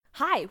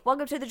Hi,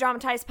 welcome to the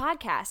Dramatized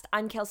Podcast.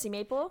 I'm Kelsey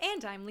Maple.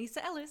 And I'm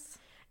Lisa Ellis.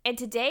 And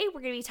today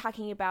we're going to be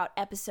talking about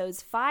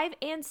episodes 5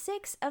 and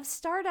 6 of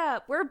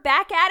Startup. We're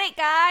back at it,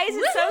 guys.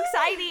 It's so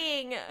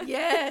exciting.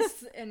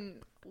 Yes. And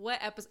what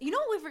episode? You know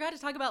what we forgot to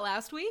talk about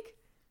last week?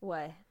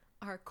 What?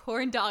 Our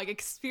corn dog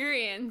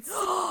experience.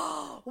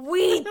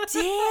 We did.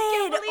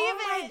 Can't believe oh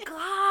my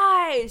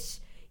gosh.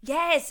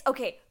 Yes.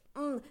 Okay.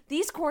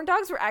 These corn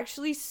dogs were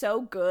actually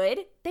so good.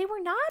 They were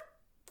not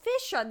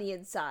fish on the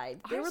inside.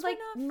 They Ours were were like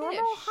not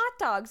normal fish. hot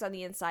dogs on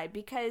the inside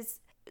because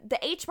the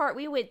H Mart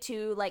we went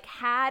to like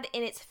had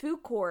in its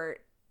food court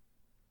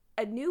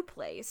a new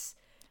place.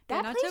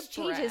 That not place to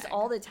changes brag.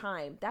 all the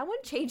time. That one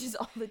changes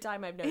all the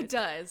time, I've noticed. It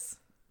does.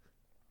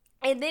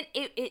 And then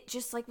it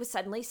just like was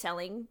suddenly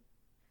selling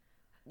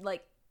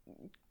like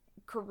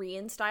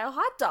Korean style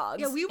hot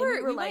dogs. Yeah, we And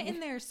were like, went in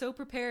there so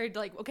prepared,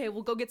 like, okay,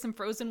 we'll go get some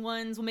frozen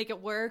ones, we'll make it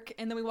work.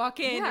 And then we walk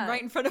in Yeah. and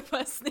right in front of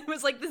us there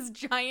was like this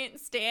giant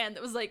stand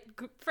that was like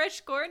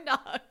fresh corn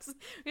dogs.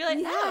 We're like,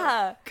 Yeah.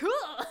 oh,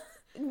 cool.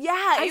 Yeah,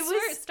 I it swear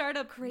was at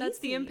Startup, that's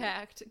the crazy.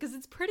 impact. Because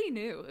it's pretty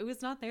new. It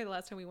was not there the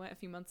last time we went a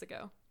few months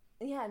ago.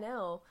 Yeah,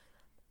 no.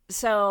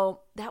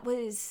 So that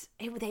was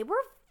they were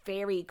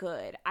very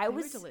good. I They were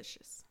was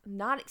delicious.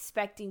 not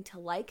expecting to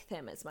like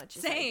them as much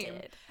as I Same.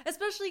 did.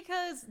 Especially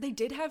because they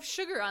did have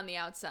sugar on the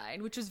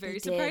outside, which was very They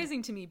did.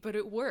 surprising to me, but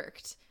it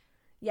worked.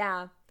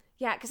 Yeah.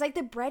 Yeah, because like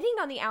the breading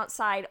on the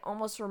outside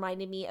almost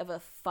reminded me of a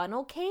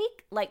funnel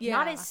cake. Like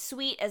not Yeah. as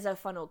sweet as a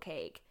funnel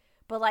cake,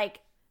 but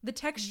like The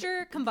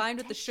texture combined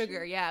with the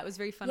sugar, yeah, it was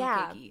very funnel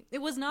Yeah. cakey. It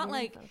was not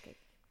like, funnel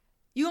cake.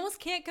 you almost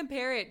can't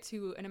compare it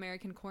to an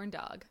American corn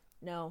dog.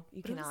 No,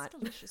 you But it was cannot.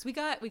 delicious. We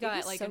got was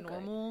like so a good.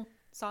 normal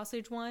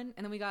sausage one,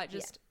 and then we got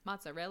just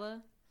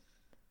mozzarella.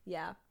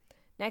 Yeah.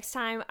 Next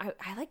time,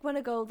 I like want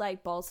to go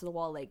like balls to the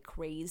wall like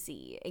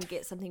crazy and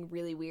get something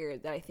really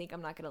weird that I think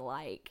I'm not going to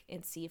like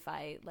and see if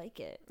I like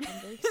it.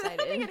 I'm very I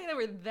think excited. they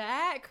were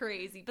that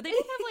crazy, but they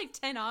did have like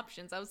 10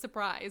 options. I was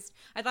surprised.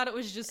 I thought it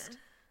was just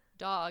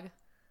dog.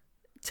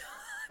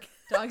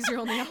 Dog's your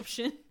only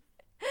option.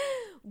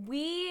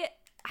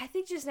 I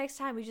think just next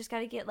time we just got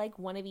to get like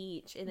one of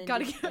each and then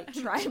Gotta just, get like,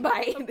 try and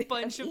buy a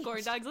bunch of each.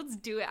 corn dogs. Let's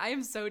do it. I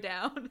am so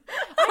down.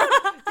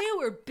 They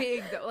were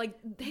big though. Like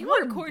They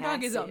one were corn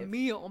dog is a massive.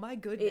 meal. My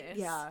goodness.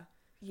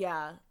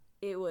 Yeah.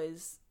 It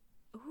was.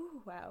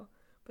 Ooh, wow.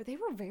 But they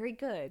were very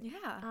good.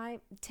 Yeah.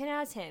 10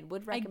 out of 10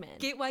 would recommend. I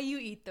get why you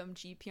eat them,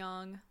 Ji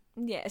Pyong.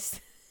 Yes.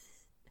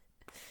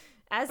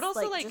 As But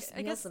also, like, just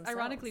I meals guess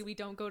ironically, themselves. we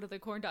don't go to the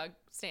corn dog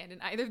stand in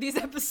either of these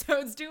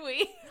episodes, do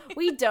we?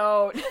 We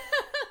don't.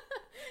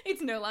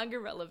 It's no longer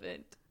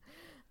relevant.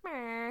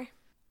 Meh.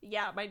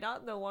 Yeah, might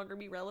not no longer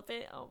be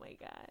relevant. Oh my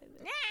god.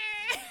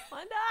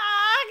 One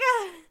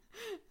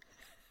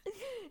dog.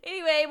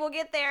 Anyway, we'll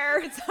get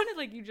there. It sounded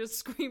like you just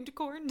screamed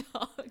corn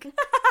dog.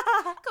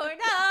 Corn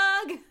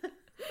dog.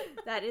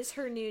 That is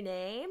her new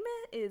name.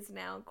 Is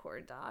now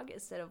Corn Dog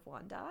instead of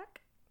Wondog.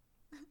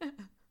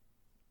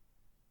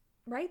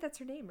 Right? That's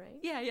her name, right?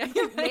 Yeah. I'm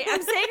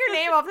saying her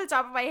name off the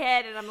top of my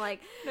head, and I'm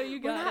like, No, you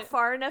we're got not it.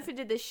 far enough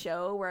into the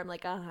show where I'm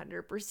like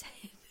 100%.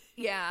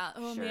 Yeah.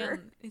 Oh Sure.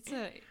 man,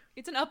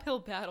 it's an uphill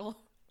battle.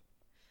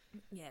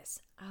 Yes.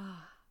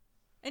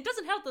 It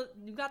doesn't help that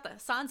you got the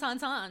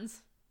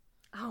sans.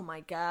 Oh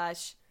my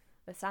gosh.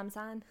 The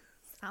Samsan.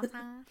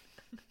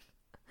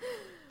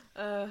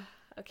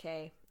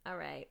 Okay. All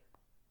right.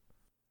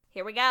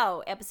 Here we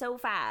go. Episode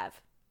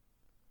 5.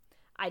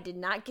 I did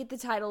not get the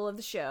title of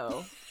the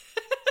show.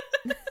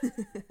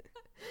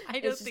 I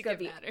don't It's just think gonna it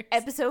be matters.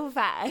 Episode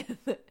 5.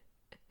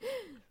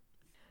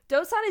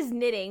 Dosan is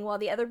knitting while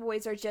the other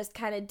boys are just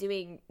kind of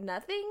doing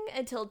nothing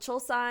until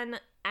Chulsan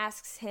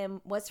asks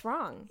him what's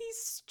wrong. He's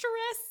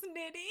stress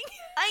knitting.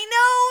 I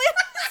know! It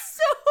was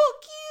so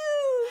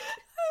cute! I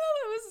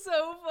thought it was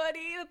so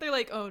funny that they're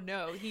like, oh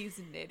no, he's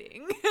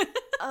knitting.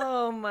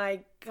 Oh my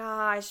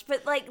gosh.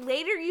 But like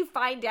later you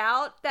find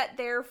out that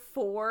they're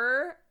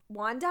for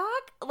Wondog?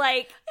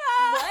 Like,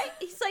 what?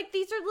 He's like,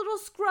 these are little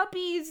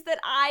scrubbies that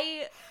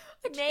I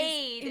Which is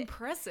made.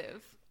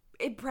 impressive.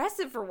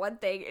 Impressive for one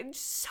thing. And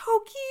so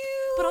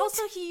cute. But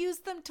also he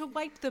used them to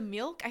wipe the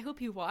milk. I hope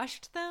he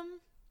washed them.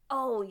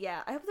 Oh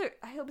yeah. I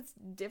hope it's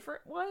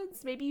different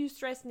ones. Maybe you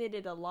stress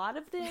knitted a lot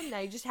of them. Now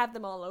you just have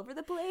them all over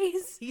the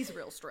place. He's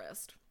real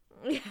stressed.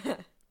 Yeah.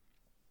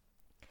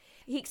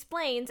 He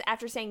explains,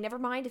 after saying never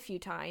mind a few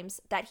times,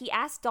 that he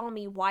asked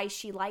Dalmi why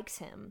she likes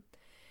him.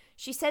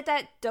 She said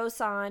that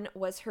Dosan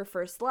was her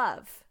first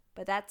love,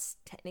 but that's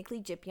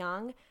technically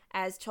Jipyong,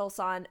 as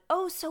Chulsan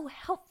oh so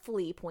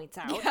helpfully points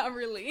out. Yeah,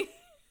 really.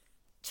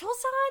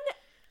 Chulsan,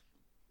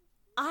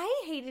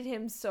 I hated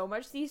him so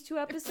much these 2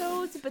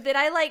 episodes, but then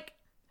I like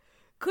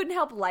couldn't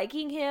help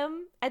liking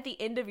him at the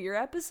end of your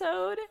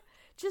episode.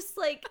 Just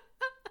like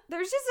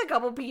there's just a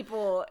couple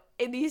people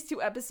in these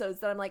 2 episodes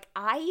that I'm like,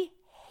 I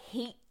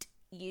hate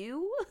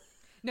you.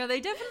 No, they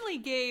definitely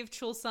gave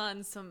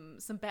Chulsan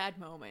some bad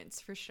moments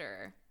for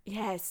sure.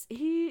 Yes,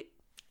 He's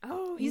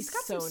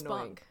got so some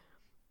annoying. spunk.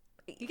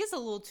 He gets a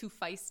little too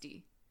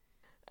feisty.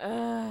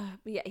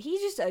 Yeah, he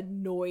just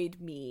annoyed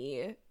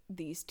me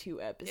these 2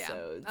 Yeah,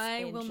 episodes.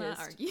 I will not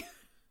argue.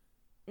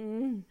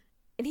 And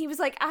he was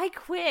like, I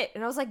quit.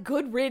 And I was like,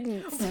 good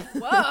riddance.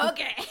 Whoa,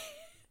 okay.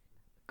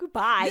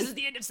 Goodbye. This is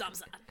the end of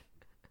Samsan.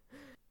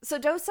 So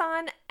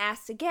Do-san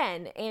asked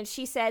again, and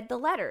she said the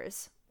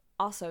letters.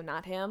 Also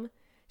not him.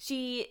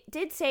 She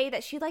did say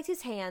that she liked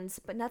his hands,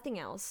 but nothing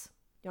else.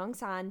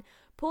 Young-san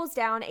pulls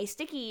down a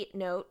sticky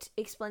note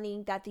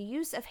explaining that the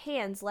use of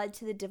hands led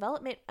to the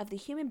development of the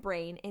human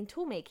brain and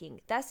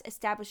tool-making, thus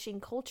establishing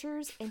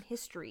cultures and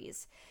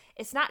histories.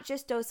 It's not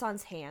just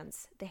Do-san's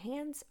hands. The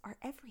hands are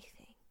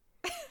everything.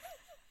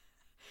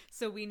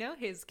 So we know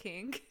his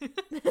kink. Also,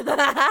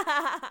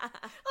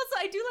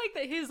 I do like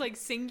that his like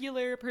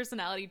singular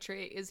personality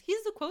trait is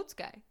he's the quotes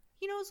guy.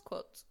 He knows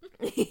quotes.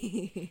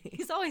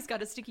 He's always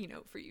got a sticky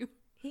note for you.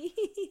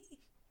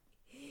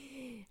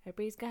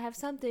 Everybody's gotta have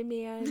something,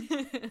 man.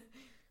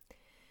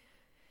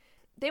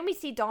 Then we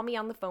see Dami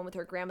on the phone with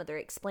her grandmother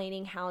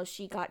explaining how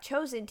she got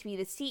chosen to be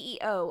the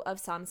CEO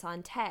of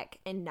Samsan Tech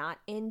and not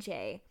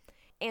NJ,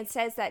 and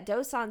says that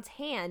Do-san's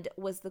hand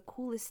was the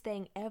coolest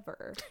thing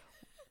ever.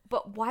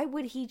 But why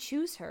would he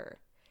choose her?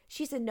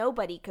 She's a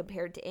nobody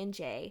compared to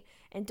NJ,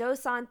 and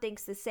Do-san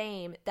thinks the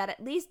same, that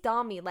at least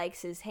Dami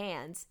likes his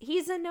hands.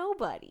 He's a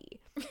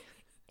nobody.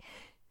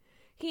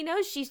 He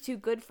knows she's too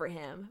good for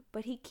him,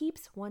 but he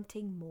keeps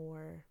wanting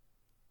more.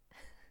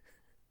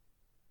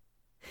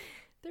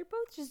 They're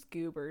both just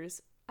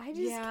goobers. I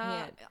just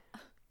can't.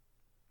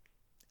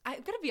 I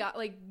gotta be honest,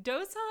 like,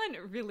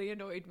 Do-san really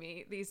annoyed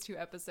me these 2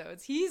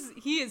 episodes. He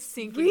is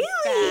sinking Really?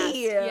 fast.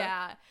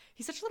 Yeah.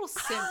 He's such a little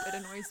simp, it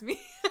annoys me.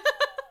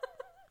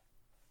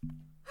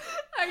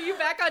 Are you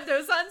back on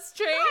Do-san's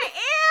train? I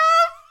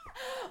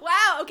am!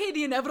 Wow, okay,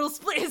 the inevitable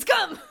split has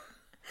come.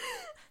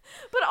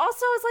 But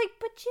also, I was like,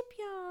 but Chip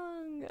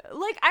Young.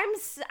 Like,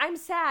 I'm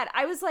sad.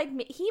 I was like,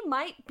 he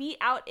might be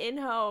out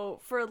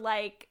Inho for,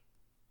 like,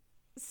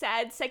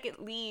 sad second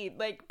lead.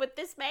 Like, but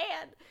this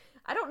man,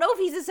 I don't know if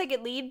he's a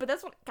second lead, but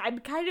that's what I'm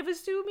kind of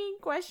assuming.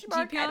 Question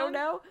mark. I don't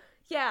know.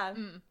 Yeah.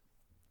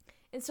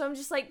 And so I'm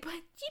just like, but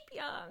Chip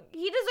Young,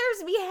 he deserves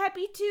to be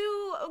happy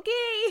too.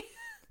 Okay.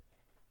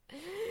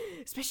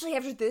 Especially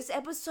after this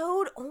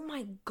episode. Oh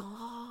my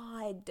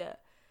god.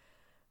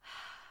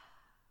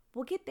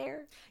 We'll get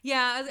there.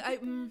 Yeah,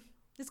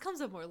 this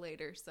comes up more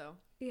later, so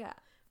Yeah.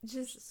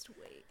 just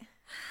wait.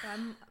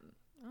 I'm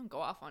gonna go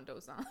off on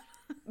Do-san.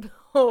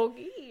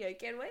 Okay, I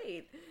can't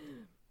wait.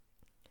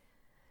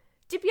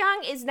 Chip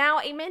Young is now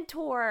a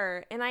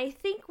mentor, and I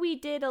think we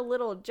did a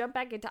little jump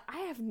back into.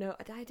 I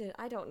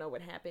don't know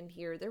what happened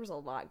here. There was a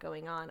lot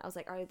going on. I was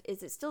like,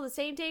 is it still the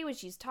same day when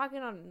she's talking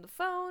on the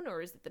phone,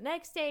 or is it the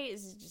next day?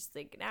 Is it just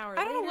like an hour?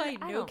 I don't later?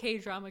 know why no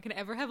K-drama can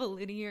ever have a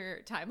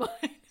linear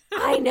timeline.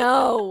 I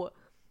know.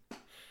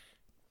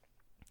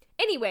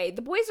 Anyway,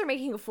 the boys are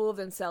making a fool of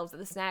themselves at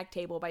the snack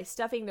table by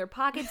stuffing their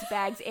pockets,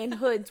 bags, and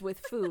hoods with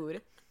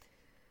food.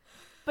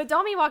 But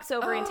Dami walks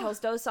over and tells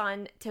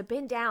Do-san to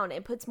bend down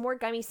and puts more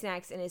gummy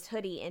snacks in his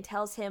hoodie and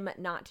tells him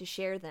not to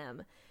share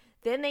them.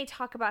 Then they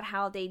talk about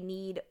how they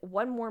need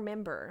one more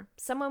member,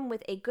 someone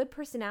with a good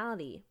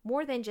personality,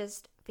 more than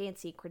just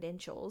fancy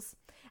credentials.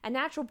 A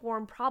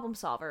natural-born problem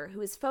solver who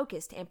is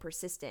focused and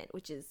persistent,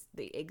 which is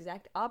the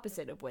exact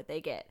opposite of what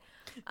they get.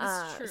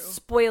 That's true.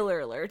 Spoiler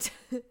alert.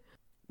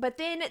 But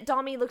then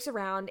Dami looks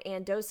around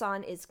and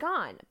Do-san is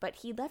gone, but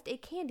he left a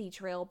candy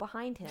trail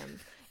behind him.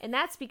 And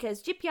that's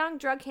because Chip Young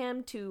drug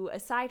him to a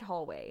side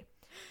hallway.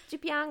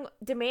 Chip Young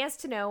demands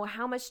to know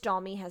how much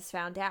Dami has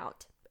found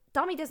out.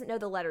 Dami doesn't know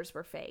the letters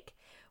were fake.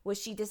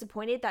 Was she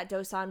disappointed that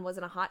Do-san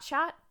wasn't a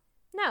hotshot?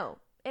 No,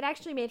 it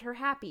actually made her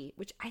happy,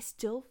 which I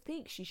still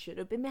think she should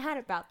have been mad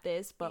about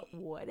this, but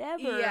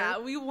whatever. Yeah,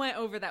 we went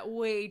over that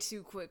way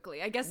too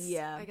quickly. I guess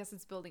Yeah.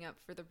 it's building up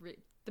for the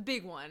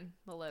big one,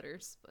 the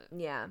letters, but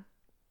Yeah.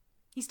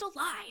 he still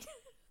lied.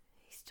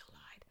 He still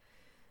lied.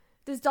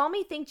 Does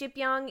Dami think Chip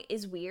Young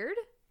is weird?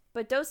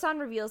 But Do-san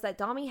reveals that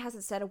Dami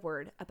hasn't said a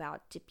word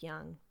about Chip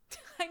Young.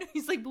 I know,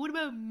 he's like, but what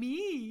about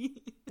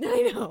me?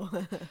 I know.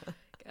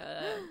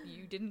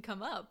 You didn't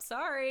come up.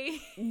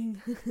 Sorry.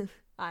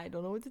 I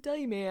don't know what to tell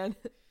you, man.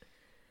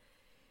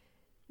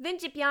 Then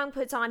Chip Young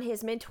puts on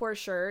his mentor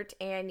shirt,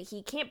 and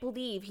he can't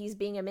believe he's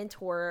being a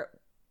mentor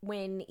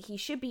when he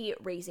should be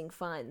raising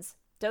funds.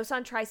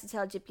 Do-san tries to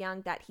tell Chip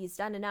Young that he's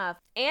done enough,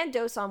 and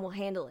Do-san will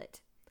handle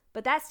it.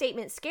 But that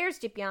statement scares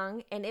Chip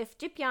Young, and if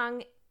Chip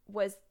Young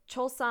was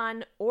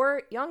Chol-san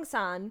or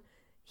Young-san,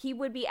 he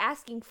would be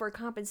asking for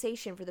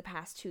compensation for the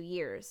past 2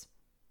 years.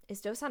 Is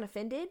Do-san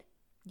offended?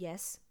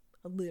 Yes,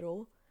 a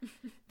little.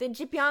 Then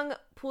Chip Young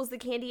pulls the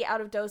candy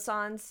out of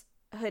Do-san's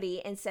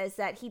hoodie and says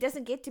that he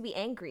doesn't get to be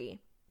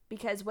angry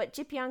because what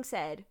Chip Young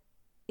said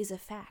is a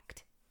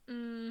fact.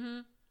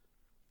 Mm-hmm.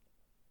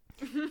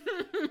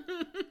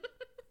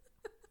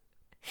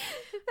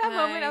 That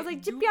moment, I was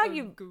like, Chip Young,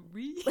 you...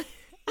 agree.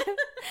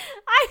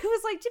 I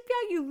was like, Chip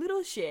Young, you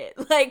little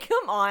shit. Like,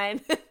 come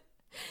on.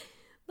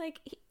 Like,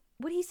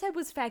 what he said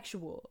was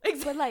factual.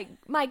 But, like,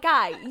 my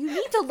guy, you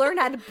need to learn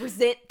how to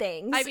present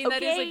things. I mean, okay?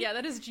 that is, like, yeah,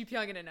 that is Ji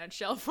Pyong in a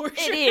nutshell, for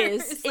sure. It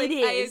is. It's It like,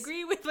 is. I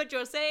agree with what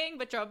you're saying,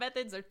 but your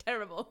methods are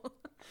terrible.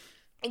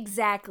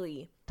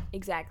 Exactly.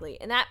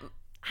 And that,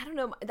 I don't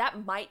know,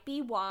 that might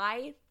be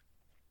why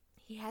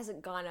he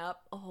hasn't gone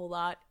up a whole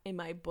lot in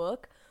my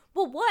book.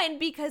 Well, one,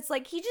 because,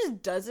 like, he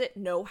just doesn't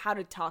know how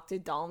to talk to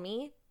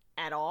Dalmi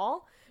at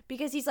all.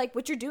 Because he's like,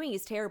 what you're doing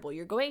is terrible.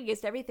 You're going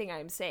against everything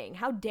I'm saying.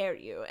 How dare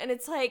you? And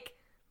it's like...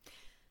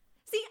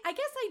 See, I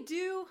guess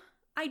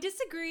I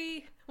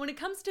disagree when it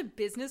comes to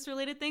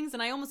business-related things,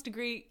 and I almost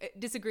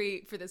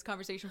disagree for this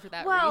conversation for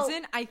that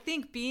reason. I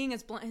think being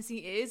as blunt as he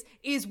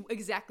is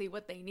exactly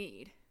what they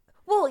need.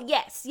 Well,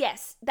 yes.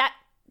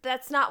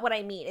 That's not what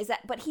I mean.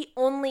 But he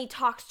only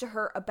talks to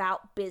her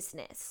about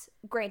business.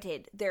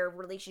 Granted, their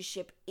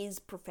relationship is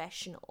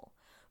professional,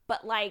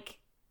 but, like,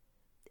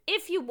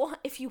 if you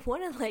want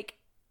to, like,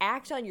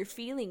 act on your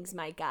feelings,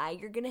 my guy,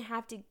 you're gonna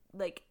have to,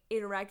 like,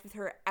 interact with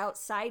her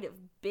outside of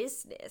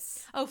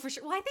business. Oh, for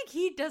sure. Well, I think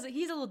he doesn't.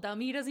 He's a little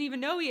dummy. He doesn't even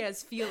know he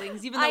has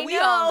feelings, even though we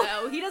all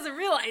know. He doesn't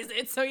realize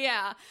it. So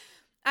yeah,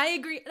 I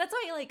agree. That's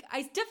why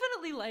I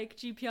definitely like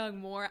Ji Pyong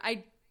more.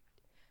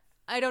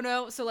 I don't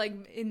know. So,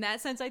 like, in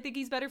that sense, I think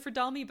he's better for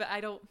Dalmi, but I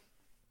don't.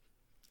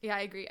 Yeah,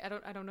 I agree. I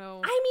don't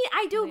know. I mean,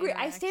 I do agree.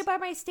 I stand by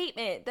my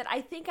statement that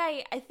I think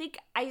I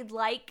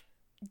like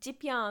Ji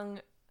Pyong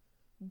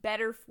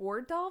better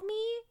for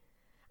Dalmi.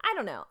 I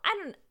don't know. I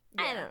don't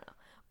know.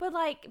 But,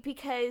 like,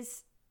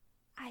 because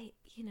I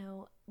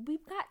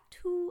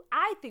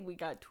think we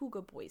got two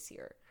good boys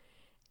here.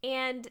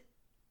 And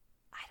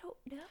I don't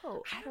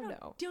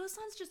know.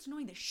 Do-san's just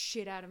annoying the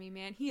shit out of me,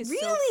 man. He is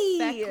really?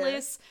 So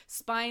feckless,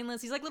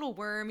 spineless. He's like a little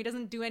worm. He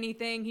doesn't do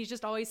anything. He's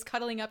just always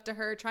cuddling up to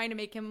her, trying to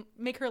make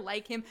her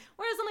like him.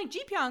 Whereas I'm like,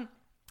 Ji Pyong,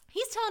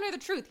 he's telling her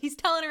the truth. He's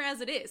telling her as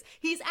it is.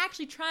 He's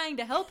actually trying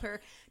to help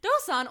her.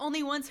 Do-san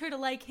only wants her to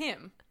like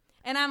him.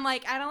 And I'm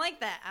like, I don't like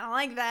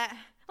that.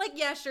 Like,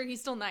 yeah, sure,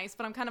 he's still nice,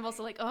 but I'm kind of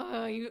also like,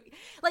 oh, you...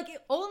 Like,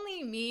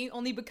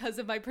 only because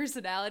of my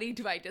personality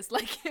do I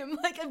dislike him.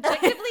 Like,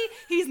 objectively,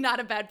 he's not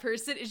a bad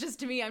person. It's just,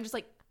 to me, I'm just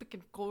like,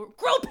 freaking grow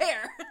a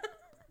pair.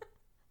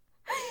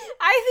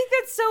 I think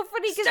that's so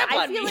funny, because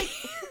I feel like...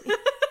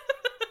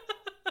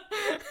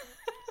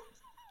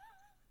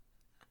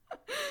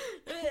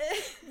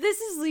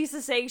 This is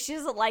Lisa saying she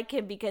doesn't like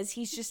him because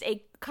he's just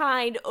a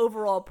kind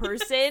overall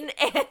person,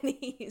 and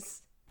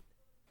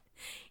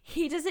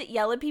he doesn't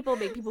yell at people,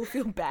 make people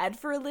feel bad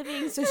for a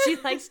living, so she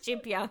likes Ji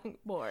Pyong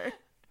more.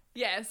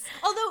 Yes.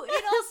 Although, in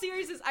all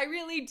seriousness, I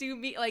really do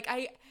mean, like,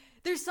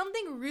 there's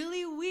something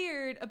really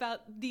weird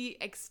about the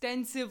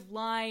extensive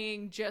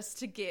lying just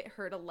to get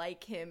her to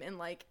like him, and,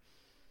 like,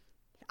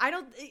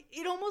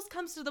 it almost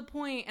comes to the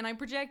point, and I'm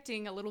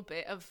projecting a little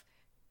bit, of,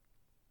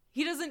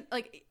 he doesn't,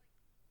 like,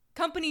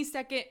 company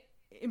second,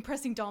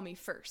 impressing Dalmi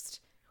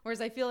first.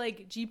 Whereas I feel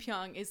like Ji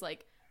Pyong is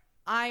like,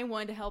 I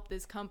want to help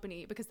this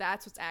company because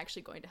that's what's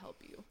actually going to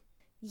help you.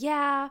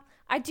 Yeah,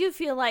 I do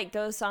feel like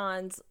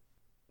Do-san's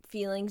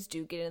feelings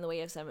do get in the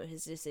way of some of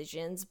his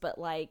decisions, but,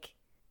 like,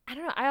 I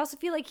don't know. I also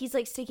feel like he's,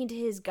 like, sticking to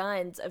his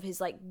guns of his,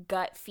 like,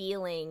 gut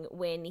feeling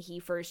when he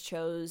first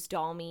chose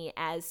Dalmi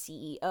as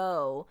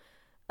CEO,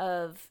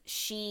 of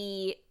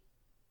she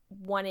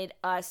wanted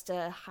us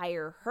to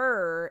hire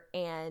her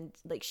and,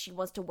 like, she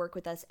wants to work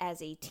with us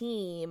as a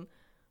team,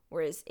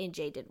 whereas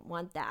NJ didn't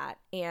want that.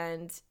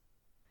 And,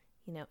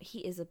 you know, he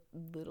is a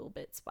little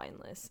bit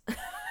spineless.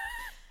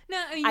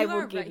 No, I mean, I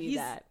will give you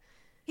that.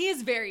 He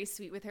is very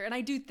sweet with her, and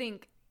I don't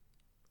think,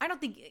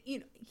 you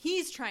know,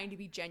 he's trying to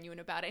be genuine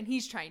about it, and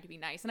he's trying to be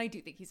nice, and I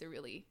do think he's a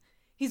really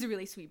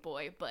sweet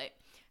boy, but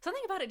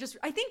something about it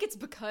I think it's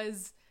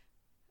because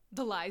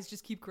the lies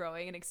just keep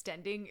growing and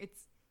extending.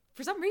 It's,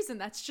 for some reason,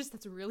 that's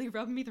really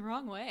rubbing me the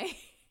wrong way.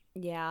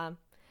 Yeah.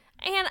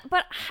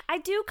 But I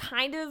do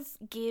kind of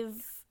give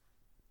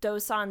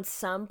Do-san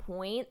some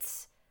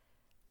points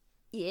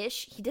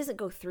ish. He doesn't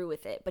go through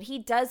with it, but he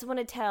does want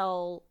to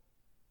tell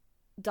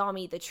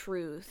Dalmi the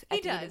truth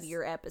at the end of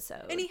your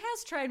episode. And he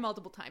has tried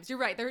multiple times. You're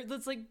right.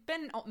 There's, like,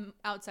 been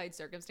outside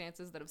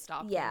circumstances that have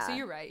stopped him. So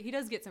you're right. He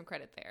does get some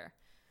credit there.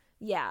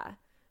 Yeah.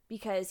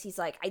 Because he's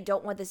like, I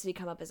don't want this to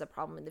come up as a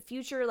problem in the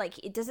future. Like,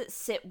 it doesn't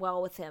sit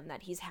well with him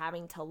that he's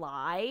having to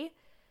lie.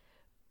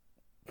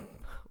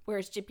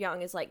 Whereas Ji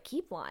Pyong is like,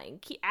 keep lying.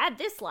 Add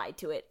this lie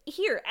to it.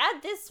 Here,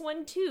 add this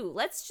one too.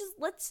 Let's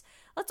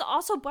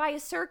also buy a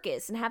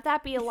circus and have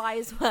that be a lie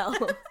as well.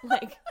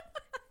 Like,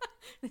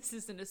 this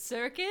isn't a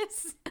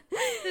circus.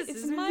 This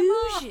is an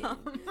my illusion.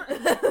 mom.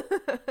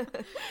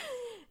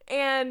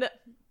 And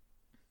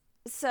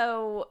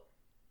so,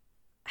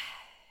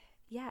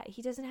 yeah,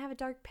 he doesn't have a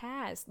dark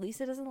past.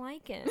 Lisa doesn't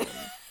like him.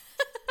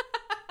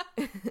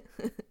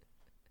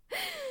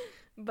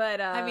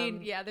 But I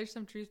mean, yeah, there's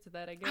some truth to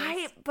that, I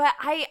guess.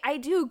 I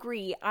do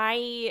agree.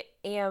 I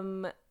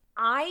am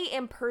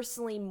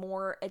personally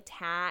more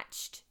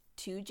attached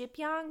to Ji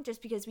Pyong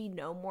just because we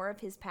know more of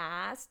his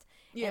past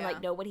and,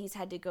 like, know what he's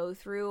had to go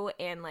through,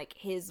 and, like,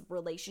 his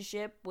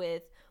relationship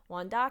with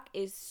Won-dok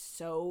is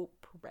so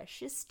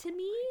precious to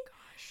me.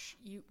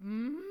 Oh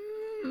my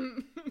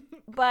gosh,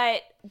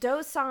 But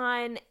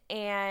Do-san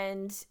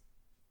and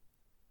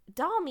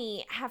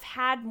Dalmi have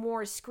had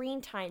more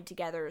screen time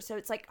together, so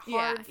it's like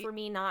hard for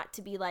me not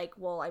to be like,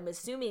 well, I'm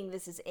assuming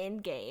this is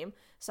Endgame,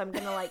 so I'm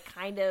gonna like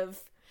kind of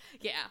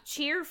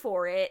cheer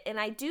for it. And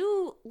I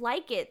do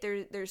like it.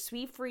 They're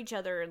sweet for each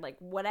other and like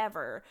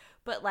whatever,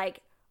 but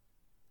like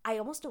I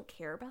almost don't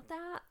care about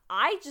that.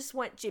 I just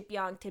want Ji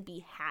Pyong to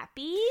be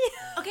happy.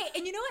 Okay,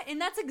 and you know what?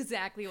 And that's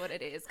exactly what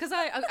it is. Because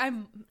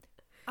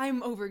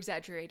I'm over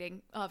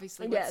exaggerating,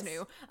 obviously, what's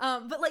new.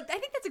 But like, I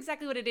think that's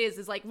exactly what it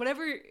is like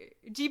whenever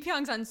Ji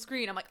Pyong's on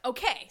screen, I'm like,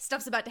 okay,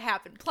 stuff's about to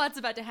happen, plot's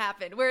about to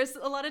happen. Whereas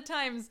a lot of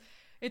times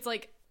it's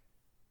like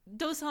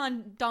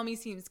Dosan, Dalmi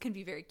scenes can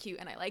be very cute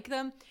and I like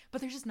them,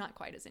 but they're just not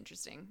quite as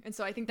interesting. And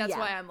so I think that's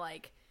why I'm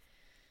like,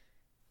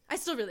 I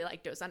still really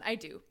like Dosan, I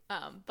do.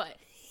 But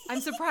I'm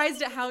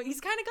surprised at how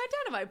he's kind of got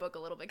down in my book a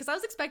little bit, because I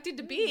was expected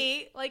to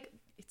be like,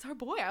 it's our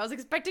boy. I was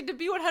expected to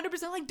be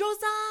 100% like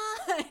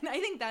Dosan. And I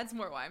think that's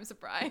more why I'm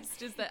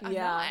surprised, is that I'm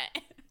not.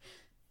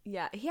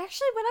 Yeah, he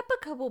actually went up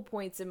a couple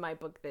points in my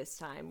book this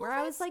time, where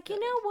I was like, you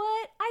know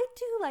what? I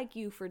do like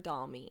you for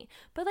Dalmi,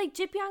 but like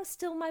Ji Pyong's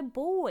still my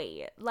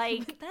boy.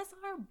 Like that's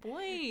our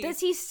boy. Does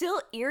he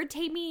still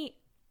irritate me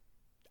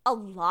a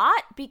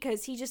lot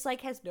because he just like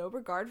has no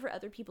regard for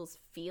other people's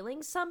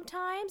feelings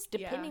sometimes,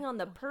 depending on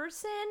the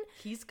person?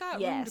 He's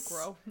got room to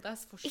grow,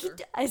 that's for sure.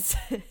 He does.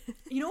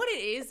 You know what it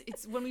is?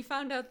 It's when we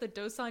found out that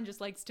Dosan just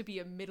likes to be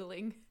a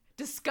middling,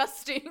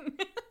 disgusting.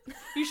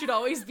 You should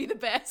always be the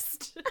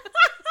best.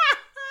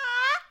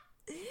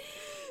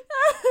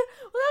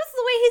 Well, that was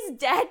the way his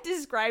dad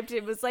described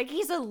him. Was like,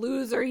 he's a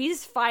loser,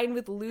 he's fine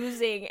with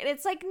losing. And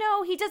it's like,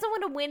 no, he doesn't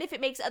want to win if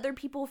it makes other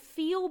people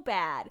feel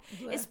bad.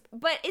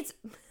 But it's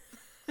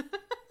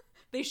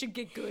they should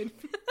get good.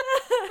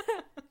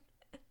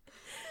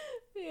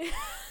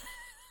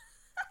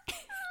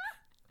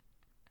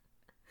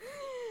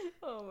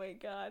 Oh my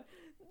god.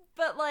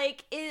 But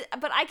like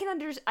I can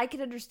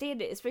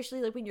understand it,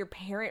 especially like when your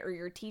parent or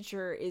your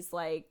teacher is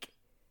like,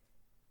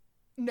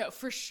 no,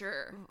 for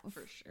sure.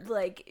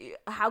 Like,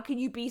 how can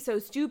you be so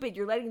stupid?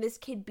 You're letting this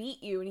kid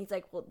beat you. And he's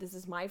like, well, this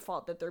is my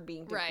fault that they're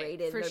being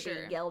degraded, they're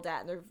being yelled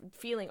at, and they're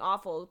feeling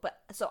awful. But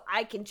so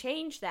I can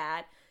change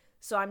that.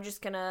 So I'm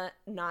just gonna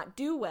not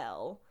do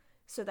well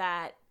so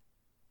that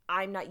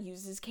I'm not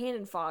used as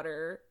cannon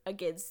fodder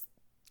against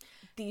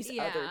these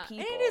other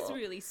people. And it is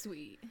really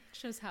sweet. It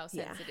shows how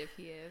sensitive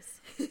he is.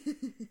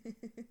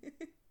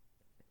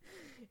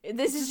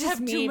 This is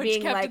just me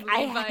being like,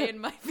 I have in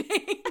my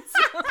veins.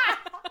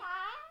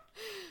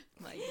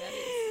 Like,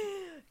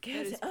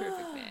 that is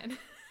perfect man.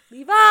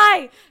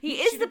 Levi! He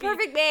is the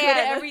perfect man. Good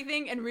at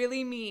everything and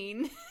really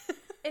mean.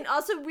 And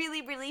also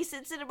really, really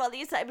sensitive on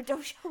the inside, but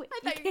don't show it. I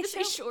thought you were going to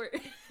say short.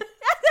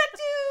 That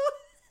too!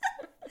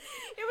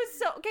 It was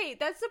so... Okay,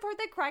 that's the part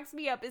that cracks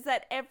me up, is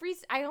that I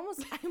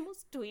almost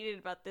tweeted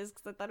about this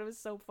because I thought it was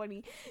so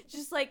funny.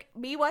 Just like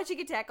me watching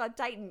Attack on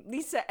Titan,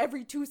 Lisa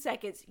every 2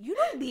 seconds, you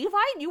know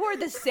Levi and you are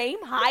the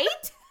same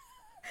height?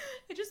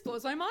 It just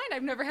blows my mind.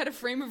 I've never had a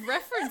frame of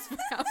reference for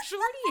how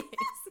short he is.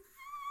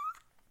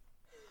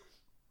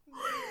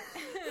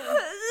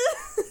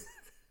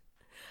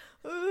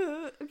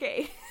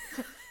 Okay.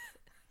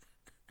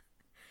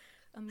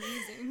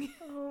 Amazing.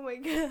 Oh my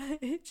god.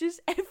 Just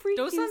every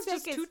 2 seconds. Dosan's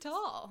just too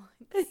tall.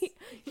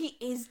 He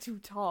is too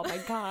tall, my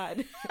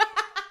god.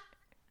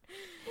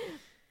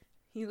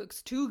 He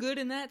looks too good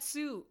in that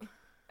suit.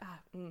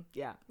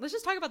 Yeah. Let's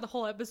just talk about the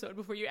whole episode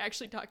before you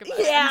actually talk about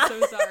it. I'm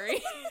so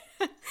sorry.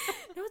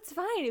 No, it's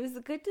fine. It was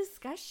a good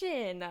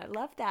discussion. I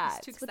love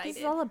that. Too That's what this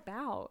is all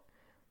about.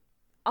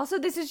 Also,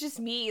 this is just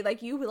me,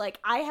 like you, like,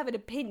 I have an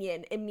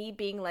opinion, and me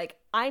being like,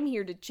 I'm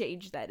here to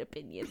change that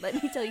opinion. Let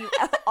me tell you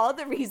all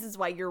the reasons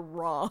why you're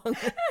wrong.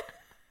 But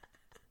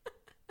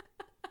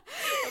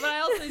I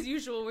also, as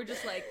usual, we're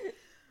just like,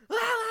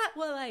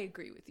 well, I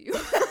agree with you.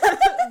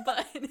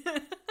 But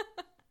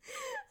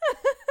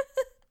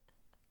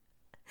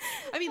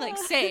I mean, like,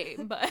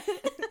 same, but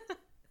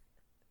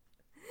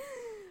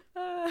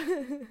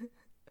I'm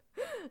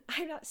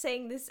not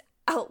saying this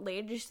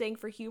outlandish thing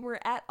for humor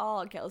at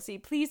all, Kelsey.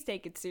 Please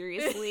take it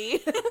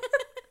seriously.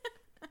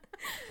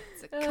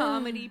 It's a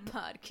comedy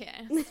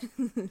podcast.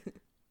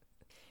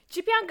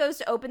 Ji Pyong goes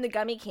to open the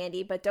gummy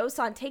candy, but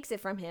Dosan takes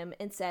it from him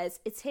and says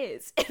it's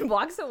his and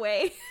walks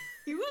away.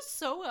 He was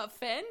so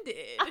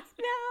offended. I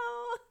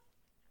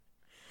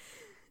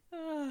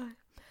know.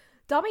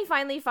 Dalmi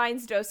finally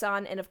finds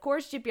Dosan, and of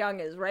course Ji Pyong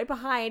is right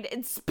behind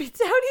and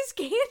spits out his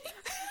candy.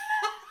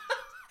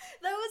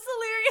 That was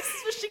hilarious,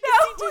 especially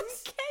because he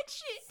didn't catch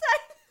it.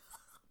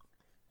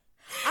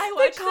 I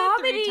watched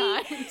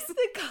it 3 times.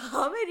 The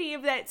comedy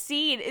of that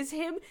scene is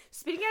him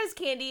spitting out his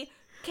candy,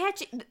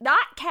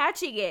 not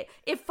catching it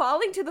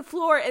falling to the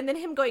floor, and then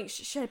him going,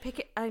 should I pick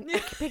it?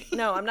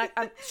 No, I'm not.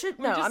 I'm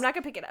not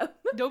gonna pick it up.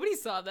 Nobody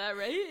saw that,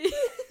 right?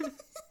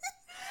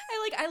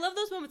 I love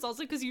those moments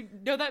also because you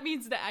know that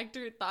means the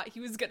actor thought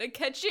he was gonna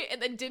catch it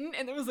and then didn't,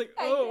 and it was like,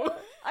 oh.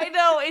 I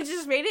know. It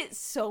just made it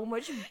so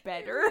much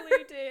better. It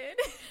really did.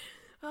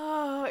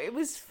 Oh, it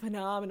was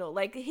phenomenal.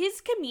 Like,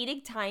 his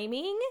comedic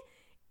timing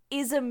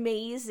is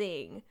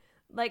amazing.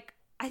 Like,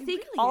 I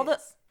think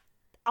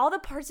all the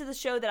parts of the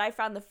show that I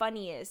found the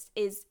funniest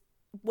is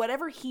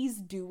whatever he's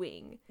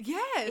doing.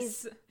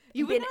 Yes.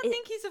 You would not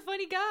think he's a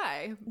funny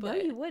guy. But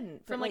no, you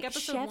wouldn't. From like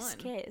episode Chef's 1.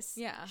 Kiss.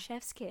 Yeah.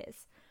 Chef's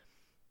Kiss.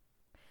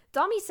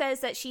 Dami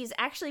says that she's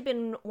actually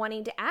been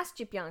wanting to ask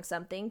Jipyoung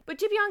something, but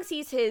Jipyoung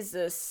sees his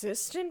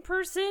assistant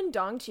person,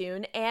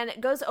 Dongchun, and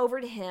goes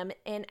over to him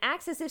and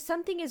acts as if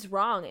something is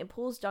wrong and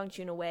pulls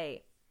Dongchun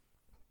away.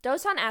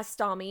 Dosan asks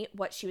Dami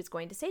what she was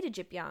going to say to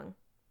Jipyoung.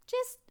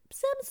 Just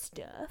some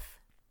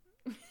stuff.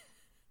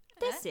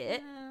 That's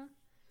it.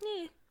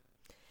 Yeah.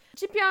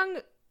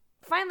 Jipyoung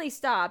finally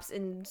stops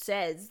and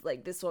says,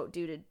 like, this won't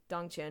do to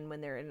Dongchun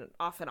when they're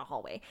off in a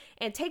hallway,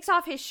 and takes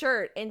off his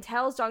shirt and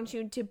tells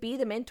Dongchun to be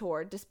the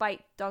mentor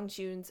despite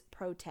Dongchun's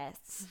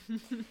protests.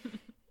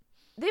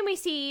 Then we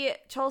see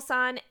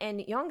Cholsan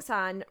and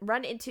Yongsan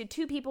run into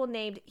two people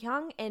named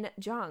Hyung and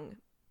Jung.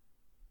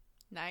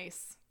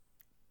 Nice.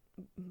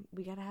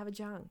 We gotta have a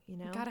Jung, you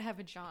know? Gotta have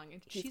a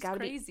Jung. She's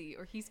crazy,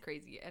 or he's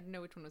crazy. I didn't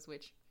know which one was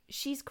which.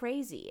 She's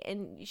crazy,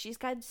 and she's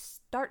got to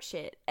start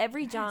shit.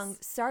 Every Jung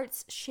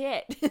starts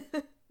shit.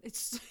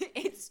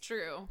 It's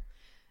true.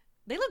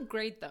 They look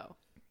great, though.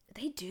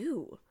 They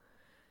do.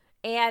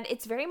 And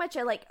it's very much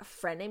a, like,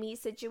 frenemy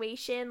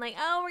situation. Like,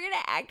 oh, we're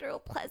gonna act real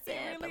pleasant,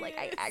 really but, like,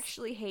 I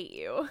actually hate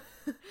you.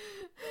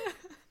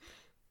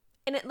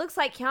 And it looks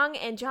like Hyung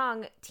and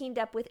Jung teamed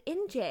up with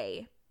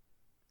NJ.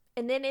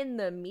 And then in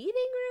the meeting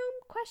room,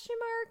 question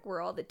mark, where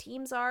all the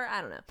teams are,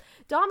 I don't know.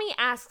 Dami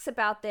asks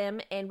about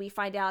them, and we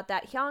find out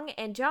that Hyung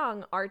and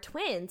Jung are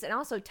twins and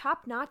also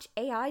top-notch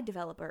AI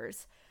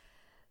developers.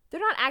 They're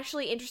not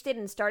actually interested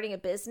in starting a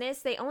business.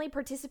 They only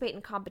participate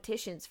in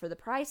competitions for the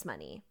prize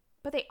money.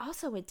 But they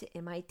also went to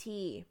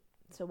MIT,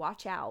 so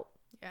watch out.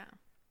 Yeah.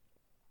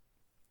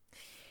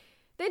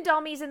 Then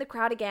Dami's in the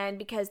crowd again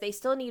because they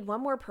still need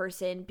one more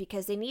person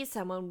because they need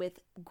someone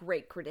with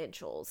great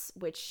credentials,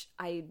 which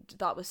I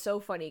thought was so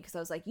funny because I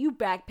was like, you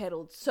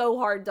backpedaled so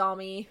hard,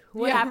 Dami.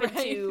 What happened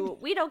to,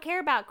 we don't care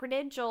about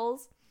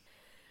credentials.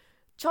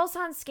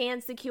 Cholsan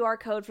scans the QR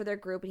code for their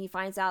group and he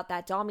finds out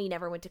that Dami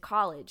never went to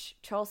college.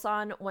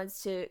 Cholsan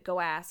wants to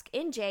go ask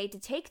NJ to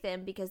take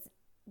them because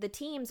the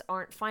teams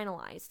aren't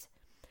finalized.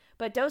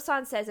 But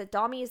Dosan says that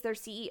Dami is their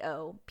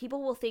CEO.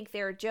 People will think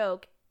they're a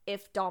joke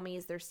if Dami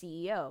is their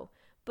CEO.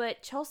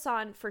 But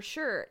Cholsan for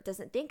sure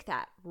doesn't think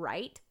that,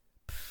 right?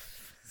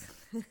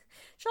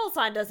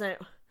 Cholsan doesn't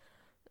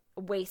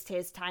waste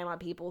his time on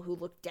people who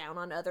look down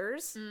on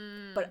others,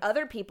 but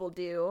other people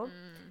do.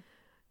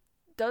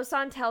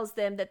 Dosan tells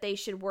them that they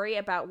should worry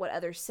about what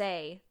others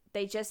say.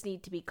 They just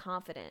need to be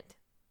confident.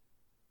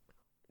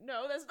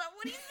 No, that's not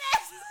what he says.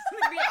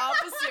 The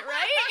opposite,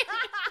 right?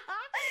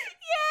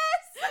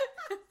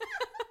 Yes!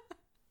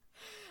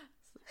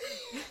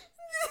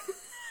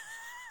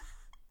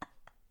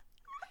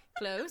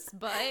 Close,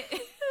 but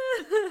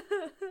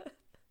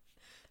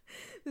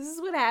this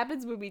is what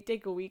happens when we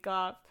take a week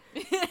off.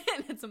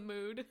 It's a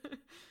mood.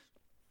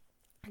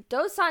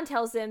 Dosan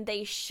tells them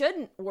they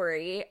shouldn't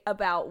worry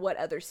about what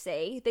others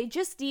say. They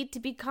just need to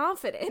be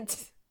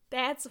confident.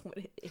 That's what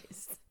it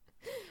is.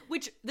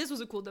 Which, this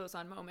was a cool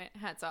Dosan moment.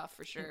 Hats off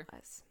for sure.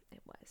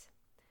 It was.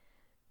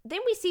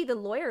 Then we see the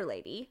lawyer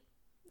lady,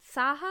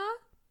 Saha,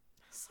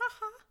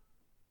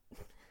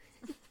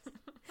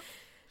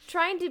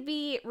 trying to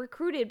be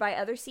recruited by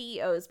other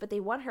CEOs, but they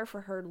want her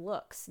for her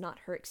looks, not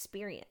her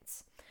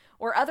experience.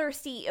 Or other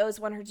CEOs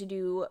want her to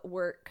do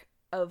work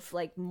of,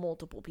 like,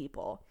 multiple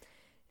people.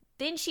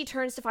 Then she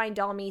turns to find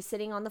Dami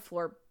sitting on the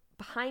floor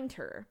behind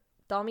her.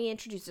 Dami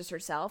introduces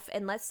herself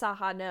and lets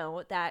Saha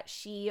know that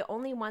she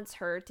only wants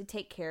her to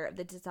take care of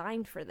the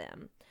design for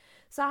them.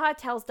 Saha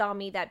tells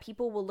Dami that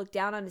people will look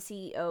down on a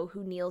CEO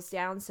who kneels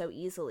down so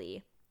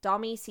easily.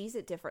 Dami sees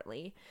it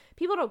differently.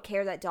 People don't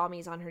care that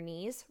Dami's on her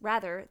knees.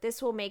 Rather, this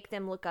will make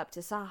them look up to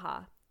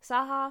Saha.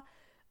 Saha,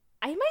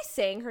 am I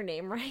saying her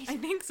name right? I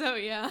think so,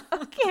 yeah.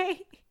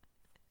 Okay.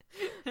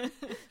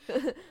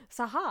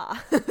 Saha.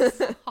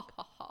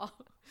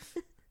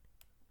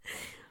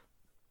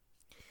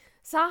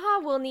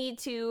 Saha will need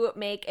to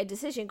make a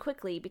decision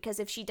quickly because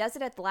if she does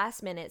it at the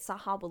last minute,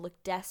 Saha will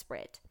look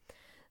desperate.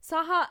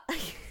 Saha...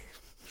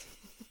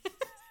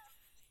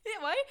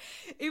 Why?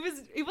 It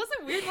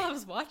wasn't weird while I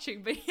was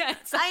watching, but yeah,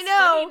 it's I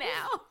know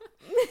now.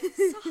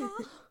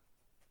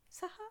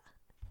 Saha.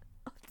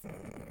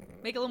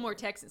 Make a little more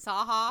text.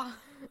 Saha.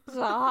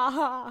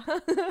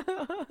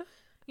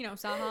 You know,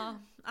 Saha.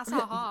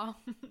 Asaha.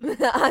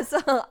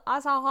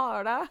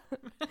 Asahara.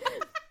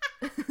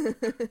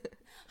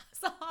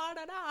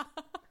 Sahara.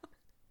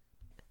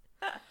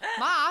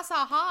 Ma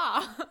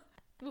Asaha.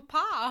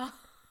 Pa.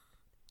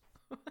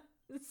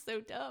 It's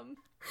so dumb.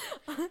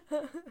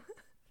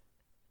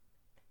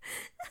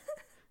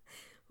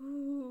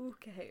 Ooh,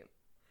 okay.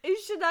 It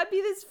should not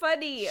be this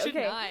funny. Should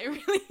okay. not. It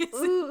really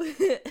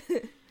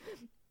isn't.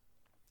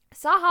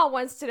 Saha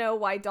wants to know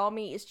why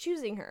Dami is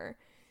choosing her.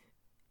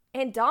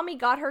 And Dami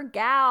got her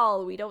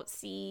gal. We don't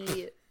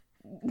see...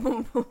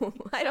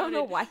 I don't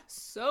know why.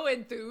 So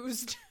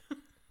enthused.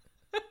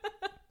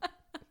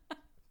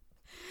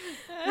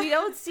 We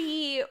don't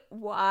see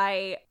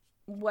why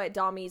what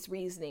Dami's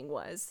reasoning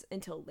was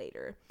until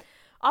later.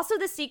 Also,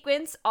 the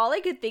sequence, all I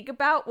could think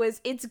about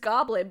was It's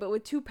Goblin, but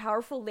with two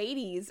powerful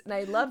ladies, and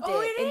I loved it.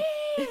 Oh,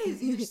 it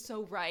is! You're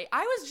so right.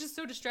 I was just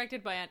so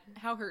distracted by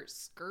how her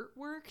skirt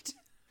worked.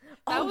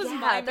 That was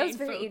very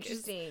focus.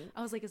 Interesting.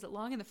 I was like, is it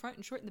long in the front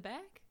and short in the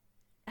back?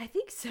 I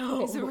think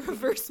so. Is it a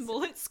reverse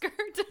mullet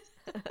skirt?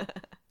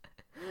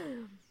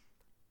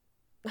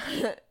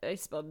 I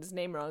spelled his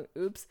name wrong.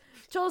 Oops.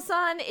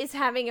 Chol-san is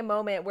having a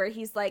moment where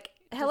he's like,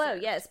 hello,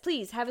 yes,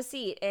 please, have a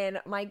seat.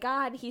 And my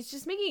God, he's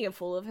just making a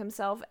fool of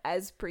himself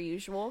as per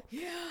usual.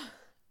 Yeah.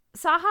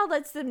 Saha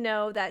lets them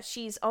know that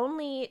she's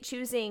only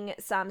choosing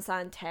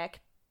Samsan Tech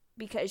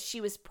because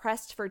she was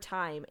pressed for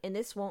time, and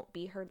this won't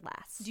be her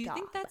last Do you stop.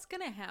 think that's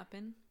going to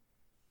happen?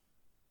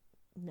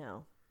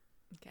 No.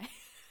 Okay.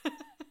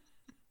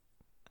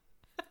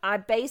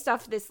 Based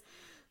off this...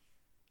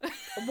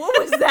 What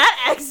was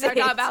that accent?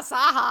 They're talking about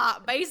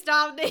Saha. Based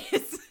off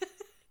this,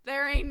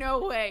 there ain't no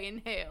way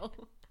in hell.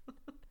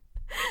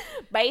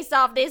 Based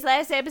off this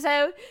last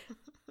episode,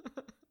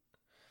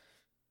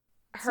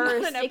 It's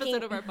not an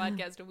episode of our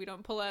podcast and we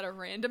don't pull out a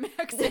random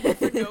accent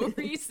for no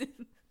reason.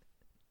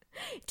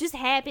 Just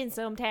happens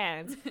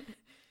sometimes.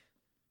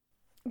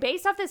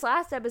 Based off this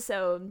last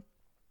episode,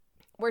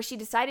 where she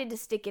decided to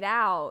stick it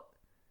out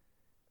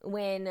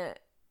when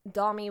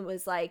Dami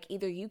was like,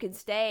 either you can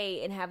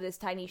stay and have this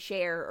tiny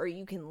share or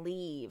you can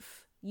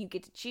leave. You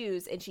get to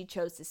choose, and she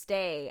chose to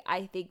stay.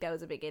 I think that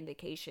was a big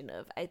indication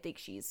of, I think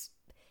she's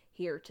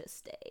here to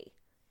stay.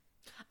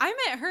 I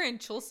met her in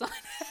Chulsan.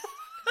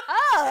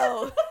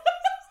 Oh!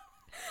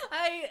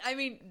 I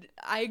mean,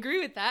 I agree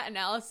with that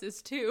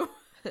analysis too.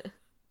 Do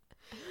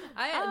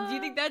you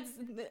think that's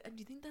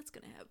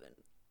gonna happen?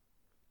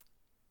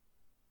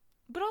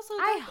 But also,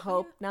 I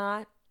hope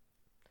not.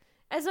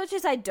 As much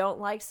as I don't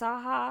like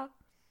Saha,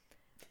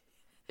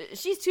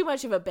 she's too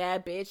much of a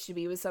bad bitch to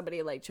be with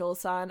somebody like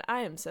Chol-san.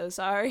 I am so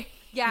sorry.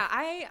 Yeah,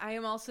 I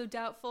am also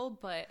doubtful,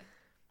 but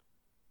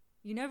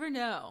you never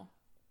know.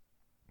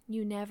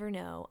 You never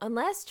know.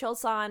 Unless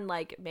Chol-san,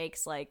 like,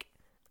 makes, like,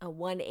 a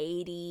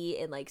 180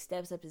 and, like,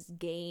 steps up his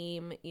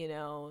game, you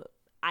know,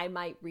 I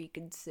might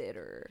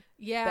reconsider.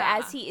 Yeah.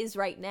 But as he is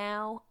right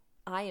now,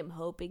 I am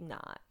hoping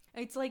not.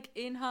 It's like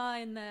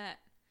Inha and that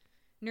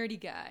nerdy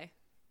guy.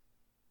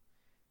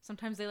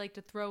 Sometimes they like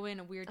to throw in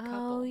a weird couple.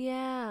 Oh,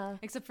 yeah.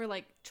 Except for,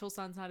 like,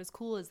 Chul-san's not as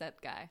cool as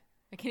that guy.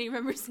 I can't even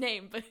remember his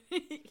name, but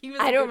he was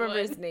I don't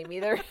remember his name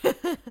either.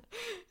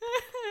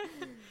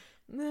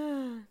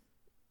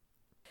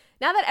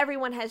 Now that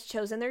everyone has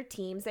chosen their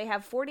teams, they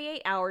have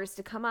 48 hours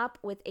to come up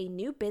with a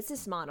new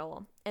business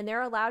model, and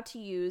they're allowed to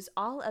use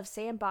all of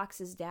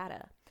Sandbox's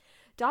data.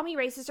 Dami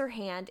raises her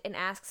hand and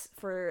asks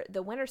for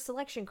the winner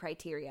selection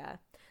criteria.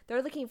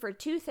 They're looking for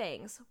two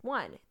things.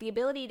 One, the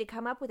ability to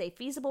come up with a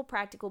feasible,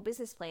 practical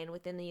business plan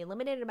within the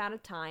limited amount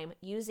of time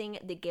using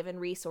the given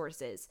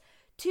resources.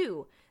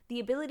 Two, the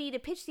ability to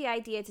pitch the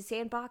idea to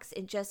Sandbox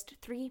in just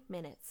 3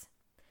 minutes.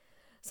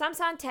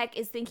 Samsan Tech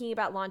is thinking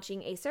about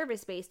launching a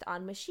service based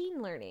on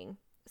machine learning.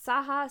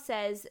 Saha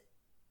says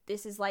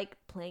this is like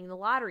playing the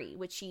lottery,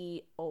 which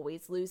she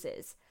always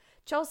loses.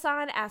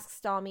 Chol-san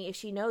asks Dami if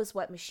she knows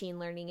what machine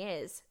learning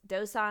is.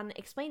 Do-san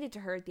explained it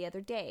to her the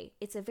other day.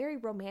 It's a very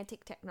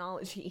romantic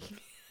technology.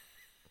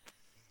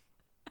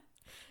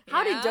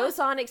 How did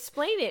Do-san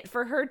explain it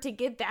for her to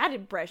get that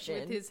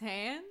impression? With his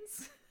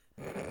hands?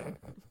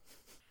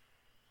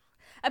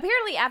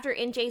 Apparently, after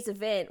NJ's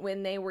event,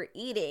 when they were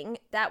eating,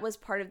 that was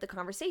part of the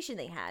conversation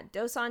they had.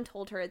 Do-san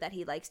told her that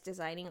he likes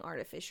designing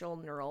artificial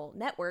neural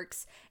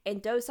networks,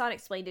 and Do-san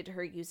explained it to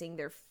her using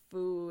their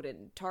food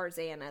and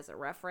Tarzan as a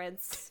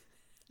reference.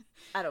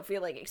 I don't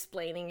feel like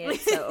explaining it,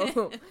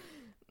 so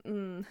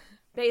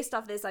based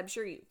off this, I'm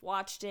sure you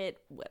watched it.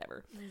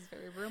 Whatever. It was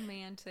very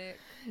romantic.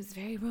 It was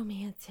very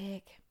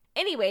romantic.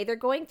 Anyway, they're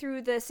going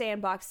through the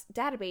Sandbox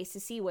database to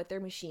see what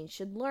their machine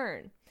should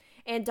learn.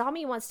 And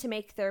Dami wants to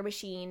make their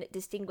machine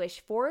distinguish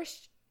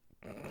forest...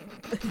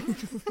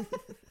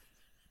 The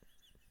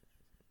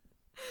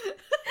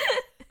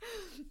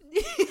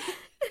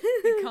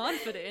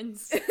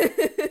confidence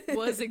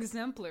was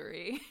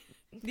exemplary.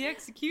 The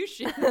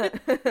execution.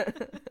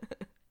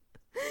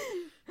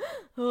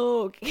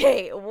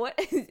 Okay, what?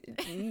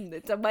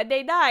 It's a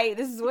Monday night.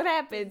 This is what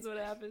happens. That's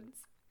what happens.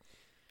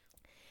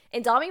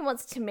 And Dami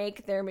wants to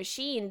make their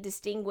machine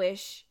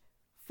distinguish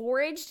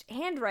forged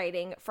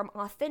handwriting from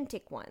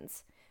authentic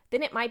ones.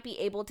 Then it might be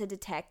able to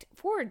detect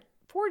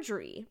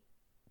forgery.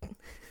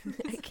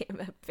 I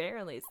can't.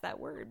 Apparently, it's that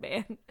word,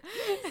 man.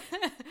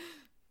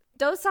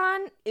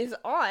 Do-san is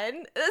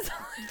on.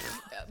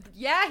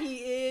 Yeah, he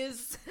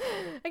is.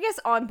 I guess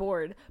on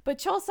board. But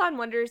Chol-san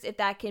wonders if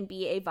that can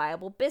be a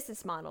viable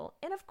business model.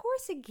 And of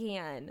course it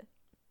can.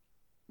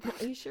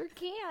 You sure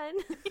can.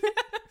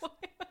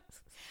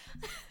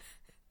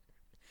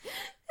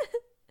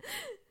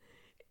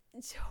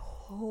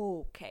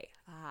 Okay.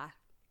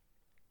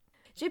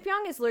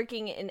 Jipyong is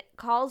lurking and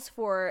calls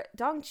for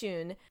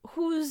Dongchun,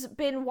 who's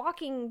been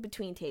walking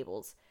between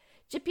tables.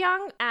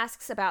 Jipyong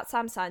asks about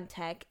Samsan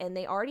Tech, and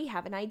they already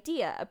have an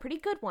idea, a pretty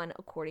good one,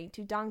 according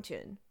to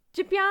Dongchun.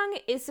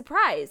 Jipyong is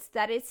surprised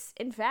that it's,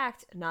 in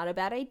fact, not a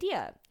bad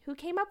idea. Who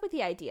came up with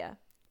the idea?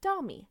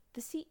 Dami,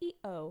 the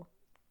CEO.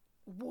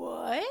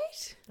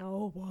 What?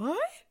 Oh,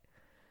 what?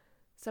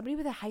 Somebody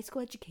with a high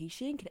school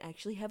education can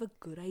actually have a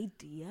good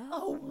idea?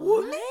 Oh,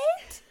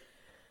 what?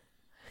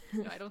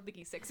 No, I don't think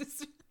he's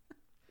sexist.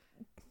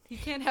 He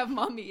can't have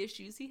mommy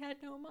issues. He had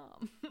no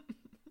mom.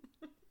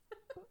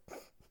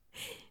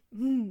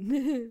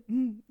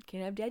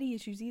 Can't have daddy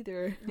issues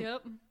either.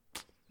 Yep.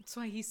 That's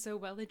why he's so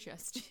well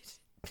adjusted.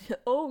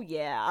 Oh,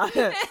 yeah.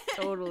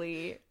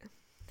 Totally.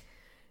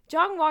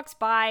 Jong walks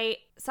by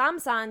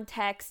Samsan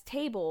Tech's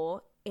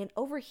table and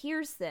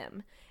overhears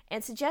them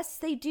and suggests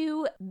they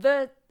do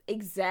the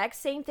exact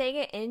same thing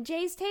at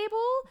NJ's table.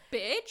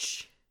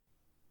 Bitch.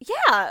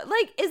 Yeah,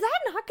 like, is that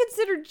not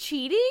considered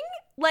cheating?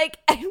 Like,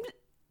 I'm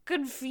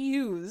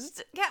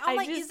confused. Yeah, I'm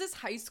like, is this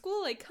high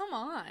school? Like, come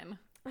on.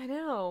 I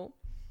know.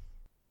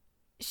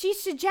 She's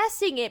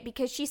suggesting it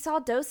because she saw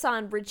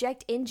Dosan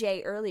reject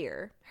NJ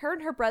earlier. Her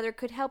and her brother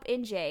could help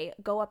NJ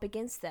go up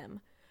against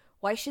them.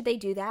 Why should they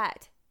do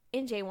that?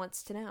 NJ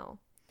wants to know.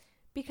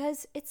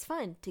 Because it's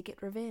fun to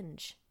get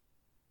revenge.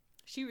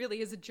 She really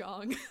is a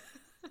Jong.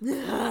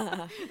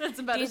 That's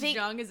about as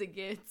Jong as it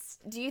gets.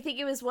 Do you think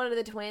it was one of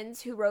the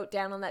twins who wrote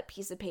down on that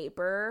piece of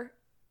paper,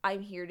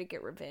 "I'm here to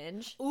get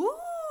revenge"?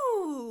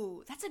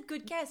 Ooh, that's a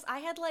good guess.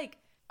 I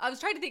was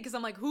trying to think because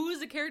I'm like, who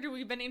is the character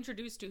we've been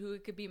introduced to who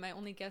it could be? My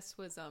only guess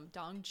was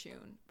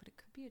Dongchun, but it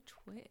could be a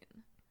twin.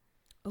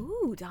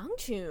 Ooh,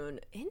 Dongchun.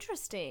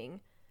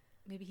 Interesting.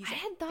 Maybe he's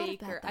a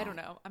baker. I don't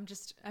know.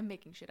 I'm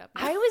making shit up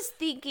now. I was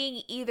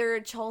thinking either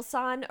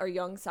Cholsan or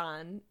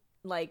Youngsan.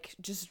 Like,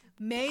 just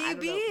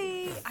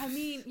maybe. I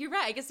mean, you're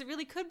right. I guess it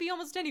really could be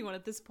almost anyone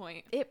at this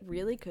point. It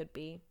really could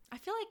be. I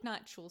feel like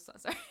not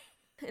Chulsan. Sorry.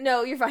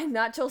 No, you're fine.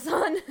 Not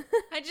Cholsan.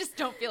 I just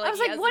don't feel like I was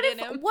like, what if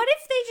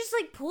they just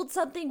like pulled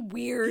something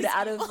weird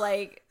out of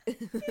like?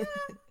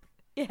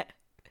 Yeah.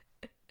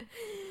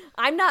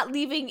 I'm not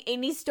leaving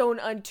any stone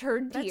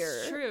unturned here.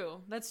 That's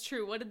true. That's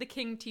true. What did the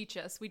king teach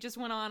us? We just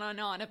went on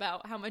and on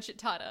about how much it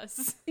taught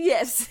us.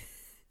 Yes.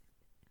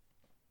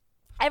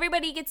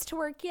 Everybody gets to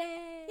work.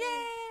 Yay!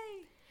 Yay!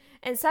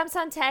 And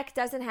Samsung Tech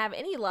doesn't have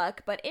any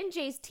luck, but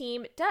NJ's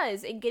team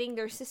does in getting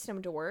their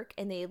system to work,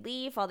 and they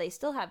leave while they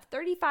still have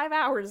 35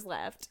 hours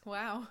left.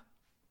 Wow.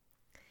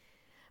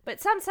 But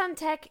Samsung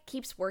Tech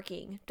keeps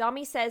working.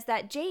 Dami says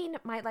that Jane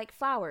might like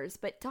flowers,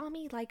 but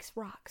Dami likes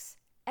rocks.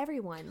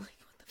 Everyone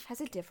has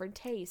a different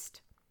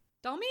taste.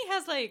 Dami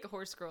has like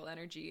horse girl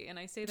energy, and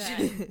I say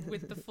that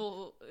with the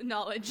full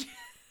knowledge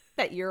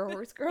that you're a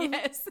horse girl.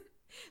 Yes.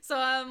 So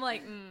I'm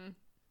like,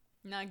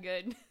 not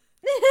good.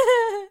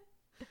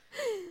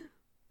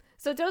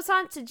 So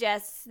Dosan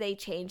suggests they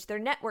change their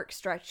network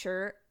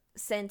structure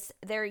since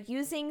they're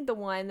using the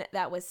one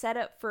that was set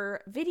up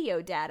for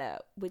video data,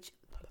 which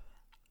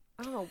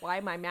I don't know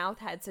why my mouth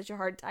had such a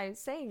hard time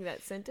saying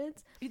that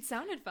sentence. It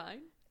sounded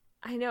fine.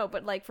 I know,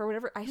 but like for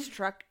whatever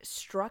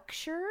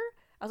structure,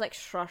 I was like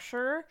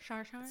structure.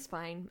 Shar. It's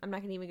fine. I'm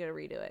not even gonna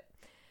redo it.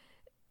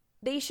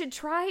 They should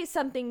try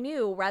something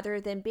new rather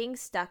than being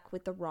stuck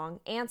with the wrong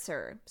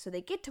answer. So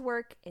they get to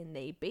work and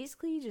they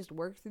basically just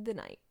work through the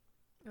night.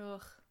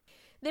 Ugh.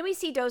 Then we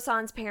see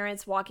Dosan's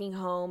parents walking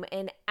home,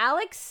 and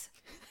Alex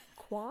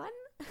Kwan,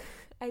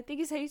 I think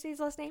is how you say his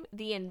last name,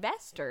 the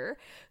investor,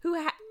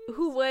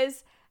 who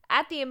was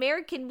at the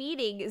American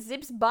meeting,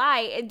 zips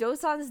by, and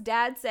Dosan's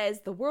dad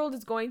says the world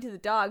is going to the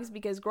dogs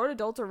because grown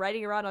adults are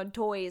riding around on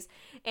toys.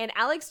 And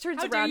Alex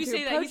turns around to approach them.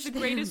 How dare you say that? He's the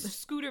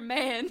greatest scooter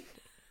man.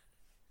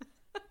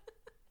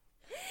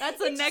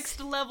 That's a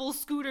next level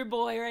scooter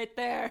boy right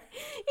there.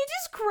 It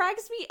just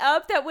cracks me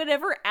up that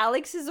whenever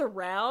Alex is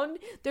around,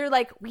 they're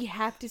like, we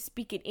have to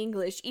speak in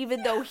English,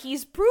 even though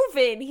he's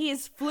proven he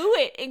is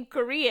fluent in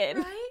Korean.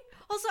 Right?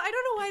 Also, I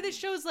don't know why this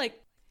show's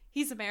like,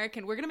 he's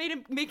American. We're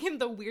gonna make him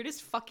the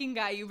weirdest fucking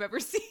guy you've ever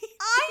seen.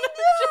 I know.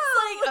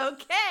 Just like,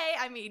 okay,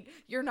 I mean,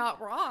 you're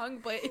not wrong,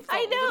 but it's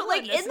I know,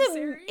 like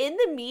in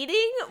the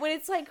meeting when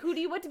it's like, who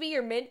do you want to be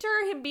your mentor?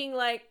 Him being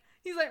like,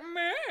 he's like,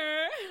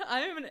 meh,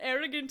 I am an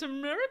arrogant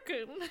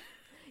American.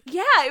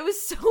 Yeah, it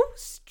was so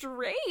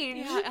strange.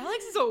 Yeah,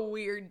 Alex is a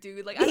weird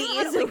dude. Like, I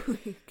don't know how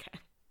to,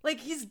 like,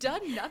 he's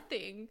done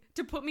nothing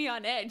to put me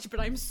on edge, but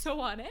I'm so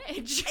on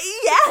edge.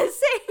 Yeah,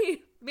 same.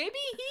 Maybe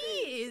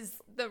he is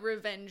the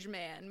revenge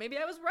man. Maybe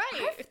I was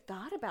right. I've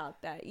thought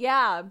about that.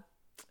 Yeah.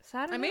 So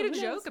I made a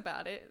joke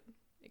about it.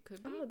 It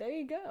could be. Oh, there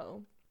you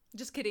go.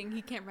 Just kidding.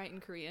 He can't write in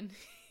Korean.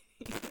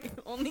 He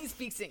only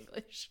speaks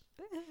English.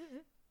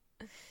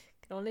 Can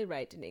only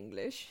write in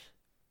English.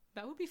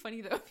 That would be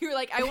funny though. If you were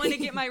like, I want to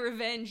get my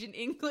revenge in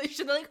English,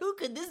 and they're like, who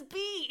could this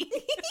be?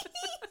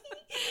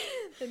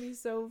 That'd be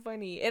so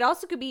funny. It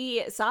also could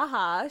be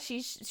Saha.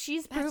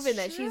 She's proven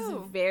that she's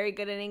very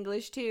good in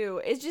English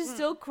too. It just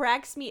still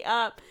cracks me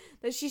up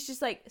that she's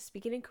just like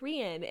speaking in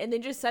Korean and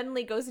then just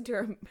suddenly goes into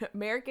her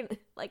American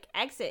like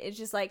accent. It's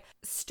just like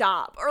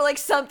stop or like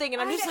something,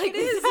 and I'm just like,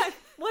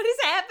 what is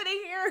happening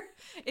here?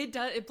 It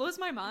does. It blows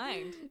my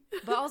mind.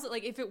 But also,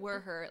 like, if it were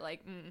her,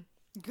 like,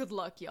 good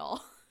luck,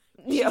 y'all.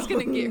 She's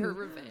gonna get her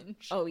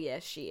revenge. Oh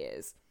yes, she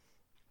is.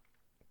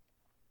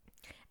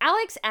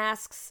 Alex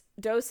asks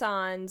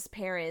Dosan's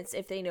parents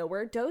if they know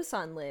where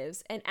Dosan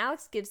lives, and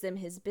Alex gives them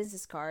his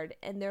business card,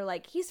 and they're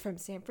like, he's from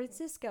San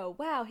Francisco.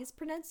 Wow, his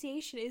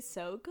pronunciation is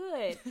so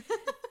good.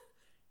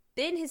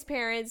 Then his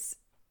parents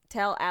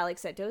tell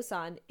Alex that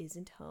Dosan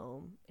isn't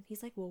home, and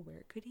he's like, well,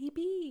 where could he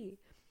be?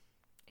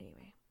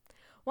 Anyway.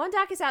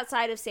 Wondok is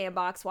outside of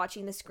Sandbox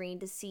watching the screen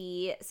to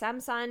see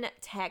Samson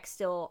Tech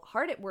still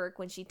hard at work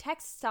when she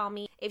texts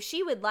Dami if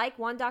she would like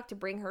Wondok to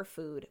bring her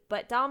food,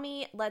 but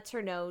Dami lets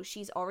her know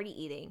she's already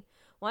eating.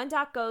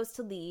 Wondok goes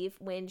to leave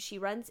when she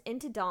runs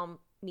into Dami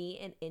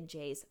and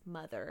NJ's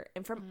mother.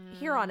 And from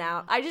here on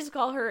out, I just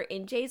call her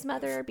NJ's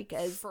mother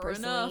because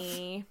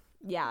personally,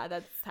 yeah,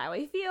 that's how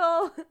I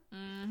feel.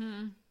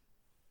 Mm-hmm.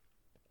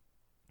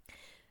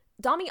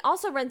 Dami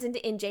also runs into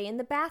NJ in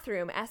the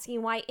bathroom,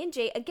 asking why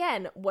NJ,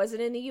 again,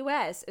 wasn't in the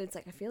U.S. And it's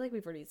like, I feel like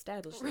we've already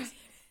established this.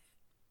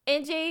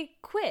 NJ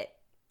quit.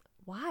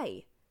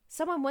 Why?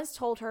 Someone once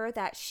told her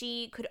that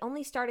she could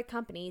only start a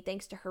company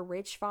thanks to her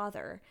rich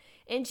father.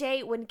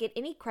 NJ wouldn't get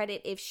any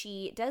credit if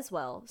she does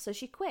well, so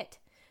she quit.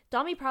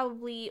 Dami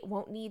probably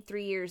won't need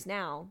 3 years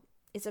now.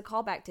 It's a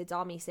callback to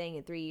Dami saying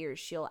in 3 years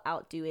she'll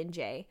outdo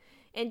NJ.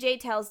 NJ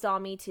tells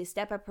Dami to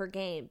step up her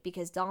game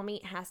because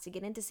Dami has to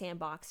get into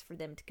Sandbox for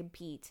them to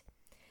compete.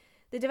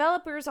 The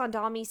developers on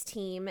Dami's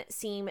team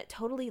seem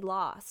totally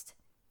lost.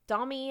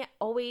 Dami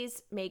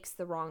always makes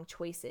the wrong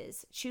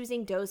choices,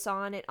 choosing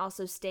Dosan and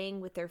also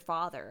staying with their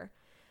father.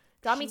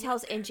 Dami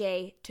tells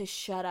NJ to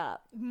shut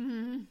up.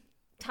 Mm-hmm.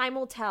 Time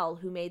will tell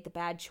who made the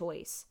bad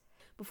choice.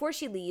 Before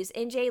she leaves,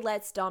 NJ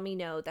lets Dami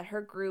know that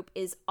her group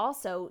is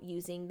also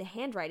using the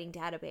handwriting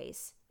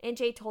database.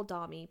 NJ told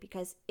Dami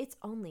because it's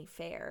only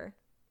fair.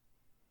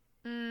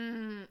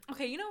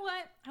 Okay, you know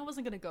what? I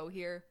wasn't going to go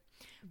here.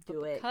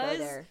 Do it. Because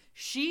go there.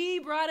 she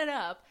brought it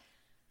up.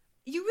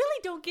 You really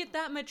don't get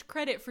that much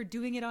credit for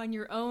doing it on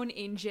your own,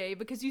 NJ,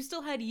 because you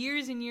still had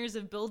years and years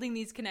of building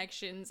these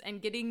connections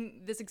and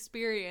getting this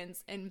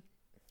experience and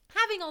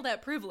having all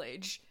that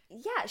privilege.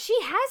 Yeah, she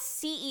has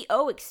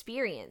CEO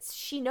experience.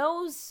 She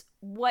knows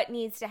what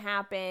needs to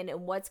happen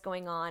and what's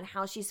going on,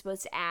 how she's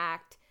supposed to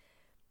act,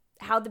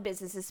 how the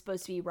business is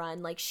supposed to be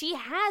run. Like, she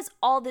has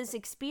all this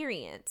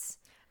experience.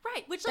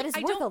 Right, which, that like, is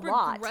I worth don't a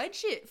lot.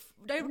 begrudge it.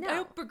 I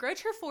don't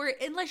begrudge her for it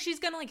unless she's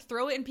gonna, like,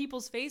 throw it in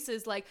people's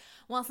faces, like,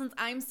 well, since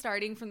I'm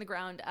starting from the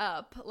ground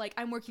up, like,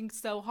 I'm working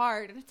so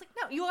hard. And it's like,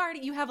 no,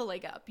 you have a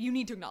leg up. You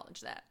need to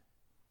acknowledge that.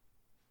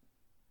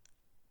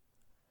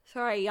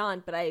 Sorry, I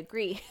yawned, but I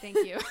agree. Thank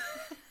you.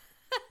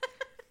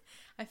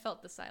 I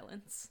felt the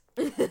silence.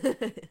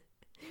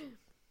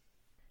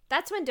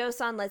 That's when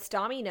Dosan lets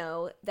Dami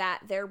know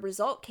that their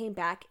result came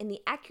back and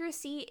the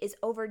accuracy is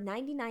over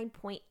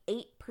 99.8%.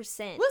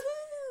 Woohoo!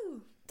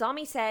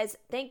 Dami says,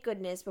 thank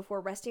goodness, before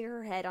resting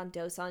her head on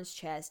Dosan's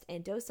chest,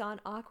 and Dosan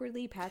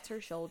awkwardly pats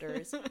her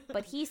shoulders,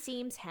 but he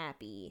seems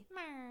happy.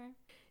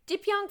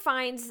 Dipyong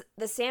finds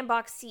the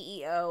Sandbox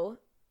CEO,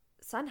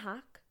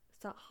 Sunhak.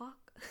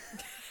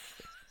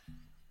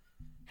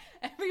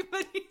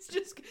 Everybody's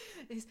just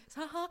is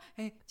Saha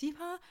and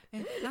Jipa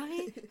and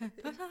Nahi and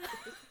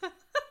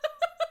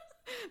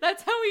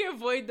That's how we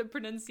avoid the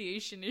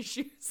pronunciation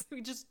issues.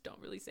 We just don't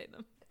really say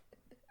them.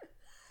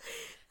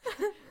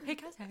 Hey,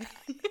 Kase.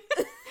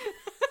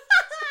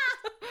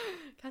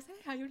 Kase,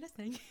 how you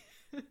listening?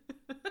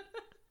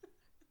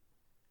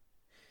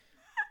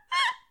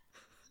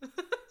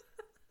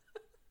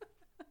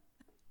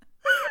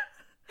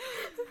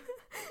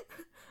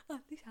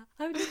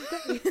 How are you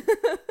today?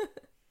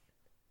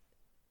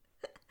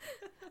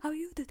 How are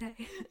you today?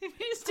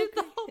 We just did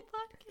the whole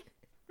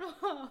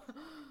podcast.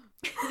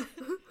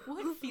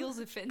 What feels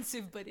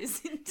offensive but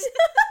isn't?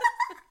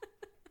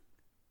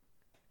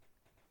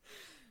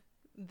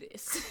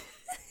 This.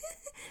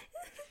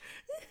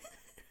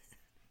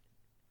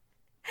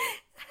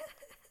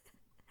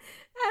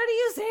 How do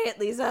you say it,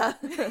 Lisa?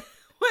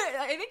 Wait,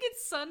 I think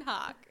it's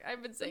Sunhawk.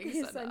 I've been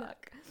saying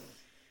Sunhawk.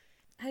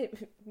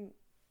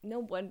 No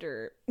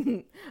wonder.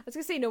 I was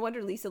gonna say no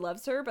wonder Lisa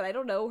loves her, but I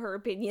don't know her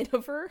opinion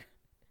of her.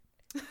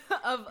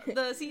 Of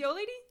the CEO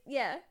lady?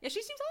 Yeah. Yeah,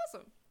 she seems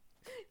awesome.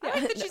 I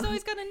like that she's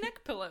always got a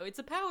neck pillow. It's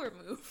a power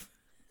move.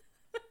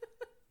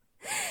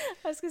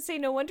 I was gonna say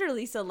no wonder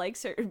Lisa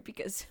likes her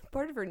because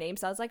part of her name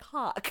sounds like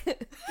hawk.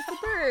 It's a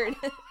bird.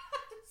 So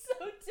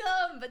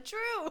dumb, but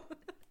true.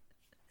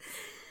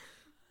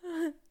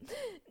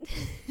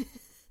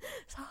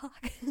 It's a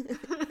hawk.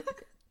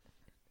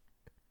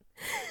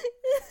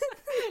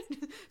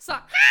 So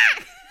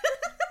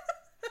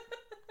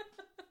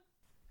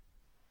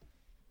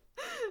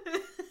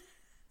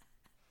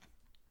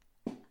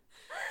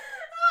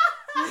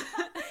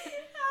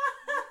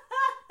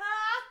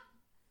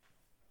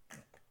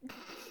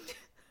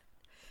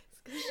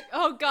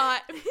oh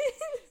god.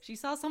 She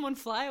saw someone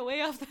fly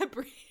away off that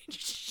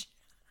bridge.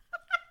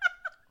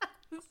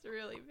 That's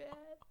really bad.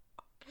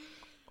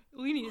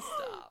 We need to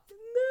stop. No.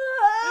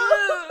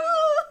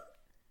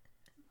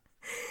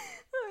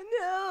 Oh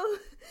no.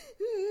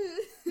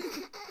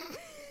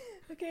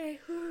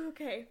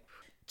 Okay.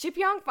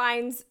 Jipyong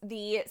finds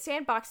the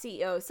Sandbox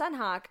CEO,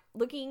 Sunhawk,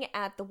 looking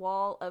at the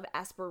wall of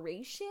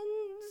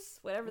aspirations,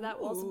 whatever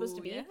that wall's supposed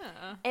to be,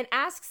 yeah. and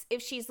asks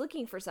if she's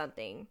looking for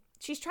something.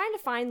 She's trying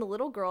to find the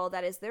little girl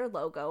that is their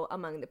logo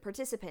among the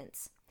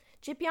participants.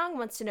 Jipyong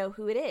wants to know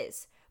who it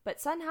is, but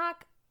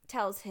Sunhawk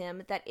tells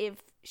him that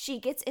if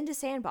she gets into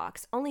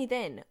Sandbox, only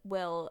then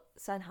will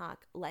Sunhawk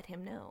let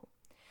him know.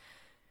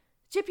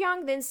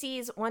 Jipyong then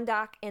sees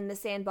Wondok in the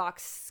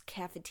Sandbox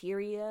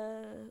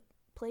cafeteria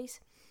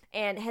place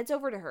and heads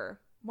over to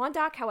her.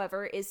 Wondok,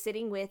 however, is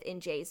sitting with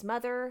Injae's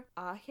mother,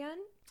 Ah-hyun.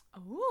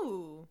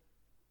 Ooh.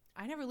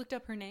 I never looked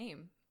up her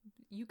name.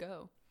 You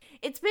go.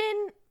 It's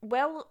been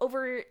well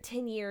over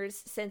 10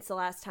 years since the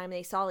last time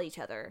they saw each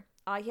other.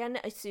 Ah-hyun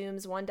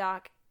assumes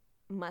Wondok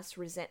must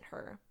resent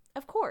her.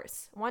 Of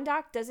course,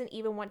 Wondok doesn't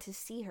even want to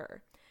see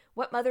her.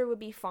 What mother would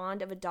be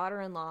fond of a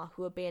daughter-in-law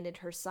who abandoned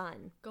her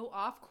son? Go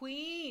off,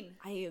 queen.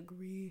 I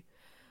agree.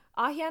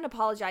 Ah-hyun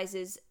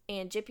apologizes,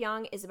 and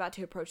Jipyong is about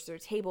to approach their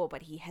table,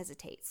 but he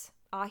hesitates.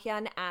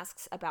 Ah-hyun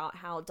asks about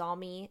how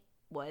Dalmi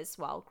was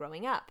while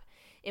growing up.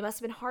 It must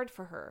have been hard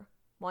for her.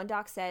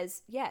 Wondok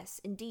says,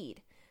 yes,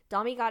 indeed.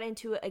 Dalmi got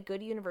into a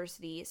good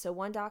university, so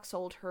Wondok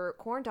sold her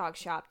corn dog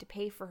shop to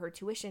pay for her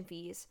tuition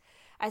fees.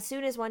 As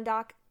soon as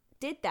Wondok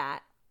did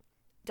that,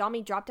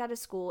 Dalmi dropped out of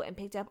school and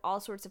picked up all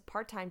sorts of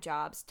part-time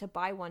jobs to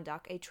buy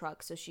Wondok a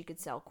truck so she could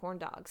sell corn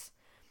dogs.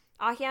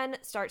 Ah-hyun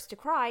starts to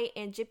cry,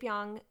 and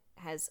Jipyong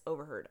has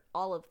overheard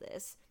all of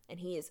this, and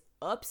he is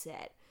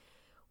upset.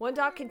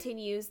 Wondok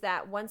continues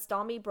that once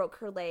Dalmi broke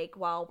her leg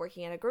while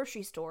working at a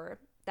grocery store,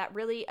 that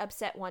really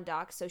upset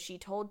Wondok, so she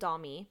told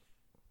Dalmi,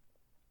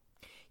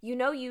 you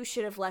know you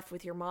should have left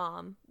with your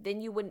mom. Then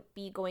you wouldn't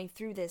be going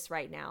through this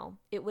right now.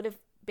 It would have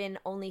been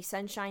only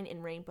sunshine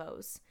and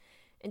rainbows.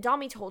 And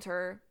Dalmi told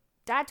her,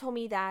 Dad told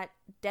me that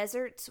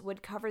deserts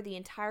would cover the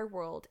entire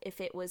world if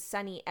it was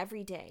sunny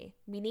every day.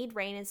 We need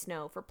rain and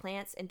snow for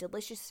plants and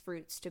delicious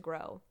fruits to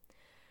grow.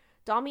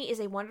 Dalmi is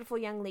a wonderful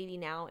young lady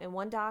now, and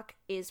Wondok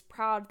is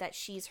proud that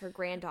she's her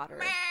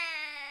granddaughter.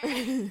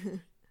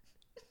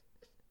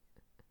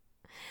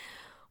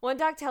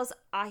 Wondok tells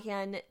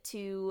Ah-hyun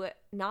to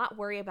not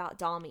worry about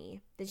Dalmi.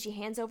 Then she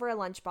hands over a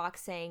lunchbox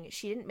saying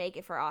she didn't make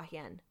it for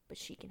Ah-hyun, but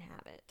she can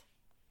have it.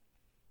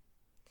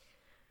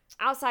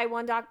 Outside,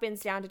 Wondok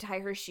bends down to tie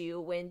her shoe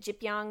when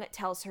Jipyong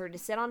tells her to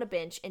sit on a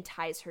bench and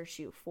ties her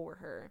shoe for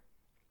her.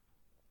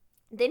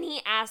 Then he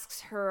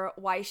asks her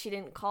why she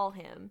didn't call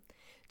him.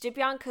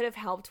 Jipyong could have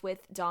helped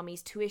with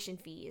Dalmi's tuition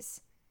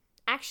fees.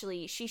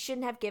 Actually, she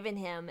shouldn't have given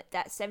him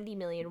that 70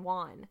 million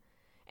won.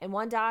 And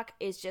Wondok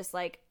is just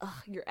like,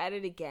 ugh, you're at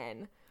it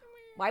again.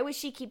 Why would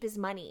she keep his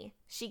money?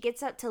 She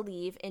gets up to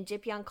leave, and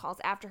Jipyong calls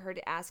after her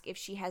to ask if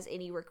she has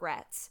any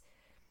regrets.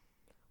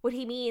 What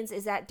he means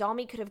is that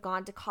Dalmi could have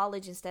gone to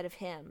college instead of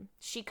him.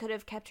 She could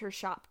have kept her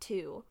shop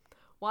too.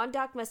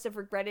 Wondok must have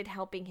regretted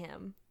helping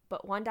him,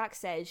 but Wondok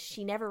says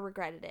she never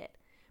regretted it,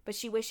 but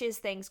she wishes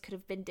things could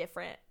have been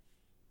different.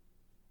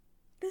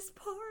 This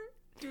part?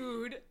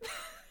 Dude.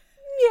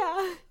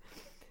 Yeah.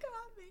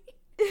 Got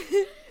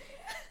me.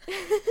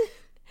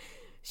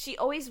 She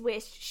always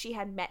wished she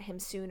had met him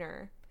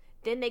sooner.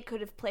 Then they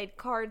could have played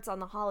cards on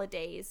the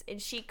holidays,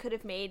 and she could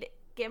have made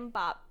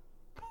gimbap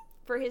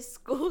for his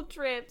school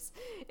trips.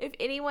 If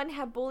anyone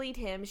had bullied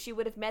him, she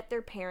would have met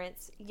their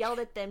parents, yelled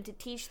at them to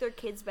teach their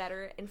kids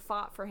better, and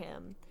fought for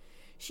him.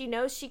 She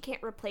knows she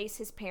can't replace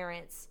his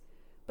parents,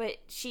 but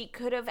she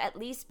could have at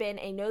least been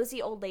a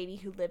nosy old lady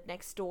who lived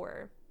next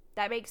door.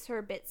 That makes her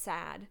a bit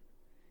sad.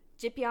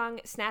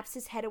 Jipyong snaps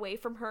his head away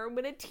from her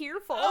when a tear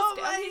falls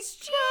down his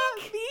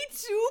cheek. Me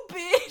too,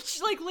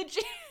 bitch. Like,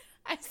 legit.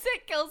 I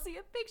sent Kelsey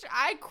a picture.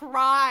 I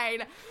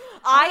cried.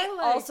 I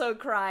also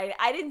cried.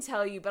 I didn't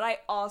tell you, but I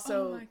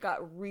also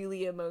got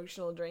really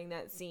emotional during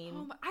that scene.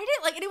 I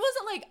didn't like, and it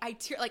wasn't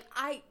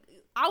like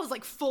I was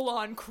like full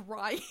on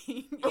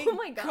crying. Oh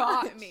my gosh.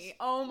 Got me.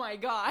 Oh my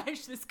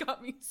gosh, this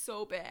got me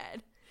so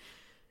bad.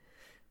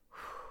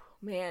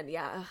 Man,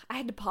 yeah. I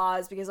had to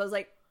pause because I was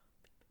like,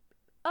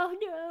 oh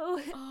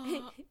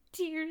no.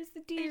 Tears,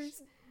 the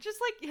tears. Just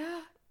like,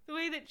 yeah, the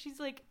way that she's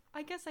like,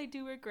 I guess I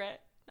do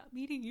regret not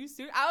meeting you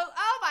soon.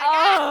 Oh my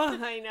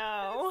god. I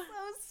know.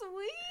 That's so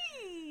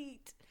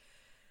sweet.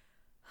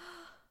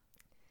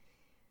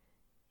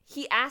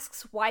 He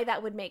asks why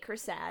that would make her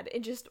sad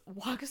and just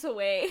walks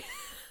away.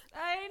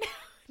 I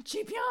know.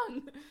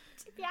 Jipyong.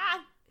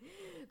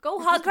 Go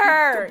hug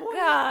her.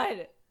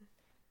 God.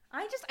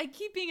 I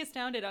keep being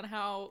astounded on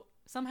how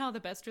somehow the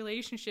best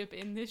relationship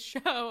in this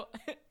show,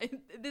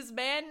 this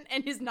man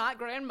and his not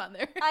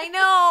grandmother. I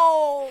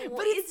know.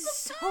 But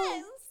it's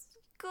so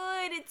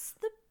good. It's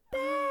the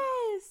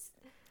best.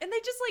 And they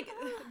just like,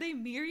 they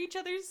mirror each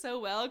other so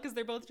well because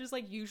they're both just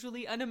like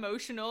usually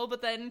unemotional,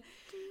 but then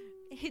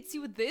it hits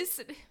you with this.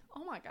 And,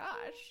 oh my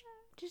gosh.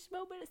 Just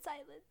moment of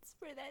silence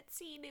for that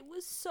scene. It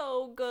was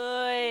so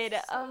good.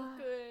 So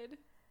good.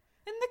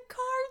 And the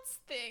cards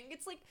thing.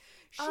 It's like,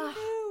 she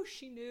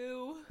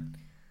knew.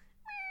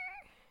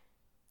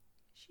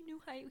 She knew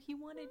how he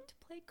wanted to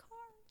play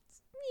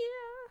cards.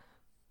 Yeah.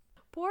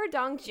 Poor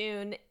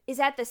Dongjun is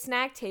at the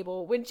snack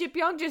table when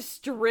Jipyong just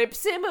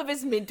strips him of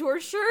his mentor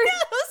shirt.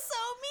 That was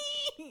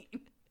so mean.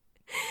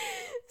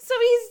 So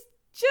he's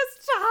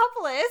just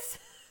topless.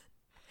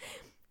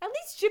 At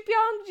least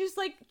Jipyong just,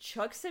 like,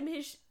 chucks him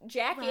his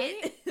jacket.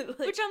 Right? Like,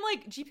 Which I'm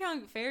like,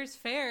 Jipyong, fair's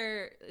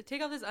fair.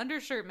 Take off this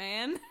undershirt,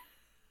 man.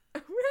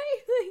 right?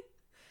 Like,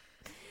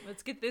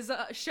 Let's get this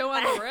show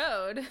on the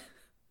road.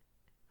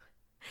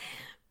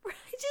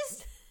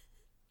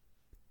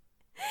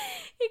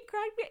 It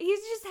cracked me. He's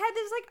just had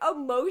this, like,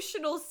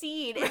 emotional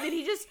scene, and then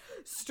he just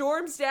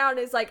storms down and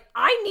is like,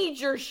 I need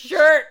your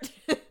shirt.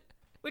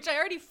 Which I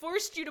already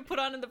forced you to put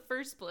on in the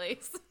first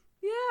place.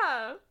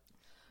 Yeah.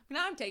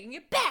 Now I'm taking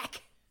it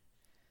back.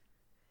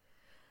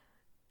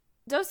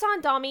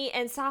 Dosan, Dami,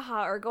 and Saha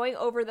are going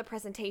over the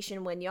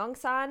presentation when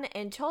Yongsan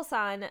and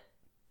Cholsan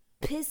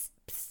piss.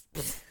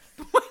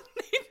 When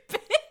they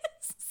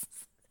piss?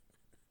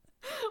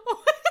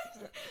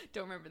 What?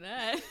 Don't remember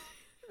that.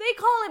 They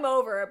call him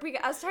over.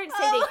 I was trying to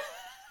say they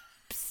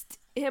psst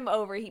him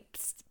over. He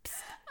psst,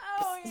 psst.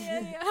 Oh,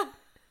 yeah.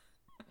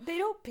 They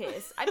don't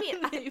piss. I mean,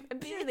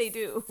 I'm sure they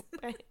do.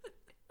 But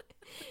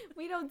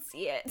we don't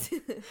see it.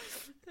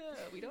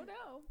 We don't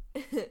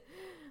know.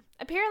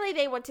 Apparently,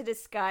 they want to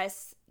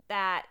discuss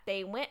that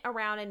they went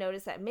around and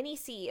noticed that many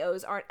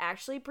CEOs aren't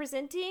actually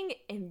presenting,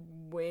 and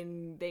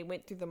when they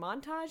went through the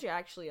montage,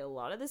 actually a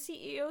lot of the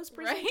CEOs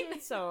presented,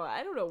 right? So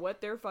I don't know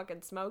what they're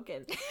fucking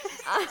smoking.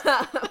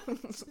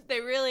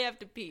 They really have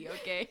to pee,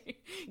 okay?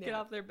 Get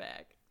off their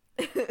back.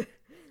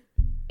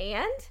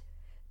 And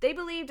they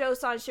believe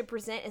Dosan should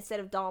present instead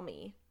of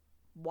Dalmi.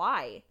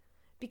 Why?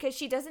 Because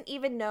she doesn't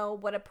even know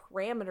what a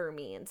parameter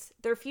means.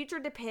 Their future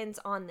depends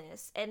on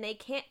this, and they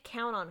can't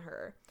count on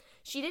her.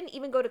 She didn't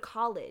even go to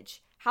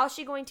college. How's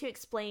she going to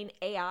explain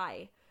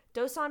AI?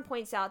 Dosan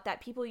points out that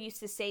people used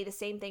to say the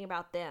same thing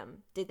about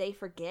them. Did they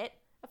forget?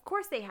 Of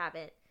course they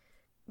haven't.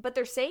 But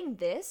they're saying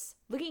this?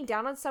 Looking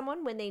down on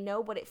someone when they know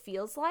what it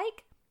feels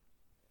like?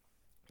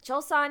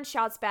 Cholsan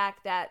shouts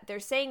back that they're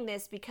saying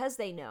this because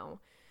they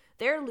know.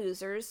 They're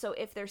losers, so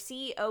if their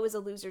CEO is a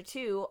loser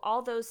too,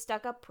 all those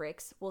stuck-up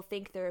pricks will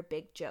think they're a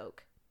big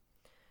joke.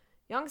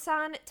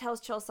 Yongsan tells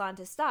Cholsan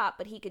to stop,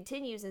 but he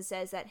continues and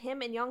says that him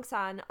and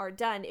Yongsan are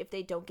done if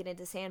they don't get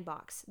into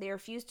Sandbox. They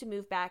refuse to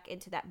move back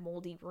into that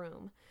moldy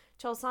room.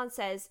 Cholsan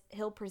says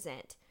he'll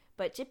present,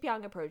 but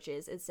Jipyong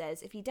approaches and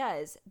says if he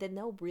does, then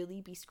they'll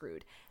really be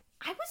screwed.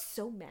 I was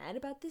so mad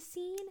about this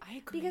scene. I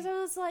agree. Because I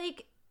was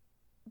like,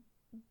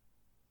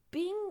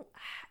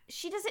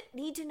 she doesn't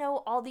need to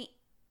know all the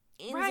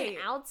ins and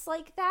outs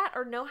like that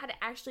or know how to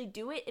actually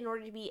do it in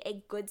order to be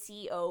a good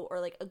CEO or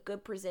like a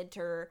good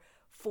presenter.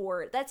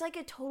 That's like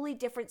a totally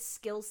different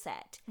skill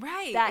set.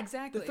 Right, that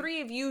exactly. The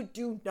three of you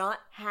do not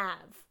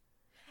have.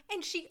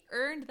 And she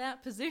earned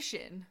that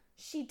position.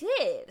 She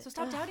did. So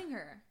stop doubting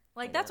her.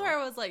 Like, that's where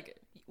I was like,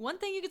 one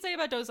thing you could say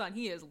about Dosan,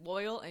 he is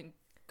loyal and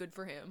good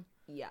for him.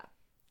 Yeah.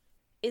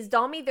 Is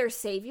Dalmi their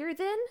savior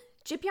then?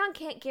 Jipyong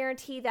can't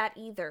guarantee that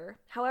either.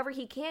 However,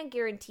 he can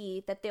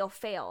guarantee that they'll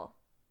fail.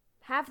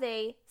 Have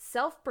they,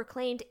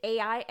 self-proclaimed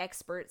AI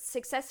experts,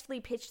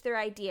 successfully pitched their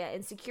idea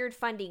and secured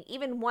funding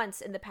even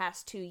once in the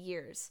past 2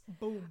 years?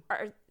 Boom.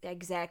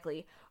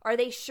 Exactly. Are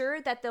they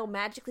sure that they'll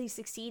magically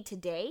succeed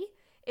today?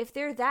 If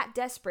they're that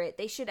desperate,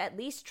 they should at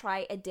least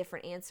try a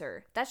different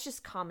answer. That's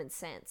just common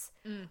sense.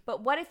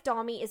 But what if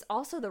Dalmi is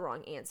also the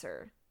wrong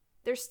answer?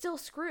 They're still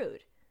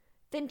screwed.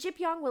 Then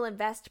Jipyong will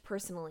invest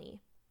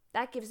personally.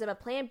 That gives them a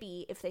plan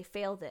B if they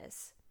fail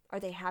this. Are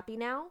they happy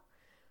now?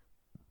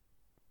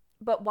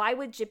 But why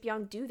would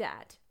Jipyong do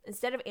that?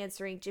 Instead of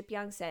answering,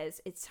 Jipyong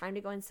says it's time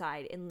to go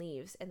inside and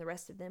leaves, and the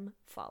rest of them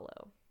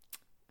follow.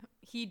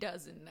 He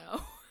doesn't know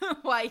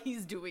why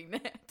he's doing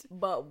that.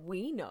 But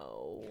we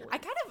know.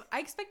 I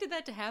expected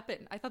that to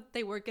happen. I thought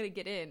they weren't going to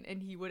get in,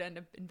 and he would end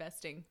up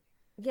investing.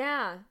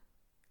 Yeah.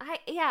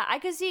 I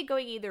could see it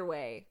going either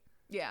way.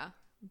 Yeah.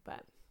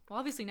 But. Well,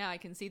 obviously now I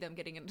can see them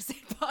getting into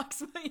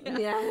Sandbox. But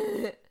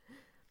yeah.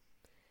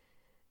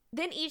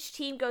 Then each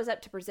team goes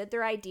up to present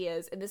their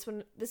ideas, and this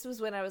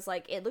was when I was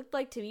like, it looked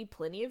like to me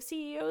plenty of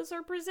CEOs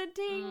are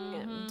presenting.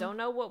 Mm-hmm. Don't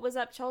know what was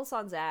up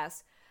Cholsan's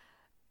ass.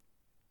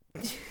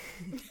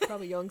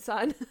 Probably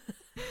Yongsan.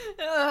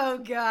 Oh,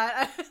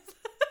 God.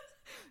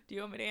 Do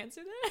you want me to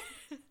answer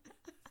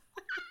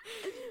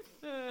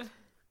that?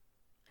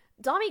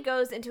 Dalmi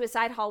goes into a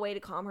side hallway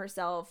to calm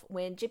herself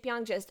when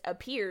Jipyong just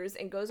appears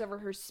and goes over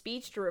her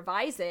speech to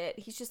revise it.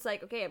 He's just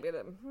like, okay, I'm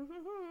gonna...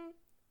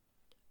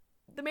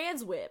 The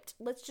man's whipped.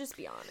 Let's just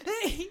be honest.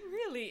 He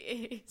really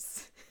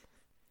is.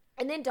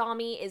 And then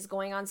Dalmi is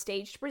going on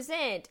stage to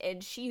present,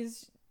 and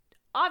she's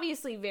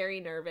obviously very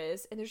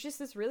nervous. And there's just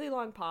this really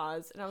long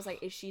pause. And I was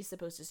like, is she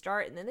supposed to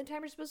start? And then the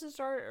timer's supposed to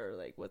start? Or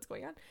like, what's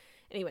going on?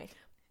 Anyway.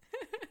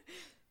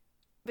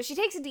 But she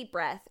takes a deep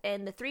breath,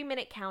 and the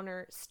 3-minute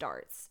counter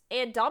starts.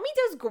 And Dalmi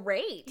does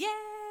great. Yay!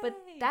 But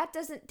that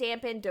doesn't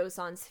dampen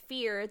Dosan's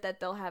fear that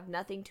they'll have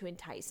nothing to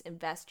entice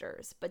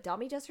investors. But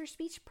Dalmi does her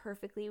speech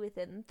perfectly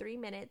within 3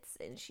 minutes,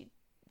 and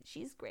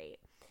she's great.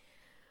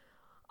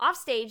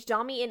 Offstage,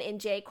 Dami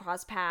and NJ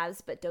cross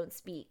paths but don't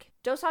speak.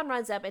 Dosan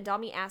runs up and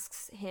Dami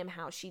asks him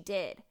how she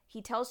did.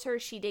 He tells her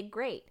she did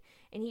great,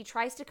 and he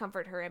tries to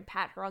comfort her and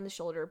pat her on the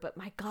shoulder, but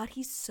my god,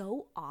 he's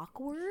so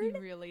awkward. He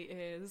really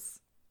is.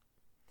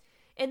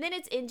 And then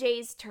it's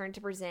NJ's turn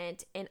to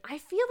present, and I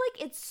feel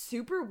like it's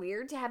super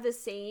weird to have the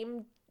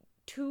same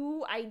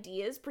two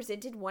ideas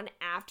presented one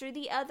after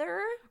the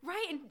other.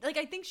 Right, and like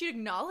I think she'd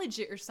acknowledge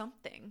it or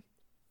something.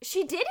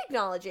 She did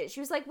acknowledge it. She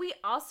was like, we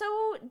also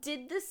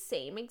did the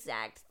same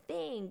exact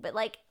thing, but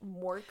like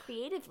more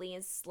creatively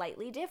and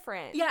slightly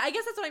different. Yeah, I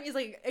guess that's what I mean, is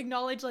like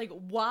acknowledge like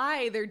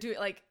why they're doing,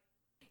 like,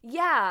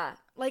 yeah.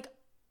 like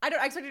I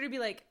expected her to be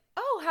like,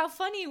 oh, how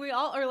funny we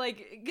all are,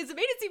 like, because it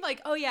made it seem like,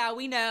 oh yeah,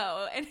 we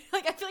know, and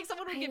like I feel like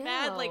someone would get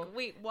mad, like,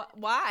 wait,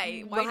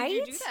 why did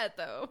you do that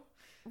though?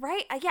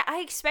 Right? Yeah,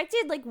 I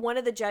expected like one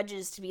of the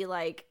judges to be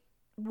like,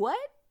 what?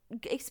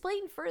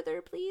 Explain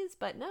further, please.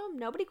 But no,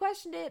 nobody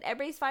questioned it.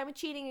 Everybody's fine with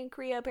cheating in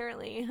Korea,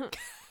 apparently.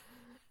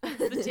 The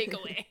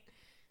takeaway.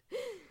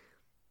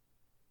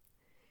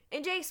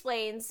 NJ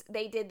explains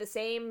they did the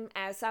same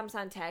as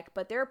Samsung Tech,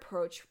 but their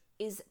approach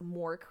is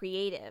more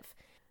creative.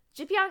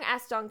 Jipyong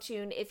asked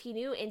Dongchun if he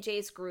knew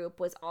NJ's group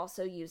was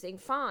also using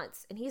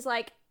fonts, and he's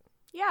like,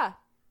 yeah.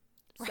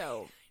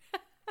 So,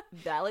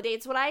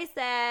 validates what I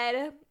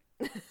said.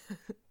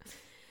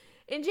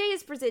 NJ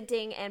is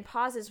presenting and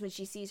pauses when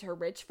she sees her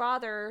rich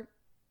father.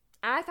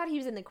 I thought he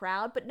was in the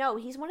crowd, but no,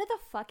 he's one of the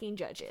fucking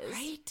judges.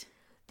 Right?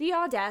 The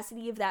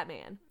audacity of that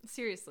man.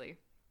 Seriously.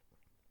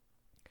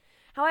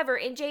 However,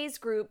 NJ's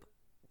group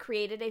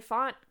created a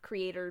font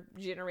creator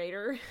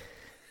generator.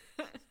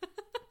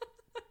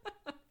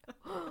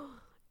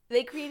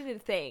 They created a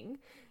thing.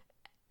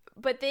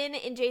 But then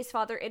NJ's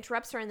father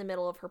interrupts her in the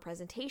middle of her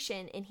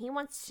presentation, and he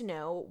wants to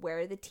know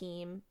where the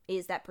team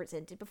is that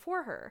presented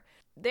before her.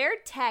 Their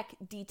tech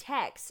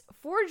detects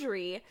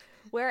forgery,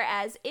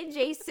 whereas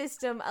NJ's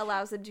system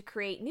allows them to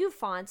create new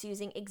fonts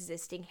using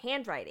existing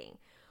handwriting.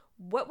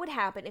 What would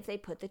happen if they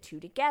put the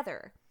two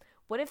together?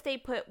 What if they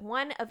put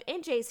one of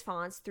NJ's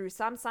fonts through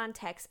Samsung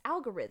Tech's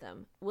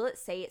algorithm? Will it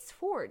say it's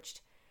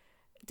forged?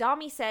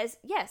 Dami says,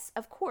 yes,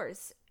 of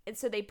course. And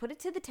so they put it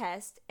to the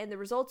test, and the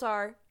results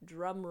are,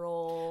 drum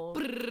roll.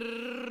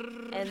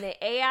 And the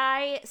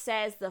AI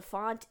says the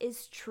font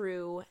is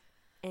true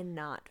and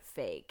not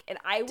fake. And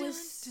I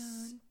was,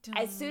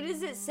 as soon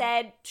as it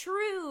said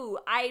true,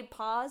 I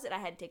paused and I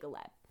had to take a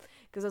lap.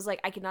 Because I was like,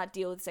 I cannot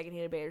deal with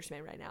secondhand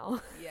embarrassment right now.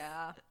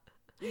 Yeah.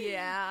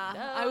 Yeah. No.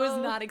 I was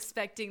not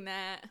expecting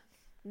that.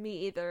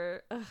 Me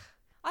either. Ugh.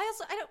 I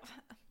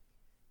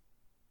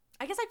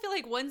guess I feel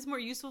like one's more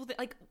useful than,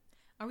 like,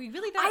 are we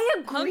really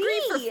that hungry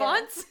for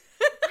fonts?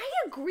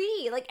 I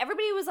agree. Like,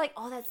 everybody was like,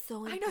 oh, that's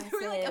so impressive. I know,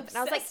 they were, like, and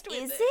I was like, obsessed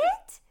with is it?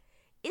 it?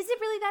 Is it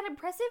really that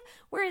impressive?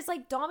 Whereas,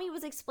 like, Dami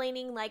was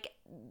explaining, like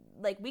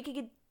we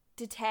could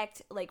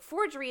detect, like,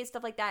 forgery and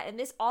stuff like that. And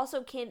this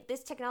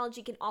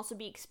technology can also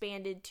be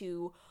expanded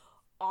to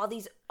all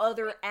these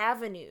other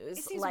avenues.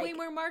 It seems like, way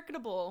more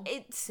marketable.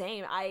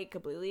 Same. I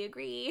completely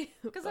agree.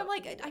 Because I'm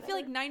like, I feel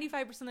like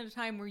 95% of the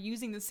time we're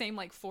using the same,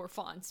 like, 4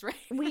 fonts, right?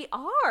 We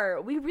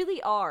are. We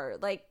really are.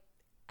 Like,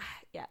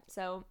 yeah.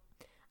 So,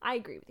 I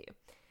agree with you.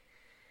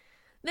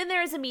 Then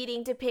there is a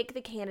meeting to pick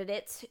the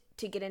candidates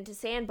to get into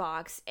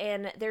Sandbox,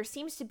 and there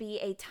seems to be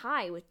a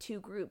tie with 2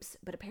 groups,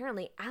 but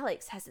apparently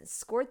Alex hasn't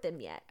scored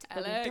them yet.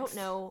 But we don't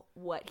know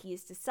what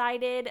he's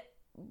decided,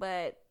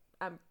 but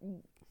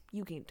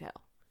you can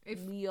tell.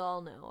 We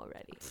all know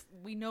already.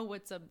 We know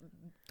what's up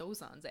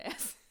Dosan's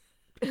ass.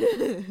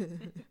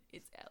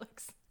 It's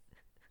Alex.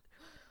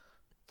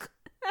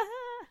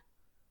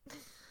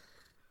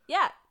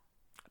 Yeah,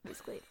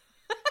 basically.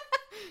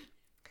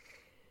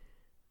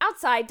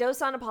 Outside,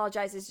 Do-san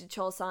apologizes to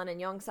Chol-san and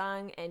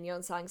Young-sang, and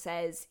Young-sang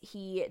says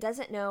he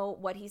doesn't know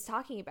what he's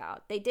talking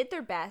about. They did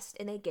their best,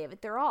 and they gave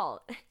it their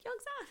all.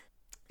 Young-san.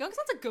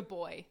 Young-san's a good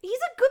boy. He's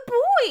a good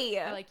boy.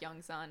 I like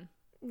Young-san.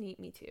 Me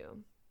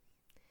too.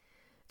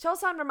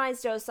 Chol-san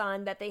reminds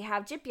Do-san that they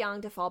have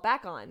Jipyong to fall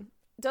back on.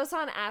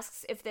 Do-san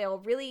asks if they'll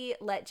really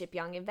let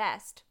Jipyong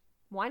invest.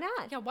 Why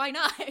not? Yeah, why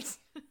not?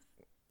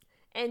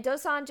 And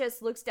Do-san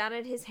just looks down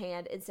at his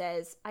hand and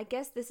says, I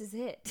guess this is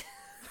it.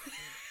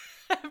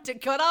 I have to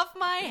cut off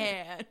my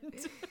hand.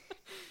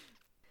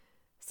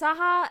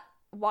 Saha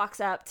walks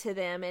up to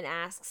them and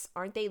asks,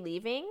 aren't they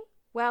leaving?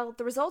 Well,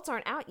 the results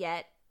aren't out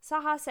yet.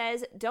 Saha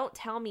says, don't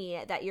tell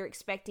me that you're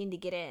expecting to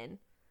get in.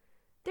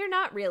 They're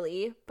not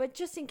really, but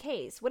just in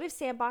case. What if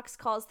Sandbox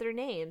calls their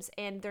names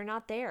and they're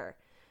not there?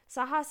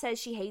 Saha says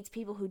she hates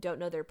people who don't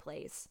know their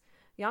place.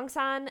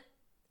 Young-san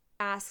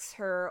asks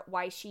her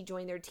why she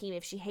joined their team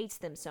if she hates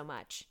them so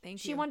much.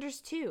 She wonders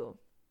too.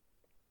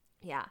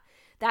 Yeah.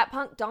 That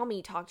punk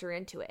Dami talked her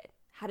into it.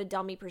 How did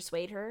Dami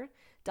persuade her?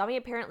 Dami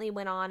apparently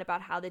went on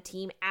about how the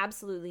team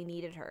absolutely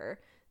needed her.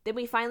 Then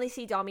we finally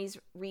see Dami's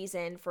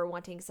reason for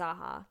wanting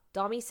Saha.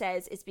 Dami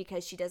says it's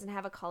because she doesn't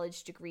have a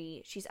college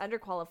degree. She's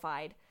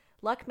underqualified.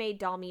 Luck made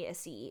Dami a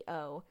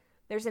CEO.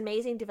 There's an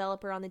amazing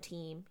developer on the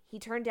team. He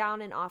turned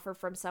down an offer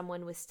from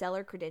someone with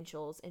stellar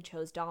credentials and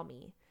chose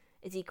Dami.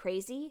 Is he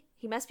crazy?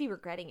 He must be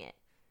regretting it.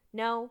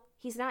 No,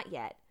 he's not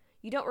yet.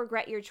 You don't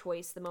regret your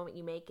choice the moment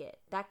you make it.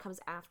 That comes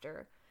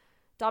after.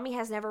 Dami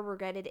has never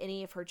regretted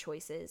any of her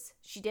choices.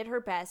 She did her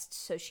best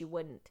so she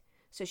wouldn't.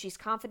 So she's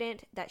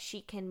confident that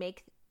she can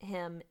make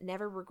him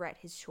never regret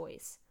his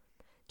choice.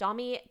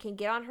 Dami can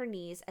get on her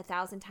knees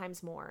 1,000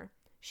 times more.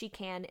 She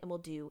can and will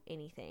do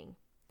anything.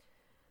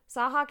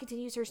 Saha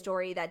continues her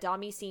story that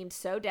Dami seemed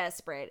so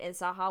desperate and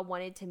Saha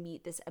wanted to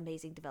meet this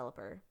amazing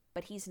developer.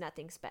 But he's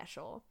nothing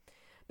special.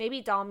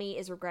 Maybe Dami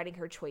is regretting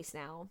her choice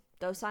now.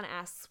 Dosan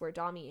asks where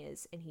Dami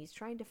is and he's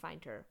trying to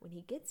find her when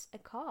he gets a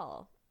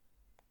call.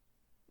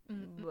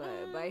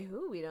 By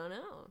who? We don't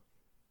know.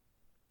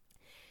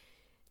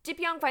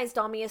 Jipyong finds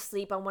Dami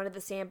asleep on one of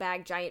the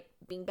sandbag giant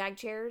beanbag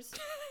chairs.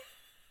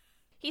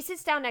 He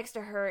sits down next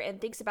to her and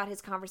thinks about his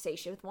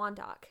conversation with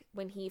Wondok.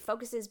 When he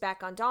focuses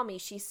back on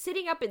Dami, she's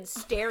sitting up and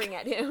staring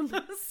at him.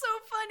 That's so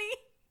funny.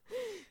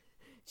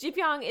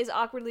 Jipyong is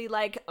awkwardly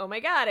like, oh my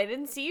god, I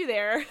didn't see you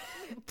there.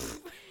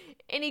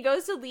 And he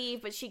goes to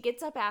leave, but she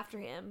gets up after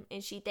him,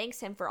 and she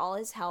thanks him for all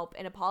his help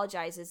and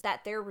apologizes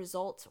that their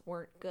results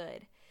weren't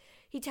good.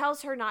 He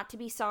tells her not to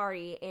be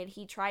sorry, and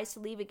he tries to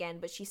leave again,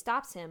 but she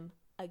stops him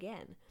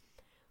again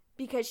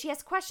because she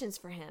has questions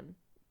for him.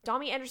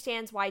 Dami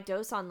understands why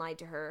Dosan lied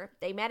to her.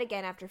 They met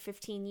again after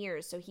 15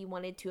 years, so he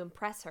wanted to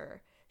impress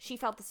her. She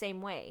felt the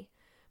same way.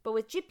 But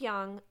with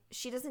Jipyong,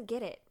 she doesn't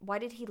get it. Why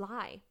did he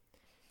lie?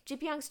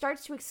 Jipyong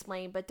starts to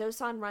explain, but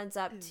Dosan runs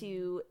up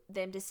to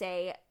them to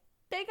say,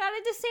 they got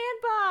into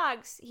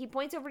Sandbox! He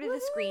points over to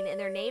the screen, and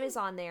their name is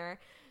on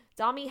there.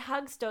 Dami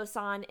hugs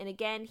Dosan, and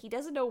again, he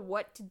doesn't know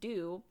what to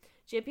do.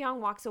 Jipyong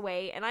walks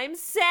away, and I'm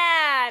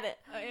sad!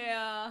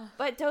 Yeah.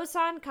 But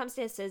Dosan comes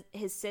to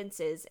his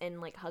senses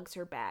and, like, hugs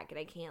her back, and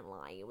I can't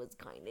lie, it was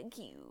kind of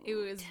cute. It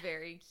was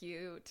very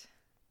cute.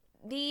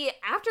 The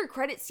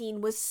after-credit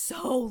scene was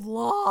so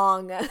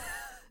long.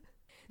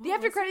 The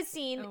after-credit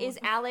scene is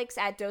Alex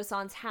at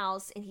Dosan's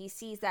house, and he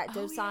sees that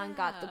Dosan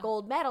got the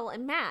gold medal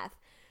in math.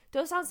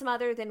 Dosan's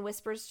mother then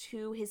whispers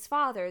to his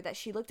father that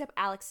she looked up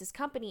Alex's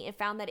company and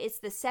found that it's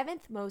the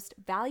 7th most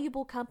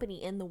valuable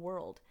company in the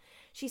world.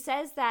 She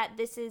says that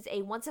this is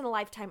a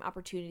once-in-a-lifetime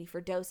opportunity for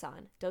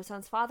Dosan.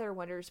 Dosan's father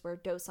wonders where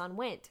Dosan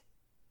went.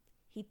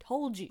 He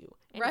told you.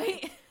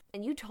 Right?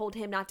 And you told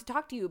him not to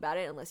talk to you about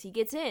it unless he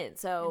gets in,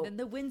 so... And then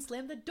the wind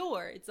slammed the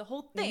door. It's a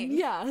whole thing.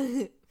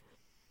 Yeah.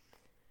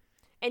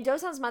 And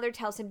Dosan's mother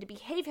tells him to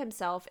behave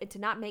himself and to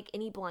not make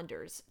any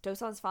blunders.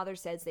 Dosan's father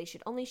says they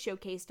should only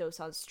showcase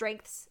Dosan's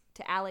strengths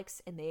to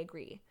Alex, and they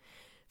agree.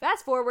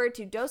 Fast forward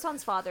to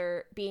Dosan's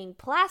father being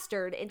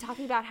plastered and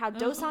talking about how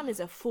Dosan is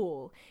a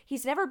fool.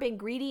 He's never been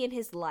greedy in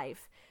his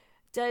life.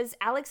 Does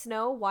Alex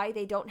know why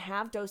they don't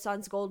have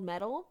Dosan's gold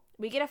medal?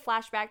 We get a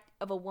flashback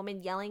of a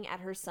woman yelling at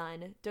her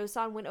son.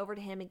 Dosan went over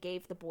to him and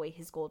gave the boy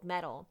his gold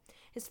medal.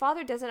 His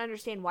father doesn't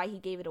understand why he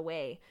gave it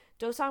away.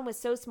 Dosan was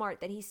so smart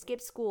that he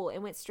skipped school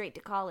and went straight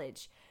to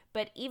college.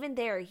 But even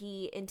there,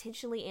 he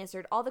intentionally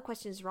answered all the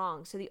questions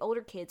wrong so the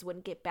older kids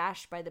wouldn't get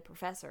bashed by the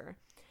professor.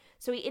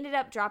 So he ended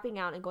up dropping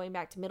out and going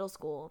back to middle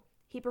school.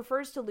 He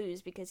prefers to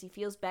lose because he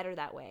feels better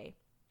that way.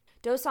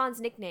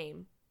 Dosan's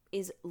nickname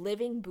is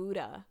Living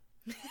Buddha.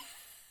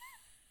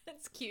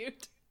 That's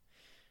cute.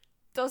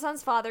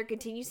 Dosan's father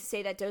continues to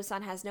say that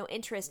Dosan has no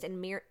interest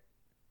in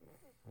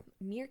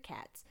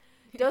meerkats.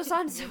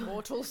 Dosan's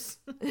mortals.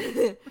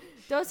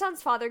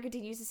 Dosan's father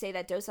continues to say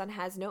that Dosan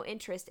has no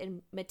interest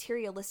in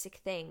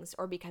materialistic things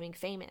or becoming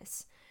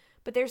famous.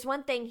 But there's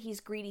one thing he's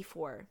greedy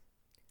for.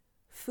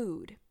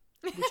 Food.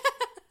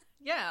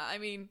 Yeah, I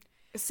mean...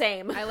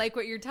 Same. I like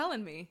what you're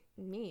telling me.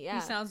 Me, yeah.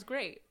 He sounds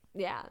great.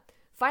 Yeah.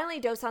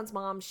 Finally, Dosan's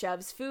mom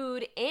shoves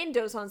food in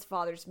Dosan's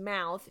father's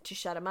mouth to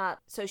shut him up,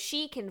 so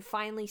she can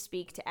finally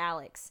speak to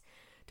Alex.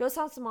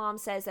 Dosan's mom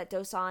says that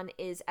Dosan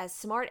is as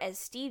smart as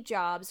Steve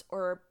Jobs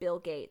or Bill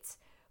Gates,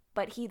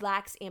 but he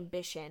lacks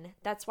ambition.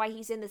 That's why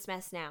he's in this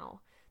mess now.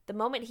 The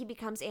moment he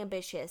becomes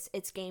ambitious,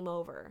 it's game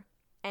over.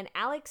 And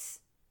Alex,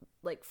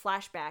 like,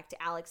 flashback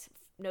to Alex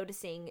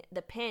noticing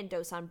the pen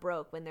Dosan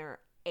broke when their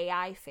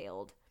AI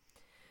failed.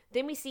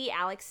 Then we see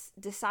Alex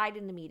decide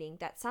in the meeting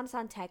that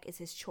Samsung Tech is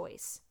his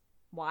choice.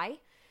 Why?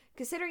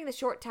 Considering the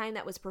short time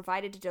that was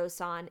provided to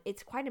Dosan,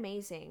 it's quite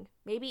amazing.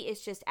 Maybe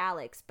it's just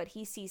Alex, but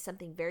he sees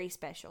something very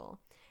special.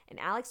 And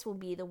Alex will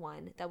be the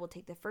one that will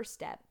take the first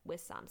step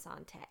with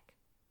Samsung Tech.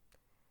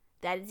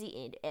 That is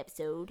the end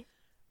episode.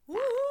 Woo!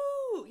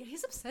 Yeah,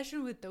 his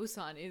obsession with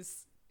Dosan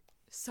is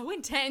so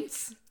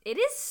intense. It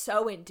is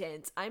so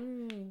intense.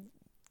 I'm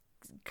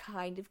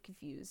kind of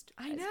confused.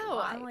 I know.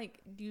 I'm like,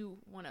 do you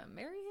want to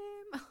marry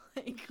him?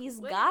 Like, he's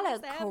got a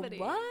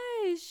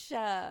crush.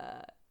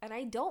 And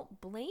I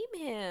don't blame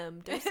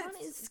him. Dosan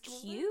is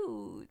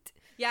cute.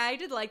 Yeah, I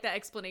did like that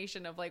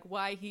explanation of like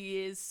why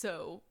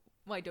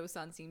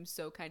Dosan seems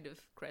so kind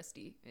of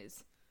crusty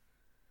is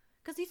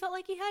because he felt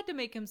like he had to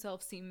make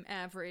himself seem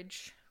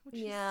average,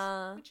 which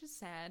is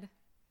sad.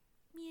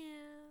 Yeah.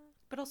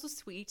 But also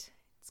sweet.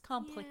 It's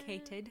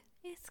complicated.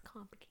 It's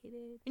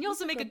complicated. And you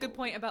also make a good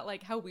point about,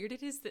 like, how weird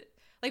it is that,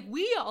 like,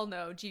 we all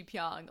know Ji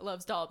Pyong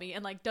loves Dalmi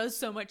and, like, does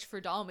so much for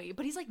Dalmi,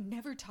 but he's, like,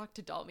 never talked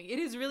to Dalmi. It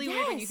is really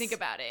weird when you think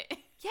about it.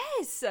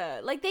 Yes.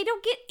 Like, they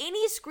don't get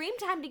any screen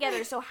time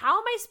together, so how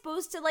am I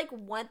supposed to, like,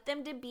 want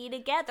them to be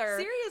together?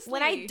 Seriously.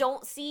 When I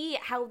don't see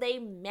how they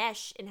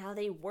mesh and how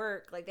they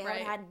work. Like, they haven't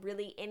Right. had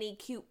really any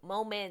cute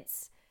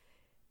moments.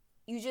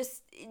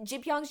 Ji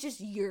Pyong's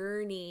just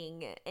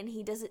yearning, and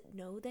he doesn't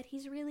know that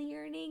he's really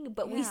yearning,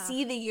 but we Yeah.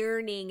 see the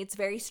yearning. It's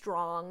very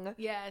strong.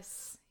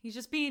 Yes. He's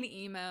just being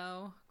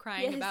emo,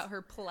 crying about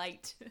her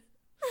plight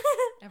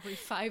every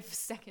 5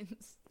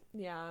 seconds.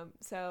 Yeah,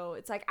 so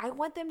it's like, I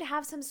want them to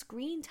have some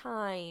screen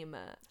time.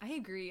 I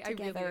agree.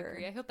 Together. I really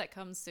agree. I hope that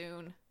comes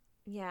soon.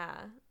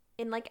 Yeah.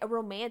 In like a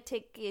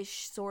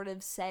romantic-ish sort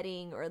of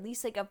setting, or at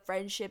least like a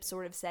friendship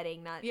sort of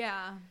setting, not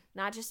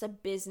just a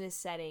business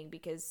setting,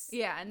 because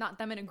Yeah, and not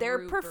them in a they're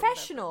group or whatever.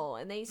 professional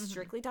and they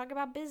strictly talk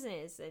about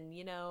business, and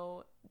you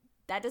know,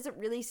 that doesn't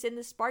really send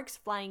the sparks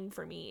flying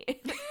for me.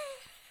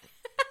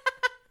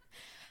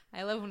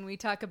 I love when we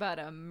talk about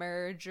a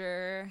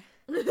merger,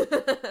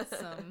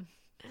 some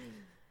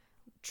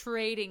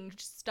trading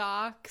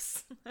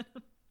stocks,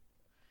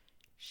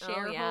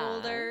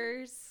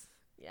 shareholders.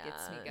 Yeah.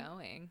 Gets me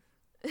going.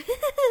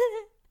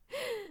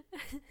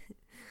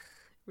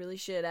 Really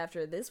should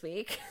after this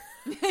week.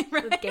 Right?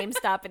 With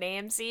GameStop and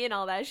AMC and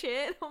all that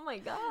shit. Oh my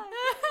god.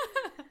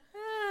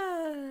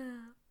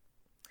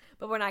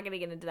 But we're not going to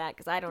get into that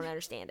because I don't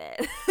understand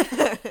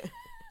it.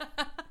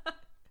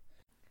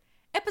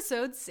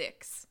 Episode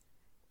 6.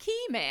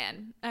 Key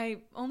Man. I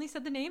only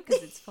said the name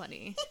because it's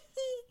funny.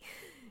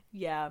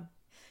 Yeah.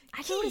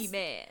 Key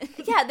Man.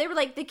 Yeah, they were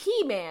like, the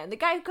key man. The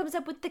guy who comes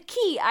up with the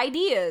key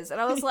ideas. And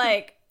I was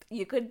like,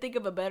 you couldn't think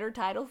of a better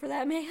title for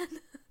that man?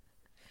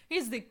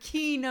 Here's the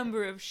key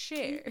number of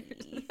shares.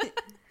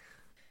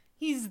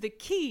 He's the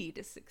key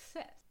to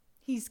success.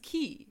 He's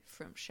Key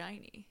from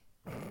Shiny.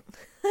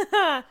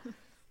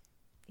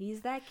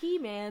 He's that key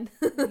man.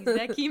 He's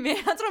that Key Man.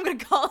 That's what I'm going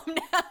to call him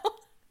now.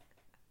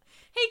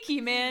 Hey,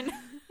 Key Man.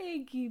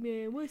 Hey, key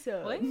man, what's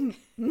up? What?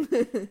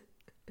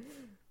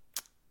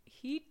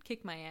 He'd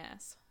kick my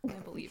ass. I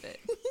believe it.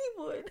 He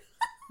would.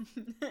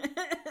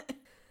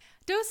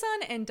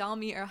 Dosan and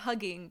Dalmi are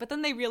hugging, but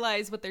then they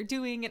realize what they're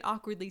doing and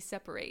awkwardly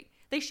separate.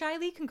 They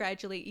shyly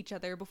congratulate each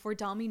other before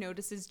Dalmi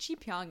notices Ji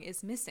Pyong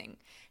is missing.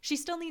 She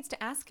still needs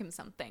to ask him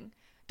something.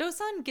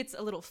 Dosan gets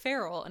a little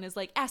feral and is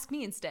like, ask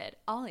me instead,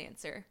 I'll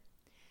answer.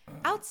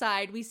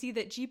 Outside, we see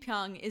that Ji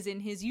Pyong is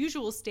in his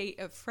usual state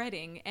of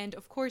fretting, and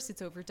of course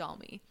it's over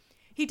Dalmi.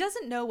 He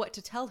doesn't know what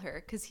to tell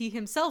her, because he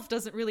himself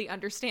doesn't really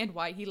understand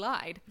why he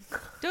lied.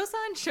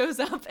 Dosan shows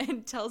up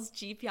and tells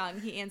Ji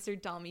Pyong he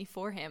answered Dalmi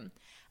for him,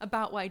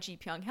 about why Ji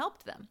Pyong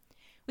helped them.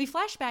 We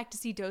flash back to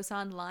see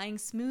Dosan lying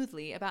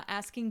smoothly about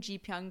asking Ji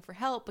Pyong for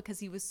help because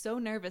he was so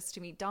nervous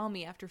to meet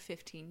Dalmi after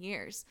 15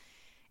 years.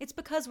 It's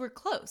because we're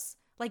close,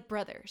 like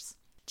brothers.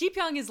 Ji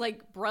Pyong is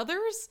like,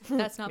 brothers?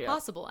 That's not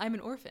possible. I'm an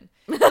orphan.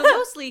 But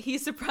mostly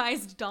he's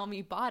surprised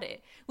Dalmi bought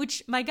it.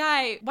 Which, my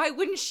guy, why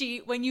wouldn't she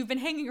when you've been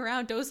hanging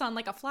around Dosan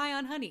like a fly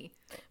on honey?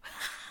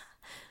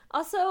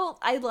 Also,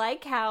 I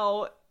like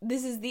how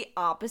this is the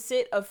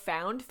opposite of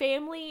found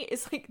family.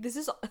 It's like, this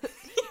is...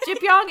 Ji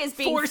Pyong is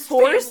being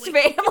forced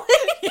family.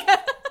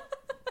 Yeah.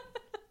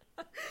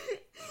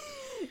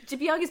 Ji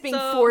Pyong is being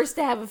forced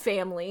to have a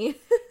family.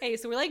 Hey,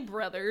 so we're like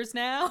brothers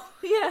now.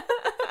 Yeah.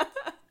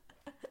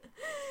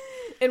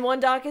 And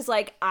one doc is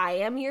like, I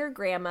am your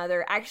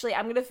grandmother. Actually,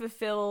 I'm going to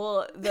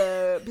fulfill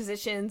the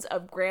positions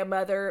of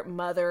grandmother,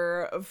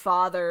 mother,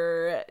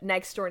 father,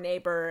 next door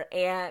neighbor,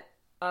 aunt,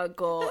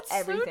 uncle, That's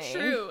everything. so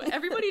true.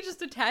 Everybody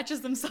just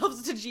attaches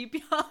themselves to Ji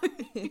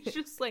Pyong. He's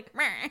just like,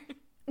 meh.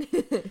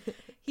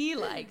 He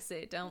likes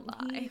it, don't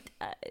lie. He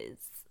does.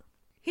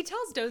 He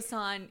tells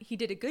Dosan he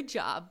did a good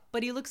job,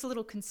 but he looks a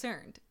little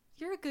concerned.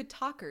 You're a good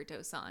talker,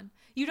 Dosan.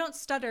 You don't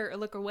stutter or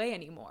look away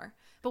anymore.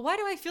 But why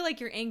do I feel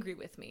like you're angry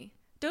with me?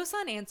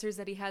 Dosan answers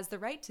that he has the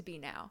right to be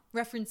now,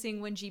 referencing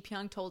when Ji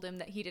Pyong told him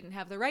that he didn't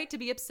have the right to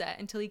be upset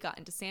until he got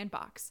into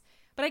Sandbox.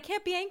 But I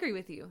can't be angry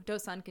with you,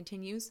 Dosan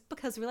continues,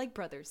 because we're like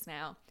brothers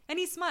now. And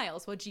he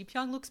smiles while Ji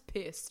Pyong looks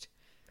pissed.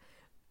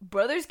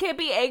 Brothers can't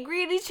be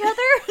angry at each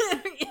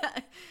other?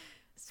 Yeah.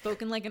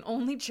 Spoken like an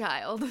only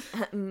child.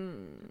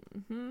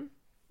 Mm-hmm.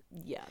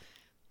 Yeah.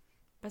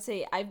 I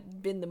say,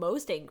 I've been the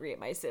most angry at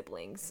my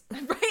siblings.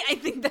 Right? I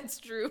think that's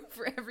true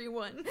for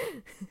everyone.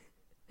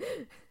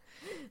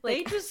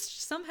 They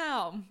just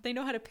somehow, they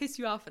know how to piss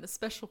you off in a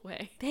special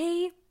way.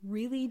 They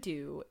really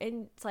do.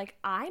 And it's like,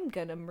 I'm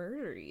gonna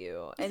murder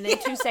you. And then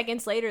 2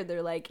 seconds later,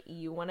 they're like,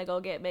 you want to go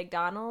get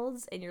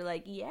McDonald's? And you're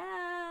like,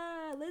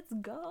 yeah, let's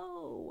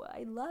go.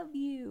 I love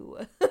you.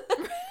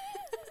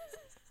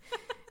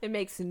 It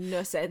makes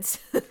no sense.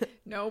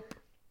 Nope.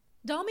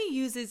 Dalmi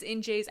uses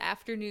NJ's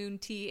afternoon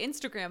tea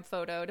Instagram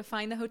photo to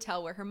find the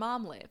hotel where her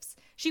mom lives.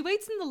 She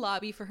waits in the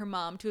lobby for her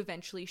mom to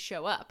eventually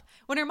show up.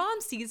 When her mom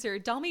sees her,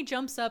 Dalmi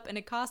jumps up and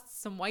accosts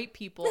some white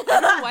people. I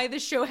don't know why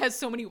this show has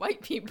so many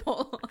white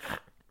people.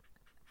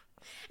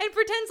 And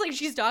pretends like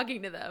she's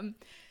talking to them.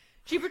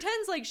 She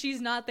pretends like she's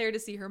not there to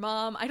see her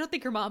mom. I don't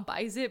think her mom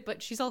buys it,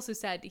 but she's also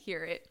sad to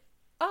hear it.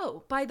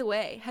 Oh, by the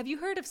way, have you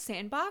heard of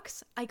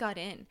Sandbox? I got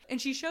in.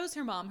 And she shows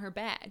her mom her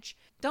badge.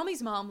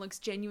 Dalmi's mom looks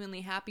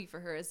genuinely happy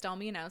for her as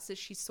Dalmi announces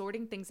she's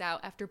sorting things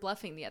out after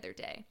bluffing the other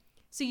day.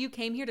 So you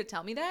came here to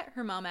tell me that?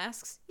 Her mom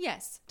asks.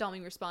 Yes,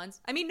 Dalmi responds.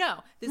 I mean,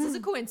 no, this is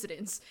a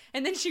coincidence.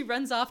 And then she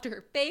runs off to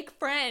her fake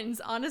friends.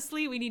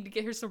 Honestly, we need to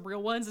get her some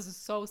real ones. This is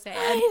so sad.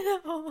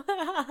 I know.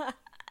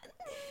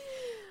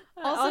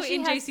 Also,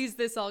 NJ sees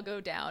this all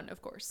go down,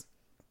 of course.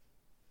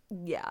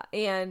 Yeah,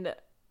 and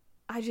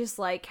I just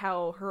like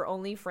how her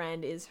only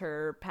friend is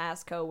her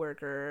past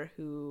coworker,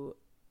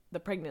 the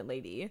pregnant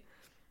lady.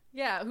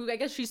 Yeah, who I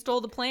guess she stole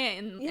the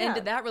plant and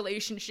ended that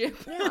relationship.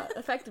 Yeah,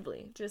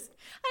 effectively. Just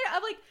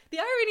I'm like, the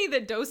irony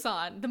that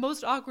Dosan, the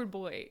most awkward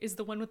boy, is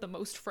the one with the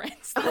most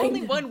friends. The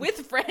only one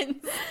with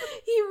friends.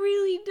 He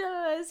really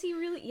does. He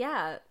really,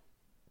 yeah.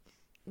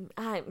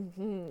 God.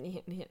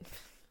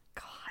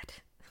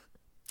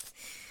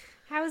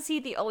 How is he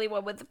the only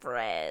one with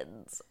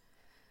friends?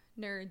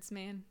 Nerds,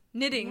 man.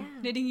 Knitting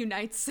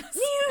unites us.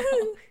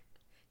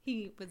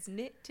 He was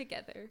knit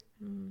together.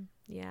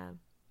 Yeah.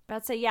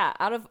 But say, yeah,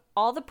 out of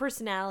all the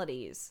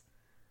personalities,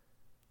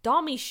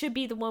 Dalmi should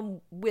be the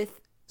one with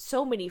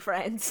so many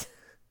friends.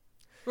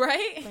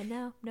 Right? But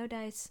no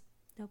dice.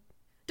 Nope.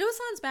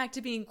 Dosan's back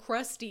to being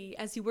crusty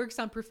as he works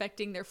on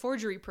perfecting their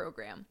forgery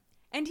program.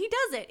 And he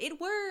does it. It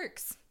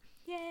works.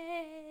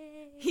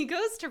 Yay! He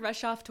goes to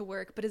rush off to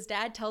work, but his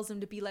dad tells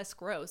him to be less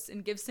gross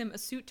and gives him a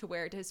suit to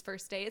wear to his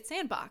first day at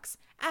Sandbox.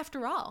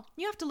 After all,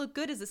 you have to look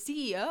good as a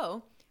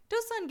CEO.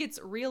 Dosan gets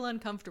real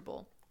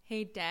uncomfortable.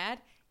 Hey, Dad?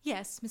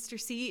 Yes, Mr.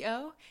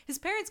 CEO? His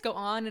parents go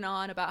on and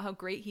on about how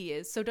great he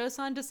is, so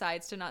Dosan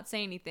decides to not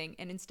say anything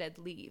and instead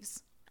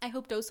leaves. I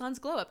hope Dosan's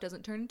glow-up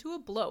doesn't turn into a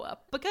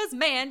blow-up, because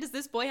man, does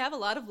this boy have a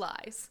lot of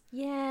lies.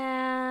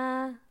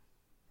 Yeah.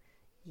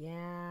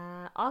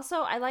 Yeah. Also,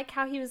 I like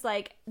how he was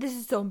like, this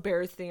is so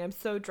embarrassing. I'm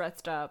so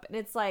dressed up. And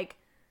it's like,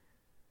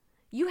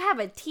 you have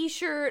a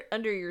t-shirt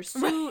under your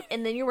suit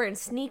and then you're wearing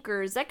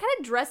sneakers. That kind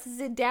of dresses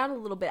it down a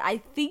little bit. I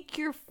think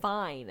you're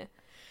fine.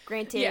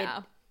 Granted,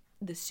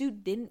 the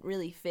suit didn't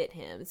really fit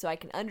him, so I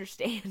can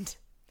understand.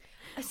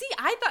 See,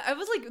 I thought I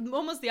was like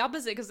almost the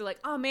opposite because they're like,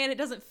 oh man, it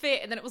doesn't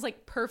fit. And then it was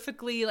like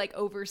perfectly like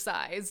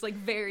oversized, like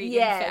very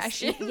in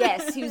fashion.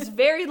 Yes, he was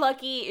very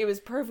lucky. It was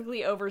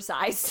perfectly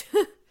oversized.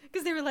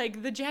 Because they were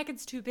like, the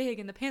jacket's too big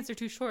and the pants are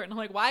too short. And I'm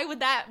like, why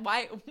would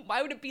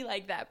it be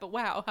like that? But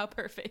wow, how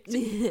perfect.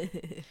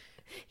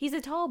 He's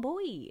a tall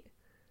boy.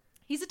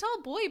 He's a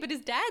tall boy, but his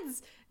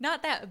dad's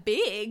not that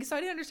big. So I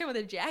didn't understand why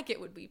the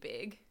jacket would be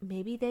big.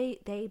 Maybe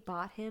they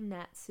bought him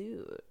that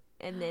suit.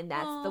 And then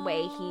that's the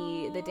way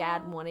the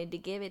dad wanted to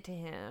give it to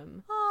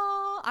him.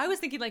 Oh, I was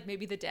thinking like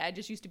maybe the dad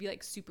just used to be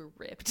like super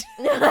ripped.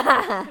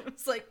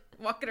 It's like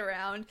walking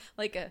around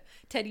like a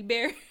teddy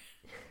bear.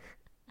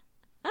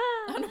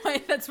 I don't know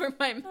why that's where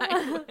my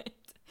mind went.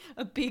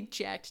 A big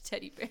jacked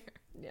teddy bear.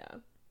 Yeah.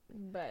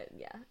 But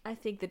yeah, I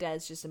think the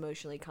dad's just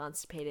emotionally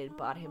constipated,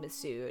 bought him a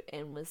suit,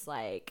 and was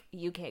like,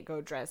 you can't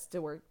go dressed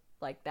to work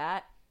like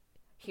that.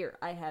 Here,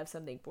 I have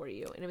something for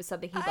you. And it was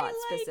something he bought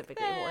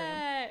specifically for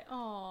him.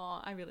 Oh,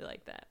 I really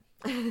like that.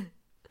 I'm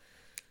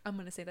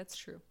going to say that's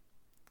true.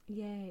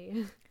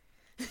 Yay.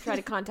 Try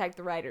to contact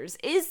the writers.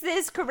 Is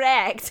this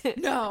correct?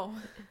 No.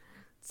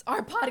 It's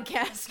our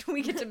podcast.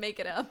 We get to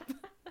make it up.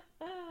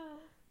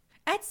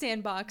 At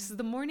Sandbox,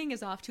 the morning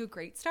is off to a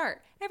great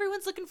start.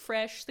 Everyone's looking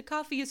fresh, the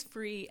coffee is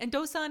free, and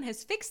Dosan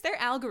has fixed their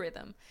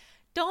algorithm.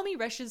 Dalmi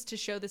rushes to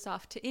show this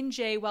off to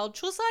NJ while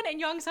Chulsan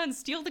and Yongsan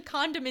steal the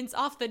condiments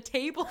off the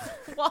table.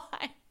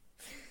 Why?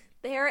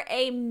 They're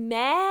a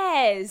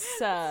mess. It's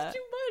too much.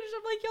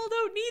 I'm like, y'all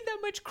don't need that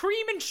much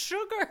cream and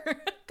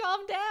sugar.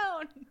 Calm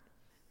down.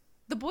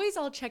 The boys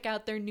all check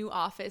out their new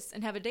office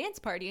and have a dance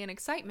party and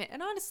excitement,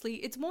 and honestly,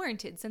 it's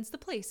warranted since the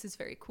place is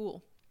very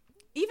cool.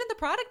 Even the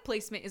product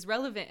placement is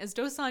relevant as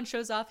Dosan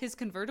shows off his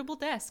convertible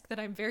desk that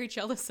I'm very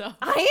jealous of.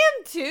 I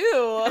am too.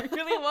 I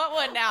really want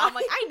one now. I'm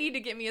like, I need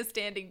to get me a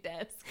standing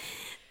desk.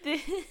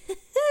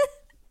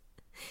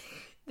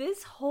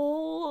 This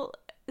whole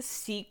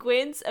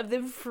sequence of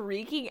them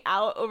freaking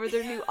out over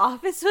their new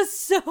office was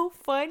so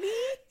funny.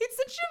 It's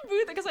such a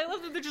mood because I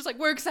love that they're just like,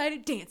 we're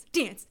excited, dance,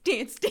 dance,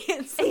 dance,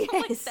 dance. Yes.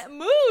 I'm like, that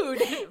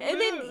mood.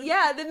 And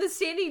then the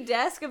standing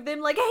desk of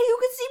them like, hey, you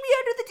can see me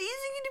under the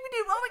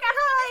oh my god,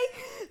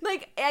 hi.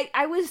 Like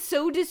I was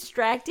so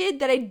distracted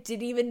that I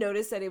didn't even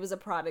notice that it was a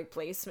product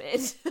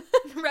placement.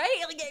 Right?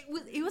 Like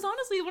it was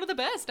honestly one of the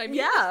best. I mean,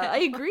 yeah, I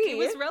agree. It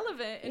was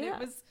relevant and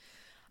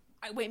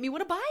it made me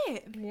want to buy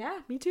it. Yeah,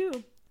 me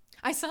too.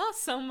 I saw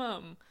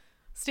some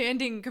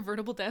standing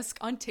convertible desk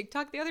on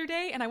TikTok the other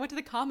day, and I went to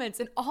the comments,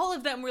 and all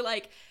of them were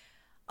like,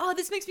 oh,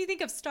 this makes me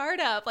think of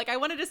startup. Like, I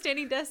wanted a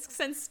standing desk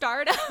since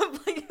startup.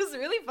 Like, it was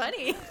really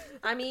funny.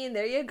 I mean,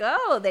 there you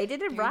go. They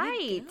did it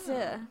right.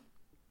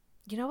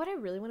 You know what I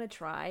really want to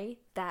try?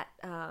 That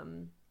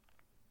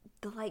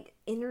the like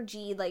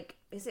energy, like,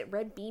 is it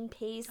red bean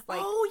paste? Like,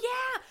 oh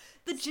yeah,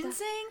 the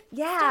ginseng.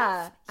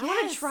 yeah, stuff. I want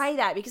Yes. to try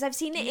that because I've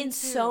seen it Me in too.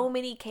 so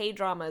many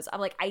K-dramas. I'm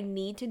like, I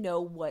need to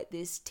know what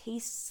this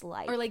tastes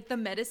like. Or like the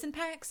medicine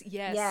packs.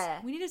 Yes.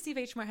 Yeah. We need to see if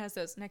H Mart has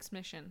those next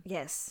mission.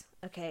 Yes.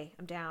 Okay,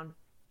 I'm down.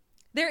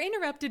 They're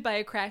interrupted by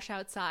a crash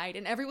outside,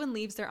 and everyone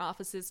leaves their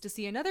offices to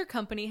see another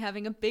company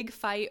having a big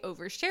fight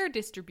over share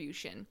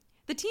distribution.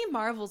 The team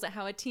marvels at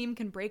how a team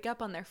can break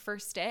up on their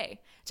first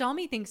day.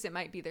 Dalmi thinks it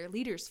might be their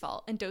leader's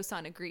fault, and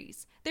Dosan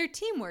agrees. Their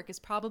teamwork is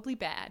probably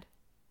bad.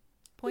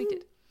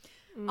 Pointed.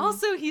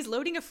 Also, he's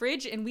loading a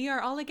fridge, and we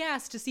are all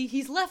aghast to see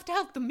he's left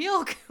out the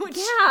milk. Which,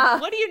 Yeah.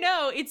 what do you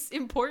know? It's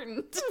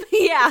important.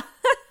 Yeah.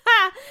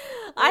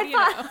 I do you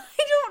thought know?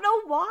 I don't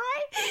know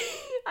why.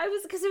 I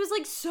was because it was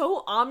like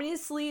so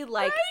ominously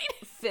like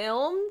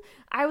filmed.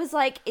 I was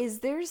like, is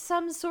there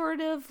some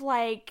sort of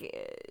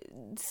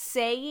like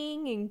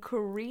saying in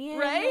Korean,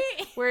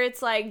 Right? where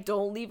it's like,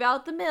 don't leave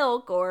out the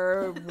milk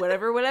or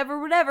whatever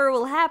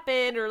will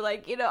happen, or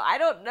like, you know, I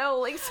don't know,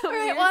 like some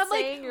Right, weird well, I'm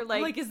saying, or I'm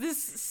like, is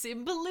this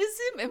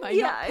symbolism? Am I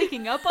Yeah. not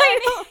picking up on I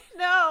it? don't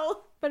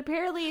know. But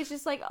apparently it's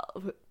just like,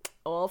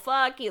 oh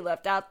fuck, he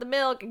left out the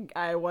milk.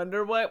 I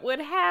wonder what would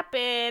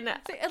happen.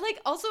 And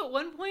like also at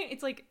one point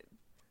it's like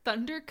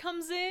thunder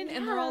comes in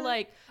and they're all Yeah.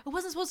 like, it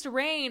wasn't supposed to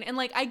rain, and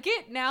like I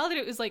get now that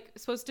it was like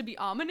supposed to be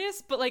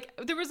ominous, but like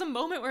there was a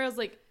moment where I was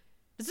like,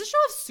 does this show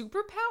have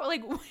superpower?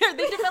 Like, are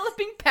they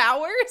developing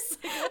powers?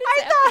 Like, what is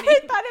I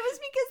happening? thought it was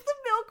because the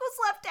milk was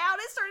left out.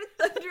 It started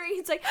thundering.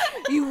 It's like,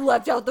 you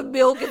left out the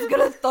milk. It's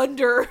gonna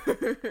thunder.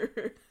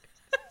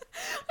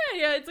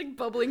 Yeah, it's like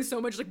bubbling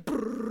so much, like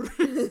brrr.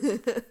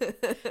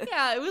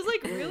 Yeah, it was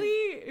like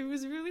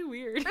really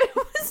weird. It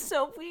was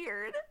so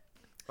weird.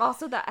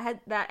 Also,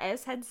 that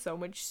S had so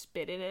much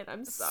spit in it.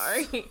 I'm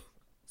sorry.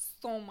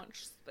 So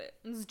much spit.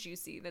 It's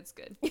juicy. That's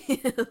good.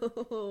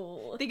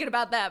 Ew. Thinking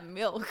about that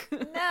milk.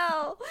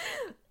 No.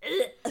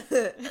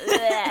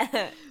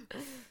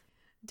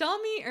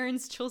 Dalmi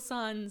earns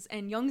Chulsan's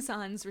and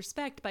Youngsan's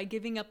respect by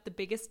giving up the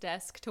biggest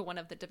desk to one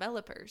of the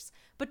developers,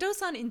 but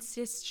Dosan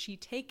insists she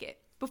take it.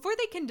 Before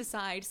they can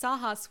decide,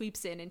 Saha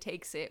sweeps in and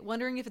takes it,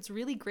 wondering if it's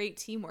really great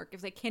teamwork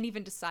if they can't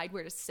even decide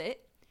where to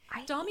sit.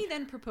 Dalmi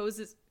then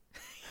proposes...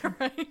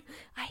 Right?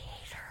 I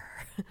hate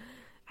her.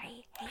 I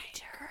hate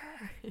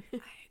her. I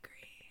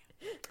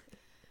agree.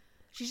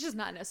 She's just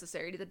not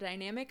necessary to the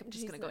dynamic. I'm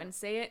just going to go ahead and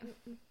say it.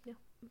 No.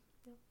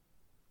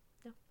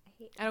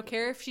 I don't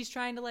care if she's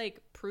trying to,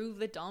 like, prove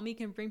that Dalmi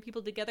can bring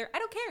people together. I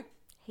don't care.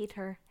 Hate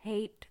her.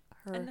 Hate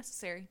her.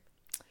 Unnecessary.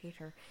 Hate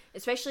her.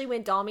 Especially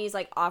when Dalmi is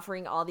like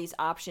offering all these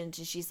options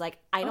and she's like,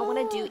 I don't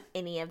want to do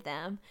any of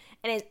them.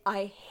 And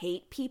I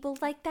hate people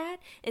like that.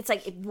 It's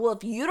like, well,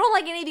 if you don't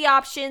like any of the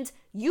options,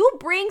 you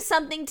bring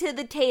something to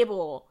the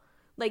table.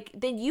 Like,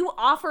 then you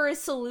offer a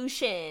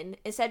solution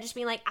instead of just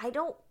being like, I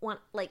don't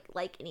want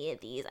like any of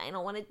these. I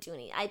don't want to do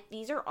any.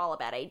 These are all a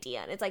bad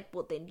idea. And it's like,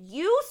 well, then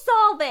you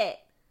solve it.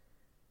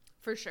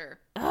 For sure.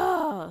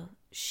 Oh,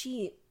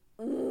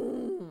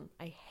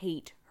 I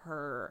hate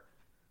her.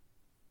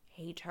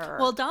 Hate her.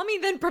 Well, Dalmi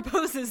then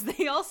proposes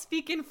they all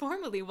speak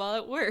informally while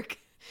at work.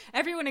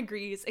 Everyone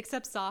agrees,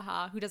 except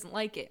Saha, who doesn't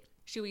like it.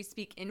 Should we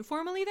speak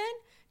informally then?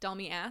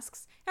 Dalmi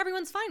asks.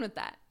 Everyone's fine with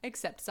that,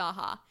 except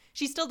Saha.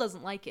 She still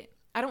doesn't like it.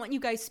 I don't want you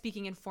guys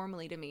speaking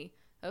informally to me.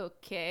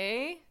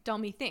 Okay,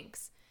 Dalmi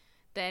thinks.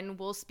 Then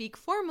we'll speak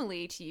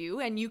formally to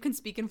you, and you can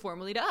speak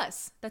informally to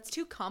us. That's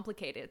too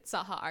complicated,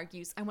 Saha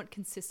argues. I want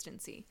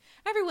consistency.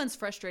 Everyone's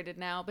frustrated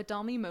now, but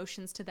Dalmi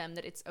motions to them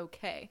that it's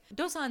okay.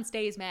 Dosan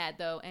stays mad,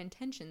 though, and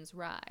tensions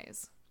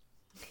rise.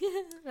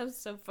 That was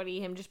so funny,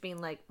 him just being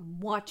like,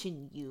 I'm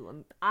watching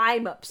you.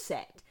 I'm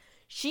upset.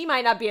 She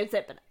might not be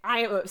upset, but I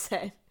am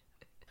upset.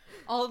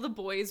 All of the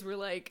boys were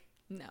like,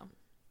 no.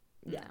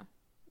 Yeah.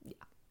 No.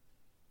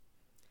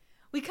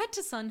 We cut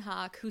to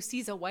Sunhak, who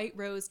sees a white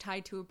rose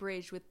tied to a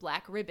bridge with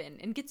black ribbon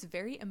and gets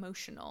very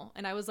emotional.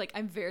 And I was like,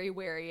 I'm very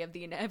wary of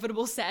the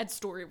inevitable sad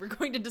story we're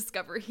going to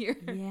discover here.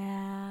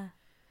 Yeah.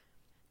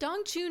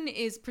 Dongchun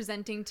is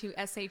presenting to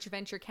SH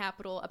Venture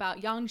Capital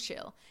about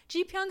Yangshil.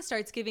 Ji-pyong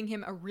starts giving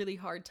him a really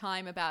hard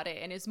time about it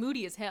and is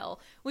moody as hell,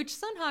 which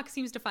Sunhak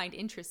seems to find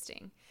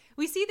interesting.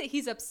 We see that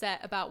he's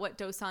upset about what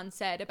Dosan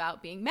said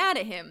about being mad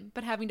at him,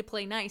 but having to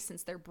play nice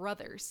since they're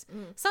brothers.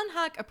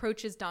 Sunhak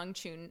approaches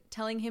Dongchun,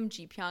 telling him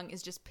Ji-pyong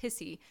is just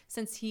pissy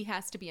since he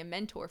has to be a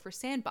mentor for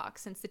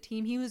Sandbox since the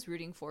team he was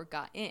rooting for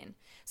got in.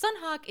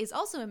 Sunhak is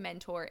also a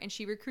mentor, and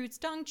she recruits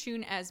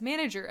Dongchun as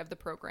manager of the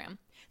program.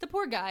 The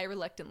poor guy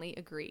reluctantly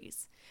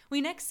agrees.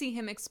 We next see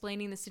him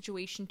explaining the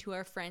situation to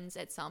our friends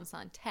at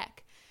Samsan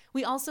Tech.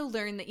 We also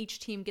learn that each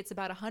team gets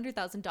about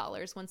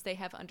 $100,000 once they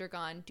have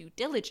undergone due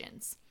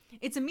diligence.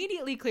 It's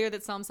immediately clear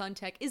that Samsan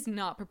Tech is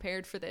not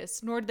prepared for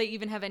this, nor do they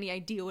even have any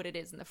idea what it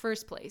is in the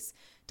first place.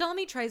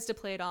 Dalmi tries to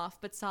play it off,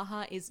 but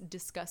Saha is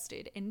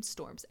disgusted and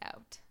storms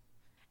out.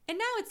 And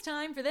now it's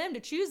time for them to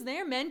choose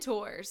their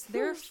mentors.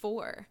 There are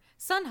 4.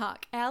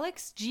 Sunhak,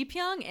 Alex,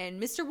 Ji-pyong,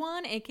 and Mr.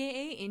 Wan,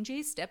 aka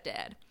NJ's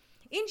stepdad.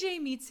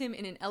 In-jae meets him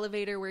in an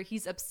elevator where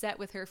he's upset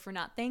with her for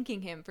not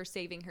thanking him for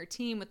saving her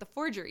team with the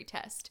forgery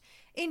test.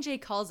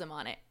 In-jae calls him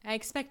on it. I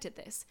expected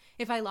this.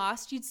 If I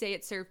lost, you'd say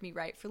it served me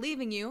right for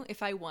leaving you.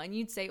 If I won,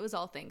 you'd say it was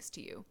all thanks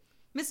to you.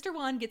 Mr.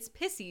 Won gets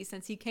pissy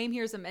since he came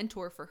here as a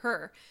mentor for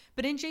her,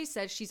 but In-jae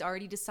says she's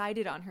already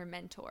decided on her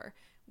mentor,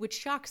 which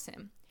shocks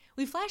him.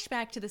 We flash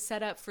back to the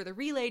setup for the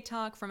relay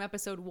talk from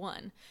episode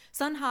 1.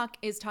 Sunhak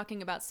is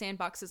talking about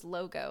Sandbox's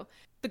logo,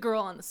 the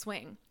girl on the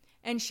swing,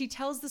 and she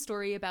tells the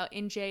story about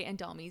In-jae and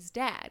Dalmi's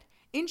dad.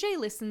 In-jae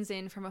listens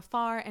in from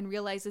afar and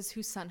realizes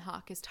who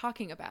Sunhak is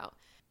talking about.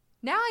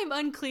 Now I'm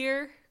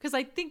unclear, because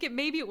I think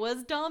maybe it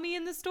was Dalmi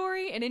in the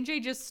story, and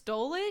In-jae just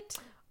stole it.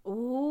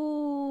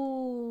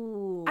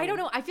 Ooh. I don't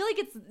know. I feel like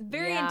it's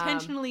very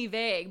intentionally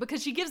vague,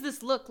 because she gives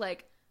this look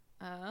like,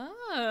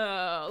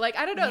 oh. Like,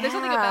 I don't know. There's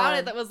something about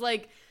it that was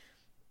like,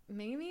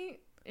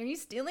 maybe, are you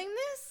stealing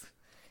this?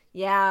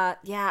 Yeah,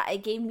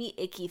 it gave me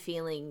icky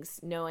feelings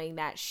knowing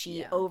that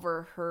she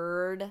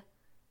overheard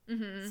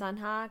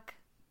Sunhak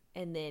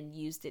and then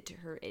used it to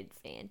her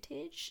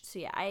advantage. So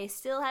yeah, I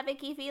still have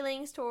icky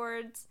feelings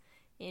towards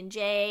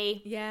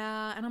In-jae.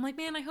 Yeah, and I'm like,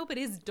 man, I hope it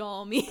is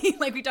Dalmi.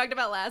 Like we talked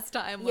about last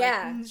time.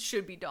 Like,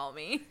 should be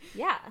Dalmi.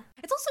 Yeah.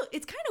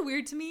 It's kind of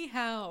weird to me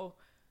how,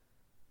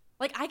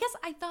 like, I guess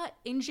I thought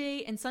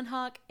In-jae and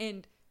Sunhak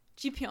and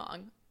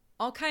Ji-pyong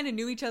all kind of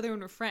knew each other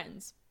and were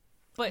friends.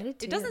 But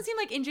it doesn't seem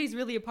like In-jae's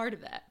really a part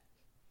of that.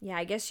 Yeah,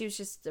 I guess she was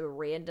just a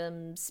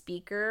random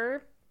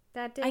speaker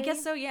that day. I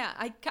guess so, yeah.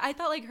 I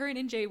thought like her and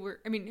In-jae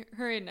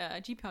her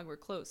and Ji-pyong were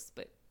close,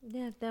 but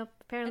yeah, no,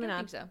 apparently I don't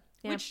not. think so.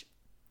 Yeah. Which,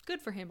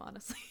 good for him,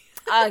 honestly.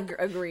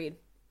 Agreed.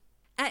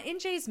 At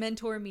In-jae's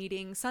mentor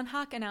meeting,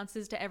 Sunhak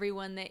announces to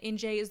everyone that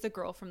In-jae is the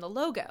girl from the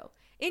logo.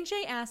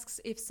 In-jae asks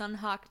if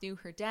Sunhak knew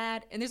her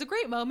dad, and there's a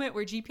great moment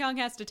where Ji-pyong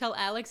has to tell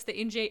Alex that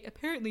In-jae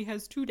apparently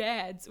has 2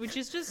 dads, which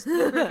is just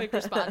the perfect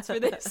response for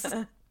this.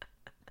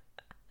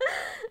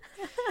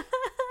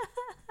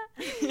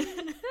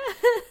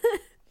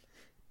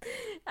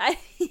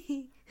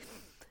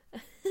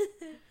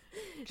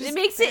 It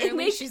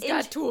makes she's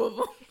got 2 of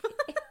them.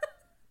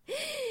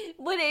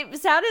 What it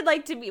sounded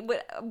like to me,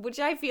 which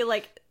I feel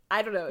like,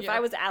 I don't know, if I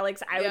was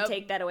Alex, I would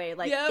take that away.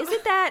 Like,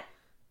 isn't that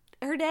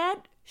her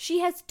dad? She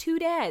has 2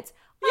 dads.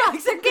 Yeah,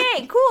 exactly.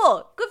 Okay,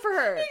 cool. Good for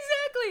her.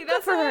 Exactly.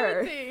 That's what I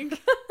would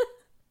think.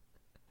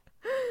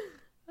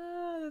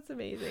 Oh, that's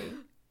amazing.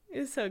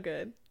 It's so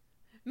good.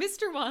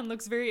 Mr. Won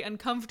looks very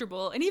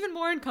uncomfortable, and even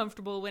more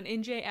uncomfortable when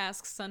In-jae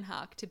asks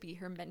Sunhak to be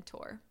her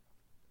mentor.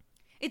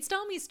 It's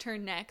Dalmi's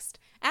turn next.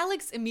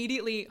 Alex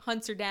immediately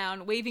hunts her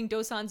down, waving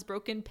Dosan's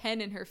broken pen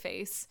in her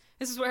face.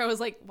 This is where I was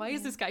like, why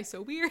is this guy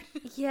so weird?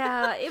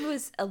 Yeah, it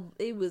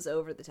was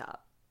over the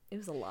top. It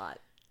was a lot.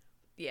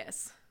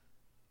 Yes.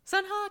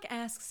 Sunhak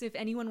asks if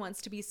anyone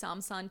wants to be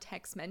Samsan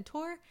Tech's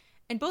mentor,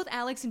 and both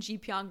Alex and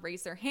Ji-pyong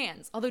raise their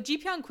hands, although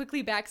Ji-pyong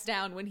quickly backs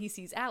down when he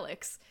sees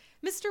Alex.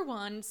 Mr.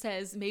 Won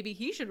says maybe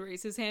he should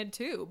raise his hand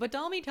too, but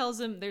Dalmi tells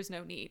him there's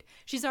no need.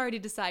 She's already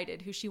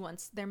decided who she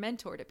wants their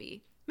mentor to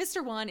be.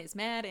 Mr. Won is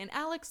mad, and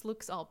Alex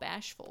looks all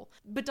bashful,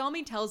 but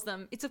Dalmi tells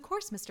them it's of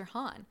course Mr.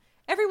 Han.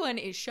 Everyone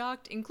is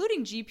shocked,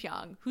 including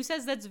Ji-pyong, who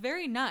says that's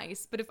very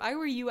nice, but if I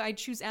were you, I'd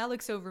choose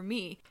Alex over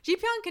me.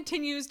 Ji-pyong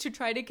continues to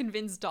try to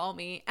convince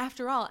Dalmi.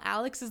 After all,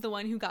 Alex is the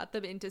one who got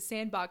them into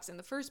Sandbox in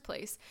the first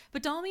place,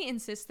 but Dalmi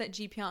insists that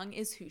Ji-pyong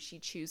is who she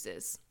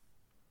chooses.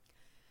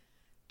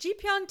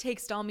 Ji-pyong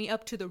takes Dalmi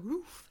up to the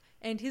roof,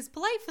 and his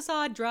polite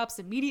facade drops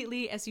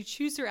immediately as he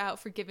chews her out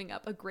for giving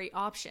up a great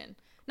option.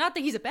 Not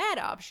that he's a bad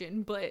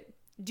option, but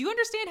do you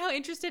understand how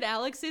interested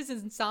Alex is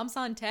in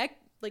Samsan Tech?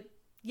 Like,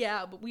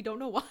 yeah, but we don't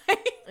know why.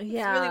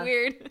 Yeah. It's really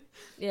weird.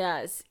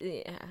 Yes.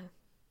 Yeah.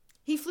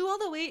 He flew all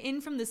the way in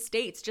from the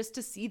States just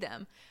to see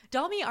them.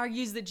 Dalmi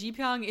argues that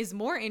Ji-pyong is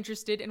more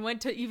interested and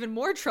went to even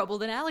more trouble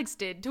than Alex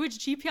did, to which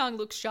Ji-pyong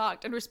looks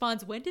shocked and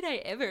responds, when did I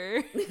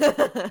ever?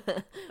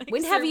 Like,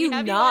 when have you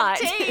have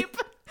not? You on tape?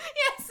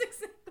 Yes,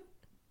 exactly.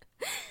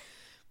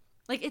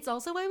 Like, it's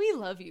also why we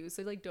love you,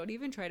 so, like, don't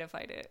even try to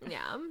fight it.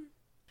 Yeah.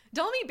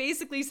 Dalmi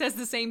basically says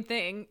the same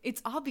thing.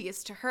 It's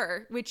obvious to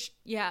her, which,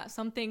 yeah,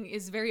 something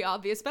is very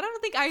obvious, but I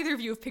don't think either of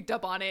you have picked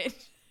up on it.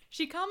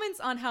 She comments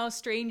on how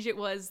strange it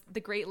was the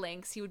great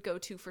lengths he would go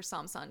to for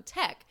Samsan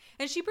Tech,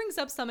 and she brings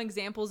up some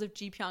examples of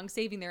Ji-pyong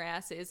saving their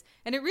asses,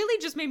 and it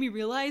really just made me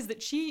realize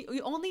that she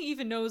only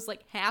even knows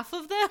like half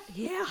of them.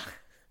 Yeah.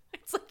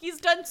 It's like he's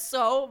done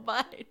so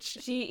much.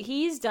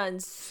 He's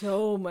done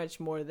so much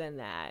more than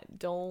that.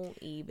 Don't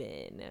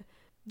even.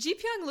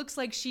 Ji-pyong looks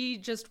like she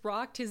just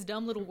rocked his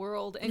dumb little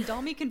world, and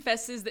Dalmi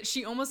confesses that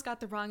she almost got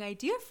the wrong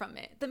idea from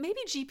it, that maybe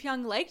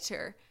Ji-pyong liked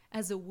her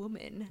as a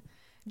woman.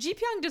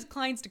 Ji-pyong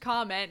declines to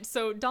comment,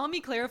 so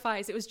Dalmi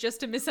clarifies it was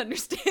just a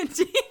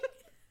misunderstanding.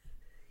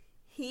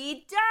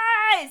 He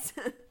does!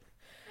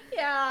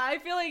 Yeah, I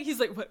feel like he's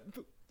like, what?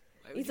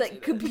 He's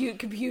like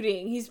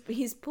computing.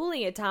 He's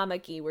pulling a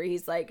Tamaki where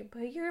he's like,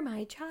 but you're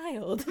my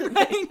child.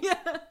 Right,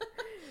 yeah.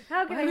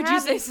 How can Why I would have you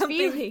say these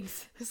something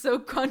feelings? So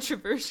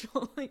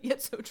controversial,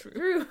 yet so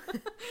true?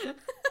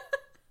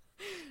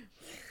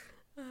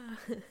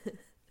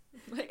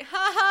 Like,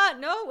 haha,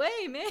 no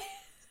way, man.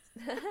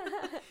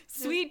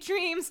 Sweet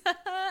dreams.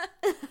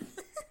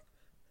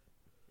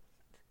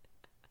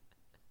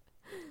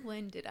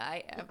 When did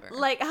I ever?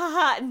 Like,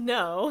 haha,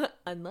 no,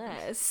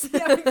 unless.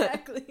 Yeah,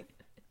 exactly.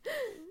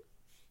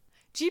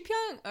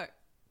 Ji-pyong,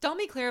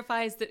 Dalmi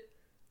clarifies that.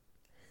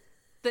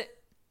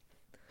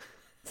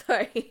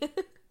 Sorry.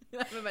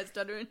 Am I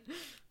stuttering?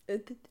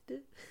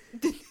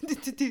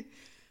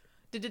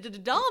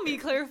 Dalmi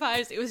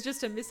clarifies it was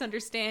just a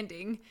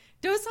misunderstanding.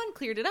 Dosan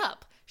cleared it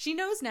up. She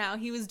knows now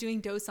he was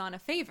doing Dosan a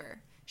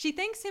favor. She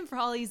thanks him for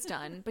all he's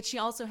done, but she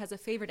also has a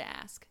favor to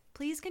ask.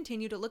 Please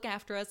continue to look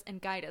after us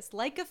and guide us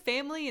like a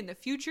family in the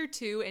future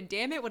too, and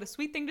damn it, what a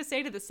sweet thing to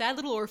say to the sad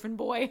little orphan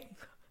boy.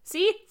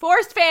 See?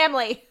 Forced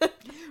family.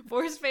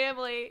 Forced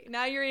family.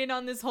 Now you're in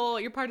on this whole,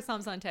 you're part of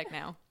Samsan Tech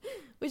now.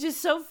 Which is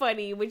so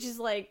funny, which is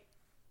like,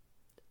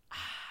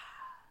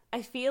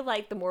 I feel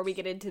like the more we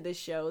get into this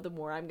show, the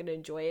more I'm going to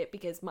enjoy it,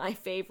 because my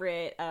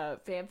favorite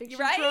fanfiction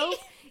trope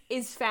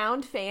is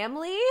found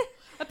family.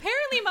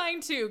 Apparently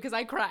mine too, because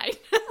I cried.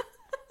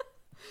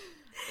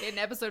 In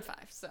episode 5,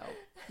 so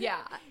yeah.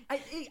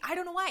 I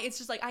don't know why. It's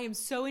just like I am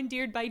so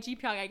endeared by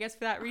Ji-pyong, I guess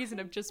for that reason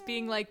of just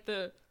being like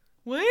the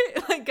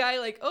what? Like guy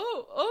like,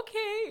 oh,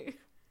 okay.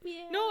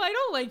 Yeah. No, I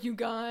don't like you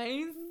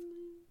guys.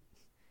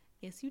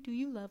 Yes, you do.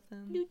 You love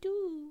them. You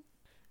do.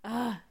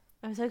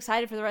 I'm so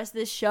excited for the rest of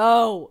this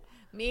show.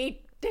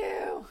 Me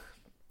too.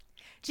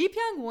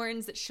 Ji-pyong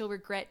warns that she'll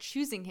regret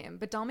choosing him,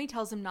 but Dalmi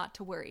tells him not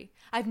to worry.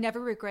 I've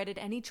never regretted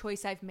any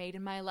choice I've made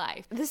in my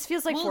life. This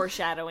feels like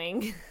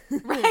foreshadowing.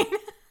 Right?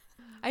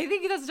 I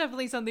think that's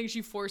definitely something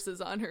she forces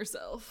on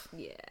herself.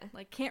 Yeah.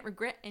 Like, can't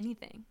regret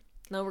anything.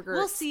 No regrets.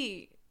 We'll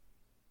see.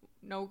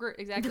 No regret,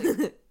 exactly.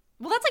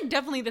 Well, that's like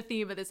definitely the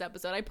theme of this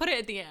episode. I put it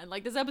at the end.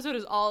 Like, this episode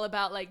is all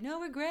about like,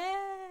 no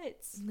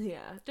regrets.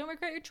 Yeah. Don't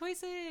regret your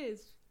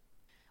choices.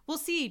 We'll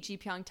see,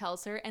 Ji-pyong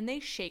tells her, and they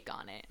shake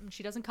on it. And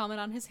she doesn't comment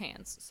on his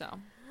hands, so.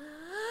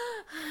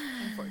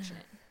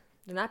 Unfortunate.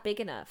 They're not big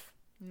enough.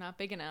 Not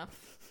big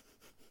enough.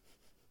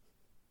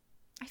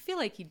 I feel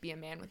like he'd be a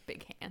man with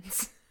big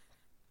hands.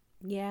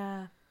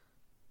 Yeah.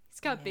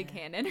 He's got big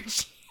hand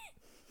energy.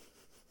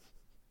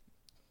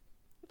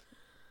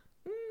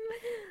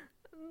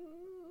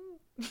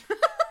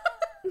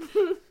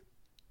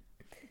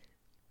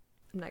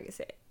 I'm not gonna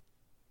say it.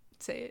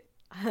 Say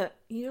it.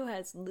 You know who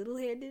has little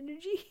hand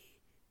energy?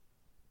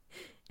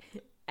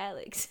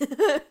 Alex. I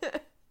don't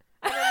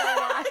know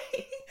why.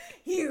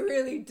 He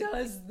really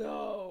does,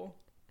 though.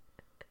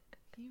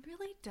 He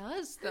really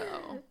does,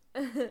 though.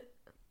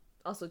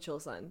 Also,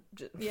 Chul-san.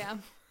 Yeah.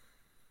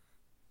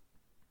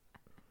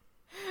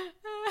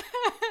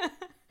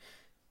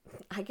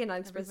 I cannot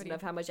express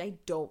enough how much I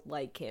don't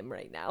like him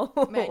right now.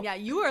 Man, yeah,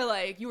 you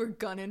were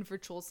gunning for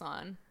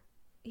Chul-san.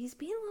 He's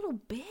being a little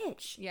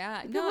bitch.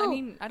 Yeah, no, I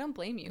mean, I don't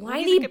blame you.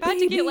 Whiny He's about to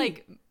get, baby.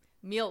 like,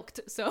 milked,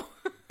 so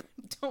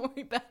don't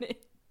worry about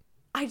it.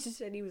 I just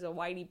said he was a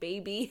whiny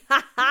baby.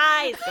 Ha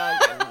ha! He's gonna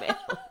get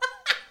milk.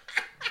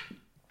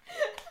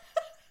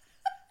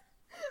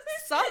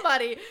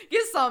 Somebody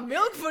get some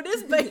milk for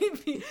this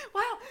baby.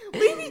 Wow,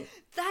 baby,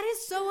 that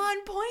is so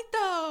on point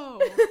though.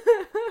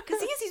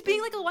 Because he's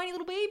being like a whiny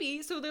little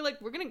baby. So they're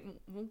like, we'll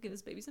give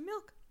this baby some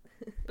milk,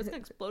 but it's gonna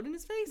explode in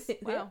his face.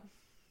 Wow.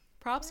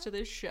 Props to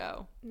this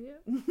show. Yeah.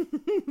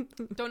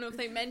 Don't know if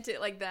they meant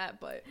it like that,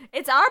 but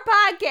It's our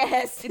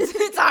podcast.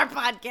 it's our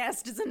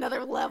podcast. It's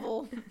another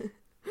level.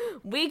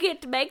 We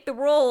get to make the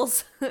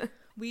rules.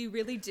 We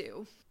really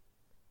do.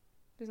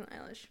 There's an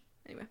eyelash.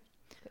 Anyway.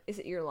 Is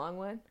it your long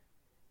one?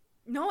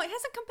 No, it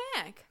hasn't come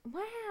back.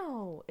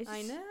 Wow. It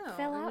I just know.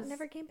 fell It out was- and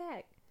never came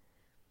back.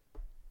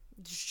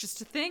 It's just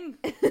a thing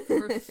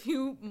for a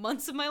few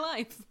months of my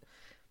life.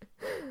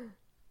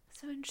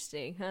 So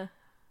interesting, huh?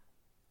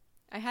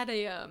 I had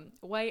a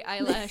white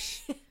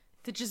eyelash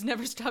that just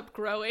never stopped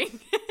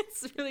growing.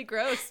 It's really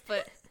gross,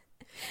 but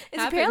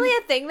It's happened. apparently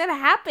a thing that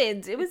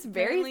happens. It was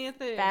Apparently very a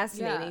thing.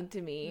 fascinating Yeah.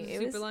 to me. It was It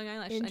super was long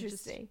eyelash.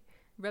 interesting. I just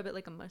rub it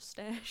like a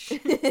mustache.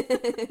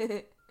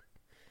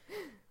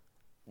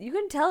 You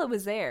couldn't tell it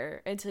was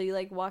there until you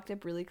like walked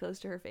up really close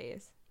to her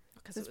face.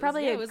 Because It's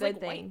probably a good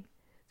thing.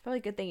 It's probably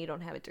a good thing you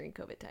don't have it during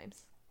COVID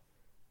times.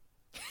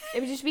 It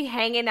would just be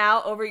hanging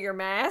out over your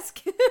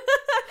mask. You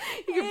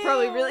could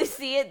probably really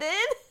see it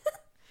then.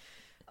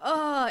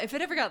 If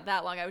it ever got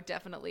that long, I would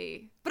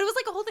definitely. But it was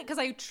like a whole thing because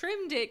I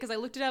trimmed it because I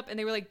looked it up and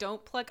they were like,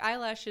 don't pluck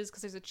eyelashes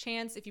because there's a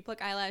chance if you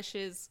pluck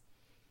eyelashes,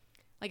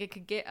 like it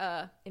could get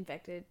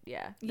Infected,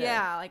 yeah.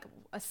 yeah, like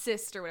a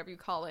cyst or whatever you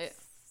call it.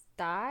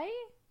 Sty?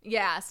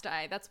 Yeah,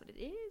 sty. That's what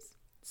it is.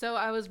 So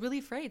I was really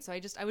afraid. So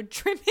I would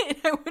trim it.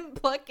 I wouldn't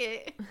pluck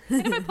it.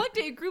 And if I plucked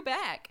it, it grew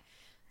back.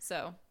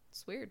 So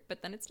it's weird.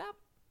 But then it stopped.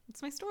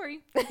 It's my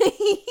story.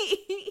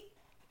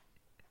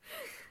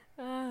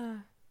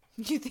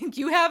 You think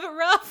you have it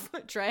rough?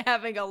 Try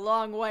having a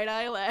long white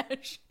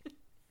eyelash.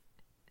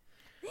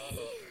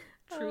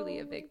 Truly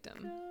a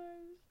victim.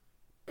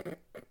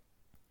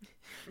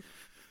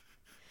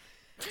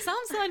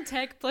 Samsan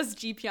Tech plus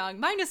Ji-pyong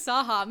minus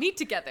Saha meet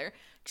together.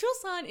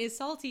 Chul-san is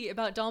salty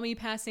about Dalmi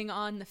passing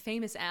on the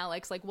famous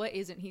Alex. Like, what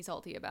isn't he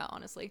salty about,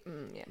 honestly?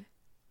 Yeah.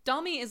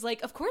 Dalmi is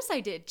like, of course I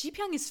did.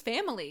 Ji-pyong is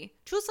family.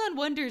 Chulsan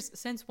wonders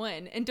since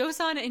when, and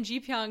Dosan and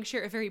Ji-pyong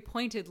share a very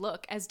pointed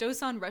look as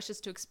Dosan rushes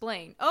to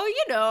explain. Oh,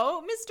 you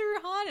know,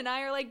 Mr. Han and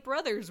I are like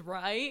brothers,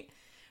 right?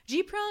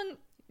 Ji-pyong...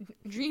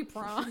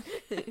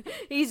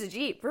 He's a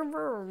Jeep. Vroom,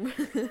 vroom.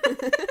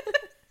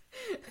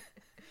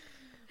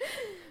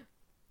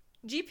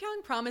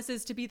 Ji-pyong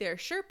promises to be their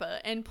Sherpa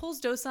and pulls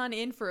Dosan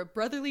in for a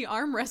brotherly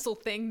arm wrestle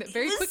thing that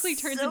very quickly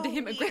turns into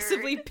him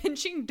aggressively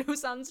pinching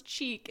Dosan's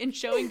cheek and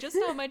showing just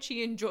how much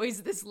he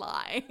enjoys this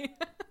lie.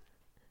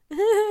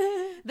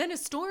 Then a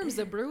storm's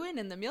a brewing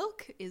and the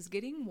milk is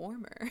getting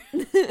warmer.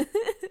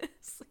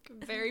 It's like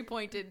a very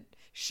pointed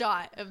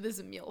shot of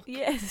this milk.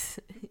 Yes.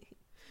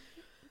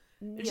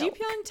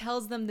 Ji-pyong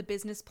tells them the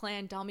business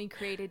plan Dalmi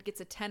created gets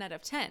a 10 out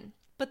of 10,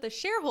 but the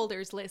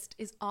shareholders list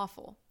is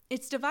awful.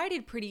 It's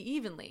divided pretty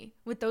evenly,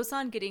 with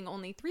Dosan getting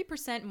only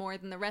 3% more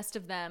than the rest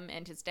of them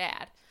and his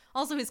dad.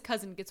 Also, his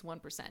cousin gets 1%.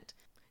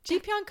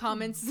 Ji-pyong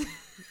comments...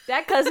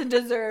 That cousin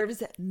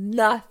deserves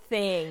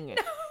nothing. No.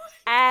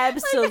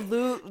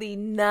 Absolutely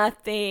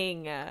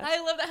nothing.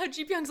 I love that how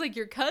Ji-pyong's like,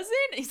 your cousin?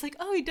 He's like,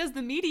 oh, he does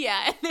the media.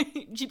 And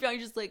then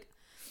Ji-pyong's just like,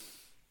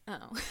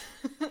 oh.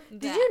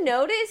 Did you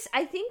notice?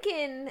 I think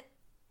in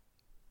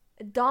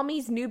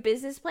Dalmi's new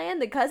business plan,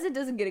 the cousin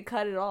doesn't get a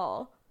cut at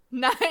all.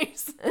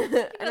 Nice.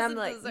 And I'm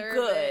like,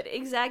 good.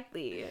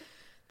 Exactly.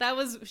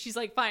 She's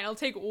like, fine, I'll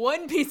take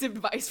one piece of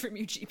advice from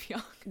you,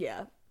 Ji-pyong.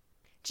 Yeah.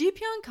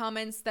 Ji-pyong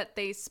comments that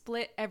they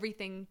split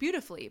everything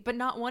beautifully, but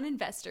not one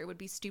investor would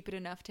be stupid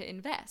enough to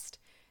invest.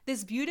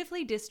 This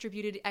beautifully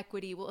distributed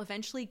equity will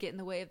eventually get in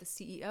the way of the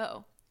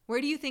CEO. Where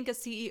do you think a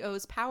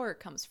CEO's power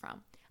comes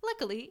from?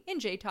 Luckily,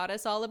 NJ taught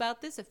us all about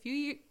this a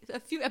few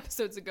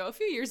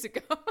years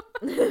ago.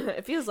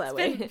 It feels that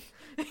way.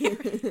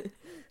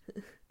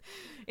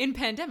 In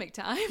pandemic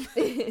time.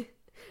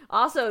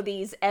 Also,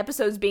 these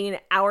episodes being an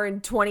hour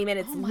and 20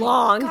 minutes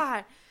long.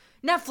 God.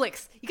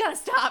 Netflix, you gotta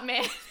stop,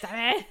 man. Stop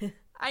it.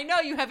 I know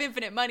you have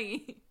infinite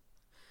money.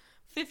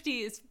 50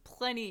 is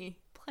plenty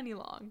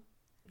long.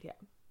 Yeah.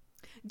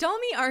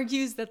 Dalmi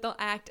argues that they'll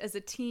act as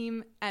a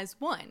team as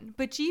one,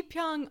 but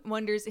Ji-pyong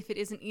wonders if it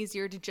isn't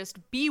easier to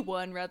just be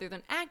one rather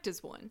than act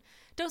as one.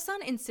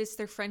 Dosan insists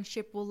their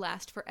friendship will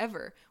last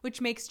forever,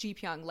 which makes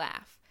Ji-pyong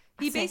laugh.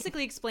 He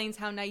basically explains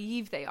how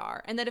naive they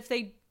are, and that if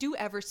they do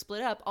ever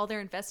split up, all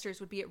their investors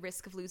would be at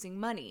risk of losing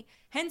money,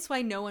 hence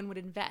why no one would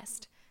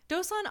invest.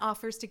 Dosan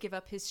offers to give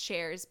up his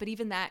shares, but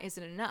even that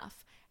isn't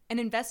enough. An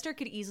investor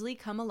could easily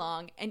come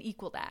along and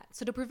equal that.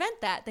 So to prevent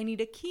that, they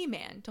need a key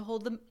man to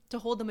hold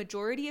the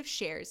majority of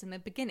shares in the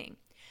beginning.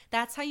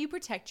 That's how you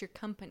protect your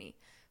company.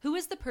 Who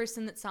is the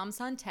person that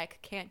Samsung Tech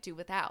can't do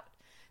without?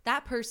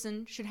 That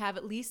person should have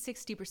at least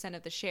 60%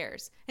 of the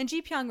shares, and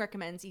Ji-pyong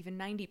recommends even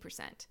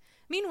 90%.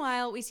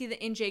 Meanwhile, we see the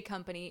NJ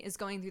company is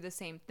going through the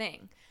same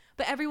thing,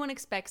 but everyone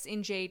expects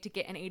NJ to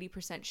get an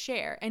 80%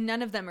 share, and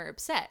none of them are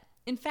upset.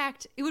 In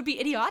fact, it would be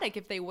idiotic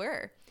if they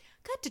were.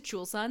 Cut to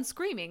Chulsan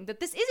screaming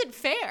that this isn't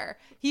fair.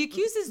 He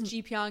accuses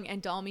Ji-pyong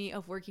and Dalmi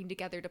of working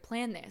together to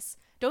plan this.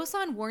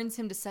 Dosan warns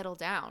him to settle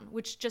down,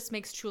 which just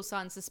makes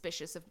Chulsan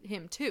suspicious of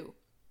him too.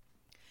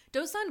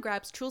 Dosan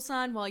grabs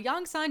Chulsan while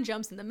Yongsan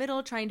jumps in the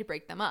middle trying to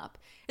break them up.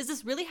 Is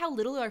this really how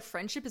little our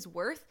friendship is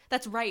worth?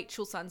 That's right,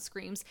 Chulsan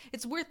screams.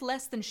 It's worth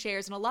less than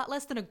shares and a lot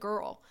less than a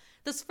girl.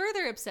 This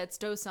further upsets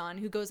Dosan,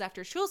 who goes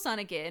after Chulsan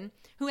again,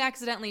 who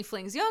accidentally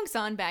flings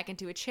Yongsan back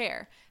into a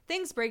chair.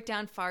 Things break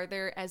down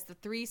farther as the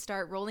three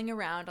start rolling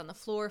around on the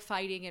floor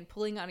fighting and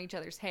pulling on each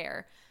other's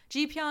hair.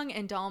 Ji-pyong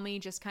and Dalmi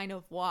just kind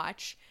of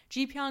watch.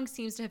 Ji-pyong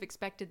seems to have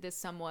expected this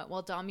somewhat,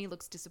 while Dalmi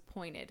looks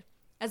disappointed.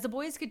 As the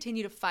boys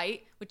continue to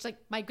fight, which, like,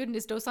 my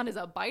goodness, Dosan is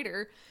a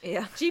biter.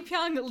 Yeah.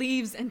 Ji-pyong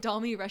leaves and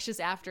Dalmi rushes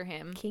after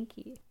him.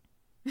 Kinky.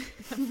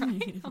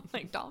 Right? I'm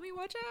like, Dalmi,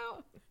 watch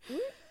out.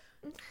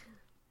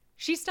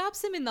 She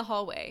stops him in the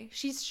hallway.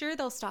 She's sure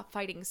they'll stop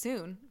fighting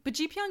soon. But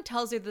Ji-pyong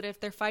tells her that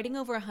if they're fighting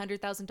over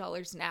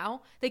 $100,000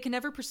 now, they can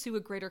never pursue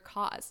a greater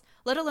cause,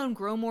 let alone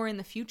grow more in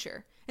the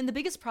future. And the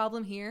biggest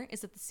problem here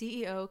is that the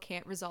CEO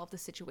can't resolve the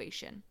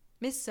situation.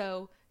 Miss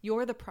So,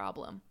 you're the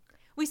problem.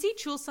 We see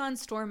Chulsan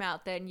storm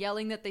out then,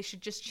 yelling that they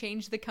should just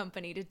change the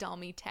company to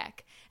Dalmi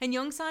Tech, and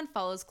Yongsan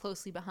follows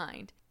closely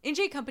behind.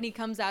 NJ Company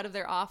comes out of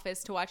their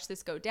office to watch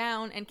this go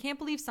down and can't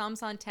believe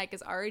Samsung Tech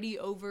is already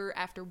over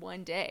after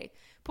one day.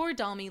 Poor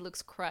Dalmi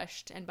looks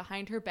crushed, and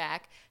behind her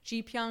back,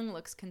 Ji-pyong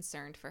looks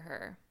concerned for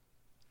her.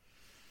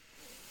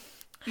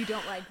 You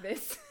don't like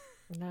this?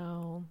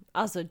 No.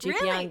 Also,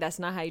 Ji-pyong, Really? that's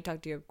not how you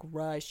talk to your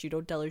crush. You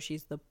don't tell her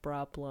she's the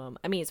problem.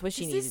 I mean, it's what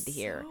she This needed is to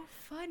hear. So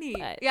funny.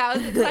 But- Yeah,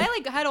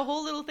 I had a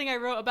whole little thing I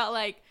wrote about,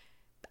 like,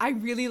 I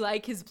really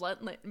like his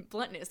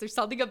bluntness. There's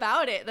something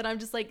about it that I'm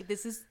just like,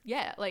 this is,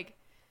 yeah, like.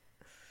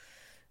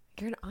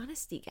 You're an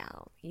honesty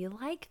gal. You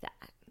like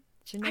that.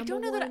 It's your I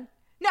don't know number that.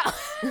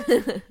 one-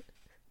 No.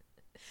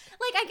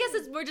 Like, I guess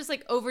it's more just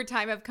like over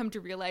time I've come to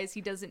realize he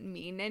doesn't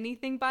mean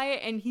anything by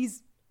it, and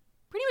he's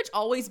pretty much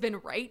always been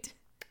right.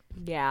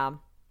 Yeah.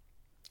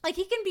 Like,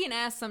 he can be an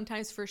ass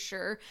sometimes for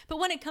sure, but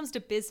when it comes to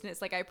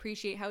business, like, I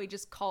appreciate how he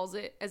just calls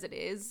it as it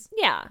is.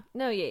 Yeah.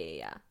 No,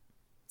 yeah.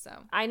 So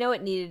I know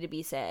it needed to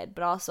be said,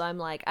 but also I'm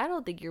like, I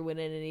don't think you're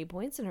winning any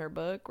points in her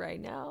book right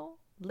now.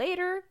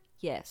 Later,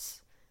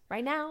 yes.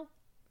 Right now,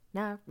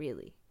 not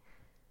really.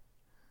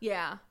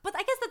 yeah, but I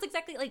guess that's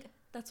exactly like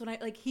that's what I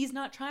like. He's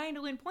not trying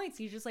to win points.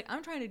 He's just like,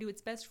 I'm trying to do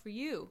what's best for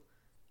you,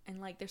 and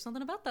like there's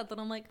something about that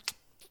I'm like,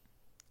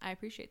 I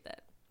appreciate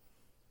that.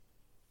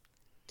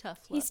 Tough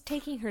love. He's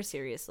taking her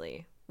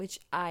seriously, which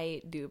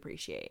I do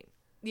appreciate.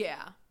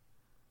 Yeah.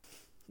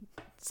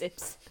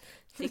 Sips.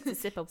 Takes a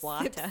sip of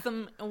water. Sips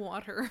some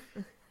water.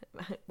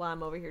 While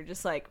I'm over here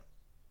just like,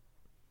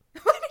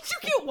 Why did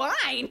you get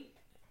wine?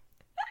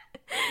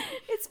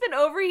 it's been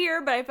over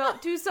here, but I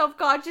felt too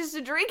self-conscious to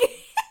drink it.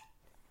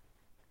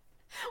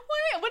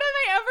 What have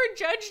I ever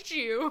judged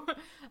you?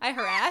 I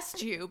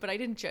harassed you, but I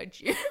didn't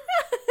judge you.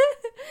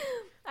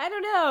 I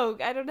don't know.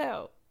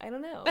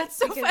 That's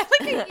so Because-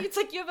 funny. Like, it's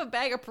like you have a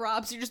bag of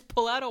props. You just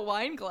pull out a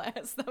wine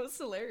glass. That was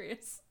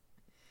hilarious.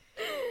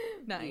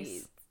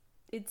 Nice.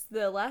 It's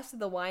the last of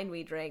the wine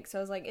we drank, so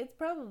I was like, it's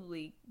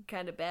probably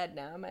kind of bad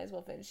now. I might as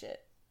well finish it.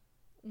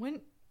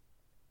 When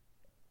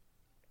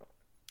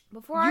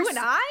Before you and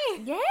I?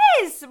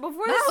 Yes,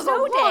 before That the was snow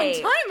a long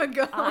day. time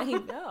ago. I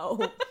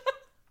know.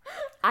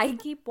 I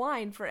keep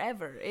wine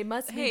forever. It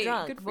must be Hey,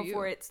 drunk good for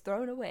before you. it's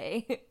thrown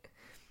away.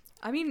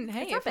 I mean,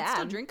 hey, It's not if it's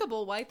still bad.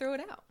 drinkable, why throw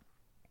it out?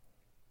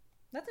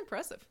 That's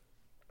impressive.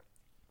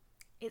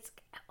 It's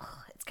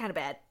kind of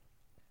bad.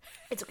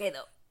 It's okay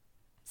though.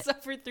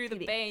 Suffer through the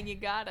Eat it. pain, you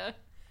gotta.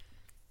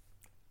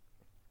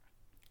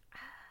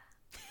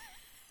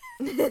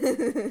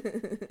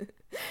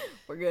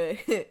 We're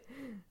good.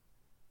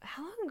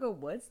 How long ago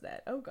was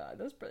that? Oh god,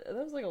 that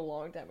was like a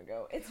long time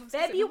ago. It's was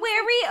gonna say,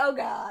 February. Oh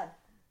god.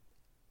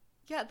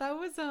 Yeah, that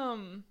was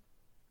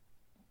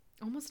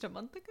almost a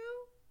month ago,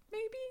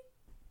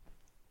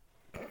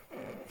 maybe.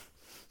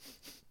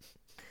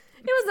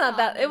 It was not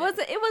that. minute.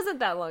 It wasn't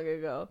that long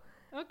ago.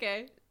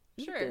 Okay,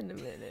 sure. It's been a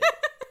minute.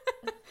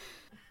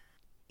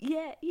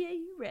 yeah,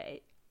 you're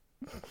right.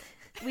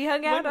 We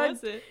hung out When on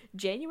was it?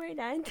 January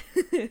 9th.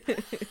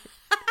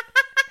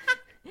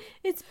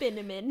 It's been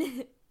a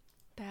minute.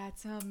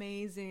 That's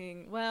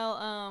amazing.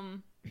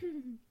 Well,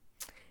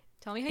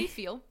 tell me how you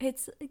feel.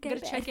 It's You gotta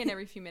check in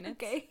every few minutes.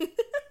 Okay.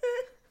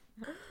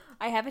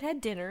 I haven't had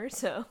dinner,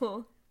 so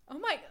Oh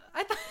my!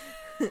 I thought.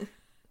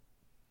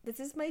 this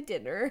is my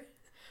dinner.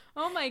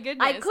 Oh my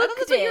goodness! I thought cooked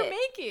that's what you were it.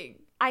 making.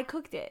 I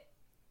cooked it.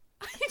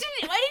 You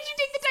didn't. Why did you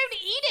take the time to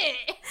eat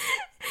it?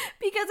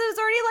 Because it was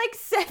already like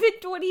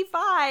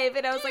 7:25,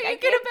 and I was Dude, like, I you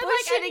could've can't been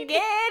push like, it I need-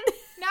 again.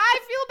 Now I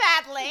feel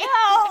badly.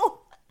 No.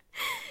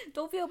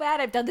 Don't feel bad.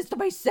 I've done this to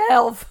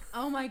myself.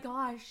 Oh my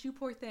gosh, you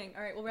poor thing.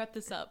 All right, we'll wrap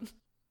this up.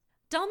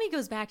 Dalmi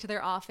goes back to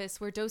their office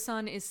where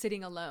Dosan is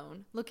sitting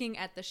alone, looking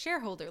at the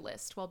shareholder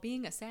list while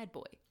being a sad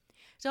boy.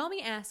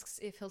 Dalmi asks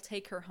if he'll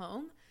take her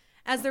home.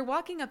 As they're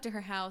walking up to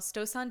her house,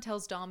 Dosan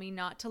tells Dalmi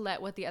not to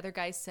let what the other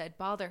guys said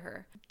bother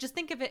her. Just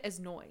think of it as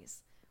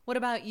noise. What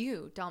about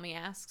you? Dalmi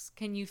asks.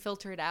 Can you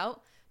filter it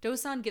out?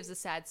 Dosan gives a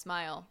sad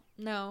smile.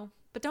 No,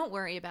 but don't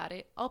worry about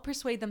it. I'll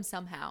persuade them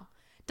somehow.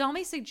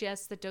 Dalmi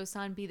suggests that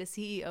Dosan be the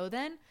CEO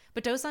then,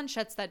 but Dosan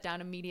shuts that down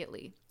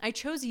immediately. I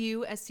chose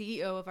you as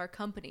CEO of our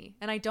company,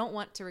 and I don't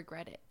want to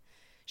regret it.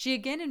 She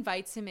again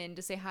invites him in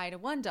to say hi to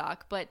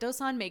Wondok, but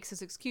Dosan makes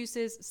his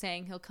excuses,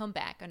 saying he'll come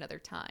back another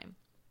time.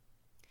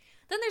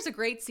 Then there's a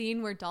great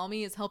scene where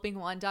Dalmi is helping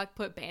Wondok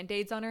put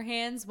band-aids on her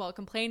hands while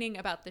complaining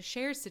about the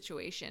shares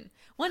situation.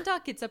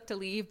 Wondok gets up to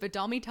leave, but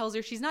Dalmi tells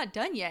her she's not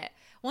done yet.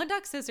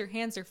 Wondok says her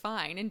hands are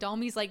fine, and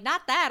Dalmi's like,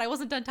 not that, I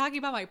wasn't done talking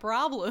about my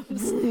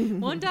problems.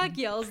 Wondok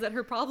yells that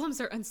her problems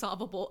are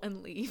unsolvable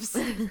and leaves.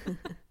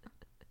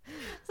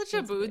 Such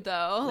a boot,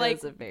 though.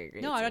 That's a very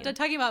great no, I'm not scene. done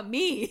talking about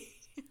me.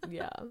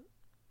 Yeah.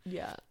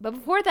 Yeah. But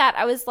before that,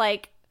 I was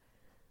like,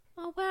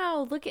 oh,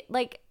 wow, look at,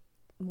 like,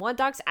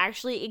 Wondok's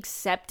actually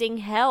accepting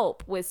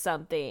help with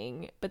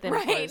something. But then,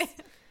 Right. of course,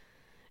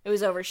 it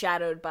was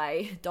overshadowed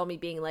by Dalmi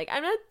being like,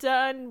 I'm not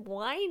done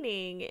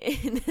whining.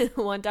 And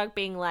Wondok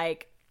being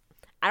like,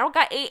 I don't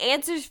got 8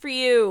 answers for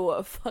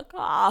you. Fuck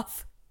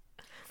off.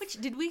 Which,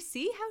 did we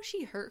see how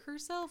she hurt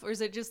herself? Or is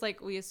it just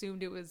like we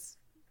assumed it was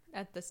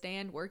at the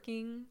stand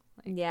working?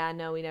 Like, Yeah,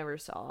 no, we never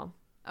saw.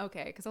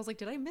 okay, because I was like,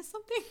 did I miss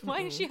something?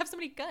 Why does she have so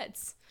many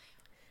guts?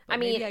 I Or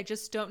maybe mean- I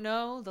just don't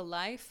know the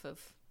life of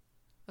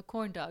a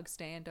corn dog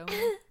stand owner.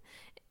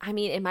 I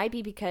mean, it might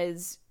be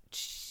because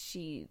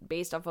she,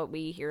 based off what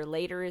we hear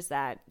later, is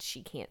that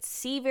she can't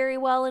see very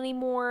well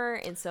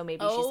anymore. And so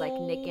maybe she's like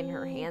nicking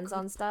her hands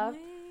on stuff.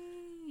 point.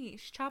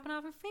 She's chopping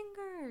off her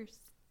fingers.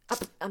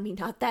 I mean,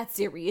 not that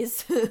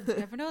serious.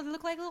 Never know, they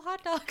look like little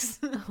hot dogs.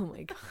 Oh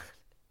my god.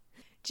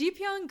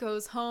 Ji-pyong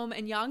goes home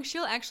and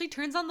Yang-shil actually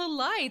turns on the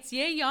lights.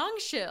 Yay,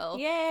 Yang-shil!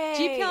 Yay!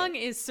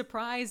 Ji-pyong is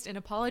surprised and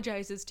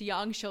apologizes to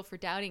Yang-shil for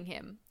doubting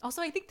him.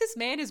 Also, I think this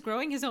man is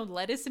growing his own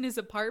lettuce in his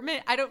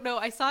apartment. I don't know.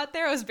 I saw it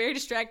there. I was very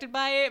distracted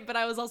by it, but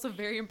I was also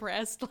very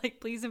impressed. Like,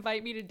 please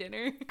invite me to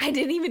dinner. I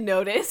didn't even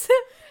notice.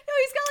 No,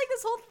 he's got like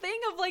this whole thing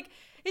of like,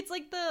 it's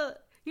like the,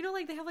 you know,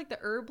 like they have like the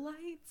herb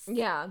lights.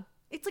 Yeah.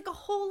 It's like a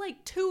whole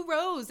like 2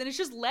 rows and it's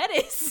just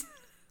lettuce.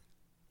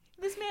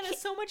 This man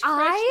has so much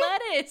fresh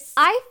lettuce.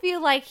 I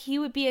feel like he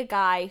would be a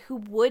guy who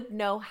would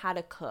know how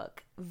to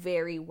cook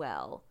very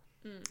well.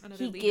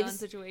 Another lead-on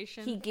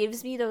situation. He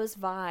gives me those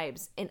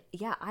vibes. And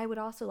yeah, I would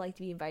also like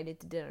to be invited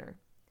to dinner.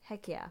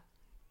 Heck yeah.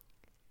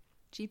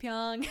 Ji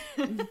Pyong.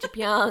 Ji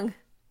Pyong,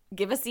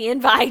 give us the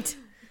invite.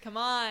 Come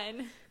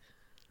on.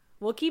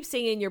 We'll keep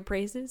singing your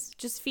praises.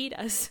 Just feed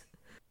us.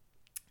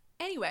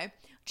 Anyway,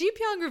 Ji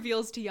Pyong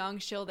reveals to Yang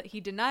Shil that he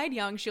denied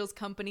Yang Shil's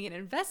company an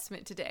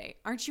investment today.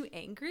 Aren't you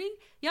angry?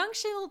 Yang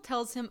Shil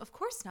tells him, of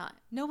course not.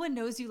 No one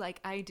knows you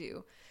like I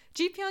do.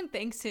 Ji Pyong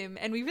thanks him,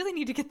 and we really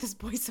need to get this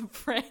boy some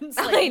friends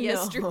like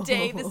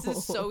yesterday. This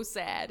is so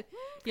sad.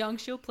 Yang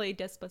Shil played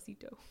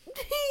Despacito.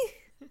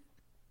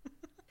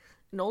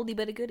 An oldie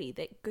but a goodie.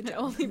 Good job.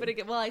 Oldie but a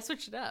good. Well, I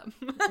switched it up.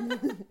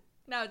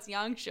 Now it's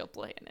Yang Shil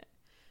playing it.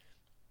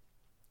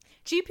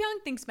 Ji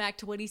Pyong thinks back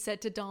to what he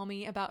said to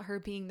Dalmi about her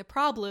being the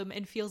problem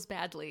and feels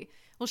badly.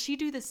 Will she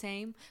do the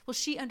same? Will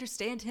she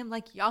understand him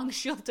like Yang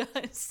Shil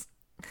does?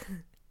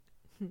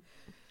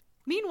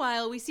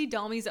 Meanwhile, we see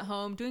Dalmi's at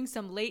home doing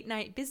some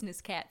late-night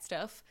business cat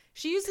stuff.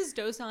 She uses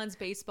Dosan's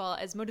baseball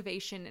as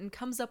motivation and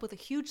comes up with a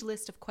huge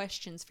list of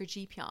questions for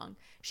Ji Pyong.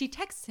 She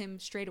texts him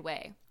straight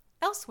away.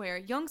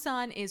 Elsewhere,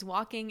 Yongsan is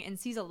walking and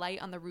sees a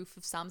light on the roof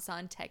of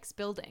Samsan Tech's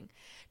building.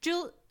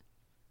 Jill?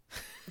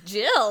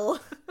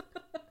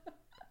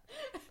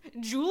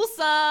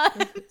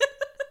 Julsan!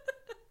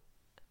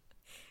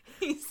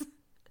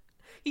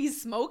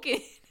 He's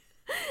smoking.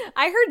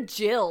 I heard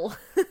Jill.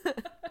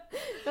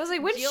 I was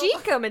like, when's Jill. she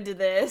come into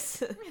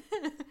this?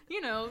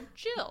 Jill.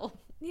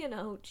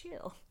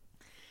 Jill.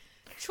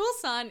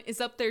 Chulsan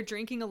is up there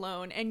drinking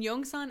alone, and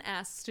Yongsan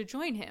asks to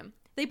join him.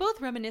 They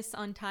both reminisce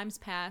on times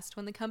past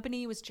when the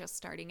company was just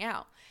starting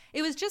out.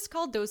 It was just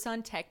called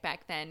Dosan Tech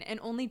back then, and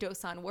only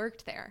Dosan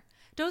worked there.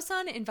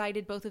 Dosan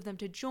invited both of them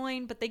to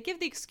join, but they give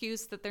the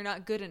excuse that they're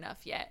not good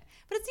enough yet.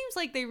 But it seems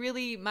like they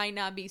really might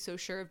not be so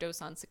sure of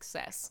Dosan's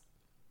success.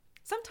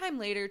 Sometime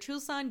later,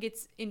 Chulsan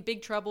gets in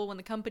big trouble when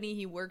the company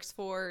he works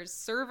for's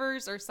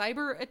servers are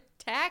cyber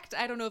attacked.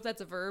 I don't know if that's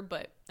a verb,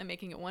 but I'm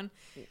making it one.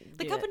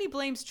 The company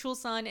blames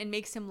Chulsan and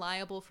makes him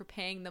liable for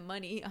paying the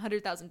money,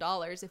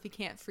 $100,000, if he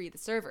can't free the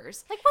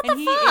servers. Like, what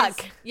the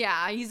fuck?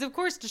 He's of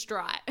course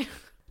distraught.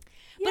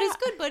 But his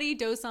good buddy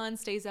Dosan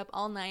stays up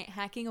all night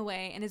hacking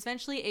away and is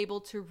eventually able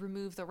to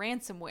remove the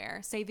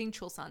ransomware, saving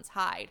Chulsan's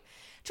hide.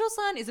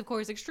 Chulsan is of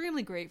course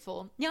extremely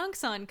grateful.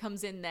 Yangsan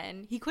comes in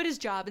then. He quit his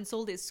job and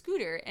sold his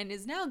scooter and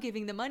is now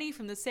giving the money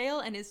from the sale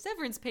and his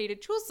severance pay to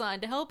Chulsan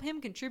to help him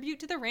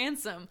contribute to the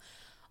ransom.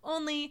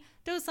 Only,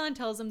 Dosan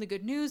tells him the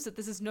good news that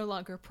this is no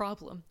longer a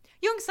problem.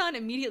 Yongsan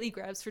immediately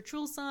grabs for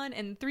Chulsan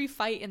and the three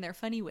fight in their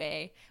funny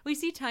way. We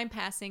see time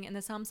passing and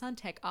the Samsan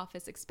Tech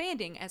office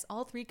expanding as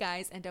all three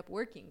guys end up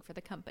working for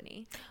the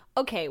company.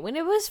 Okay, when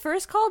it was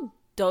first called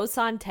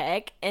Dosan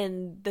Tech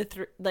and the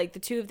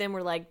two of them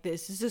were like,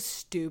 this is a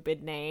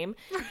stupid name.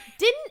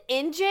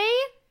 Didn't NJ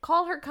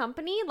call her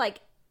company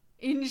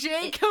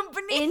NJ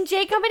Company?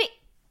 NJ Company?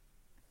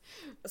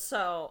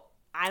 So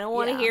I don't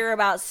want to hear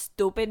about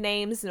stupid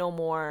names no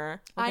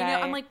more. Okay? I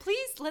know. I'm like,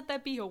 please let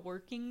that be a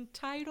working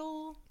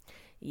title.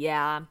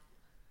 Yeah.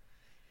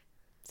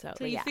 So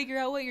you figure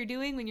out what you're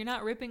doing when you're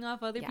not ripping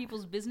off other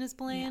people's business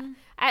plan.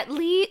 Yeah. At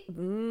least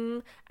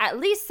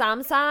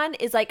Samsan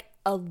is like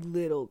a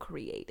little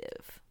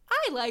creative.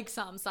 I like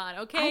Samsan,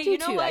 okay? I do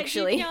too,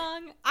 actually. Ji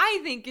Pyong, I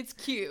think it's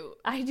cute.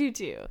 I do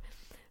too.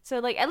 So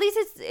like at least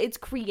it's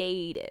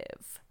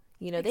creative.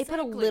 They put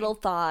a little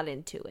thought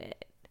into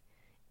it.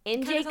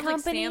 NJ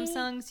Company, like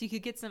Samsung, so you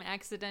could get some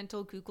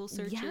accidental Google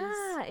searches.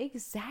 Yeah,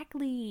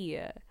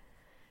 exactly.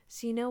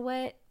 So you know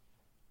what?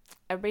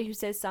 Everybody who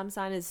says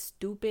Samsung is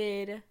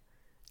stupid,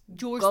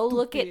 go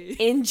look at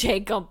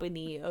NJ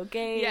Company,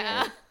 okay?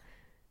 Yeah.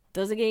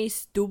 Doesn't get any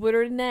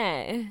stupider than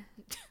that.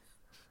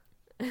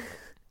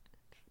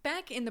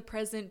 Back in the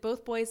present,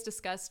 both boys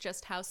discuss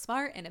just how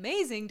smart and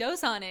amazing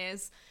Dosan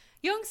is.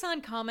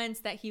 Yongsan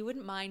comments that he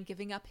wouldn't mind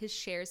giving up his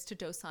shares to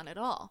Dosan at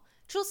all.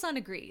 Chulsan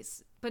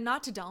agrees, but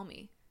not to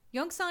Dalmi.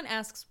 Yongsan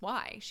asks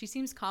why. She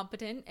seems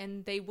competent,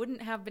 and they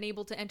wouldn't have been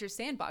able to enter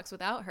Sandbox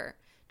without her.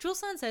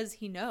 Chulsan says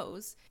he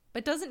knows,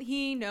 but doesn't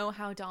he know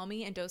how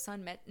Dalmi and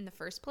Dosan met in the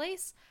first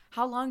place?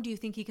 How long do you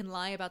think he can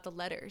lie about the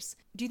letters?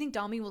 Do you think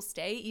Dalmi will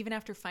stay even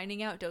after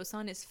finding out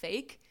Dosan is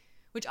fake?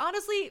 Which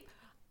honestly,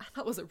 I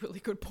thought was a really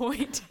good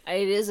point.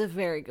 It is a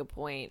very good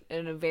point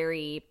and a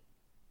very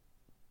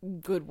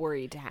good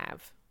worry to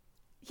have.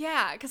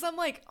 Yeah, because I'm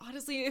like,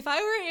 honestly, if I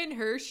were in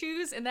her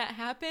shoes and that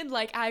happened,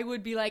 like, I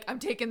would be like, I'm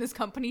taking this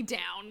company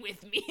down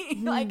with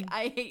me. Like,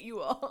 I hate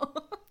you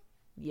all.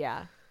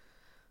 Yeah.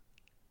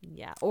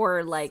 Yeah.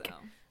 Or, like,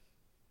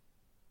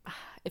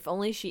 if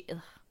only she...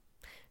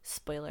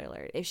 spoiler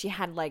alert. If she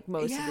had, like,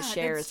 most of the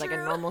shares, like a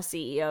normal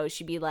CEO,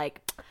 she'd be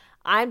like,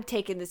 I'm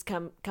taking this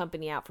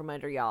company out from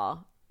under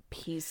y'all.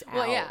 Peace out.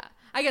 Well, yeah.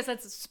 I guess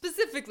that's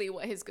specifically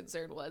what his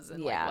concern was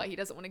and like why he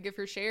doesn't want to give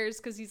her shares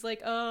because he's like,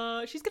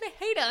 she's going to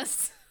hate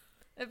us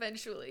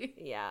eventually.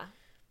 Yeah.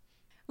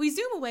 We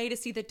zoom away to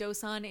see that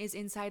Dosan is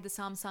inside the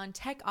Samsan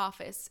tech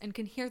office and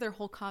can hear their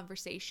whole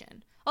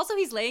conversation. Also,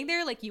 he's laying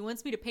there like he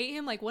wants me to pay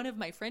him like one of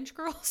my French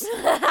girls.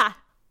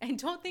 And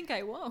don't think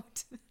I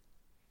won't.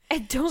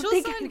 And don't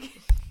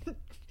think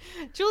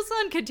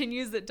Julsan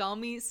continues that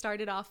Dalmi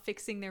started off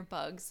fixing their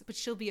bugs, but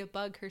she'll be a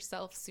bug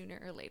herself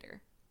sooner or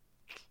later.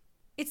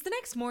 It's the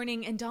next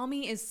morning, and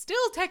Dalmi is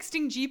still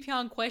texting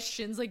Ji-pyong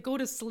questions like, go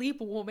to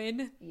sleep,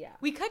 woman. Yeah.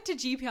 We cut to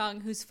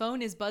Ji-pyong, whose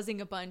phone is buzzing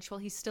a bunch while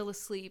he's still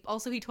asleep.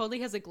 Also, he totally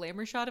has a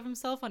glamour shot of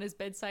himself on his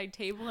bedside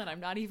table, and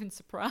I'm not even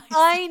surprised.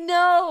 I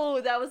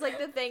know. That was like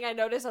the thing I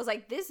noticed. I was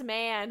like, this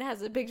man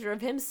has a picture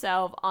of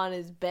himself on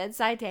his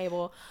bedside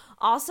table.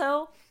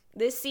 Also,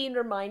 this scene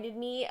reminded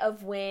me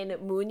of when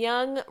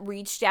Moonyoung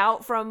reached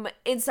out from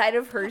inside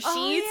of her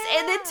sheets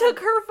and then took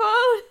her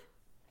phone.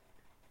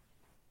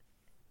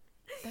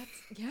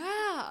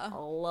 Yeah. A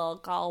little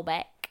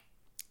callback.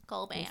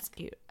 Callback. That's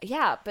cute.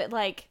 Yeah, but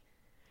like,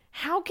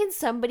 how can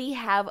somebody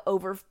have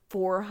over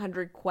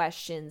 400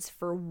 questions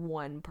for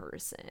one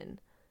person?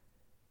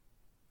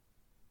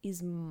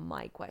 Is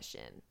my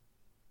question.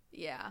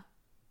 Yeah.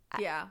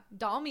 Yeah.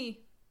 Dalmi.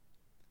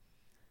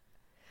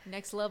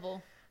 Next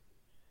level.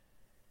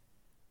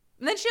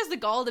 And then she has the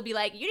gall to be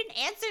like, you didn't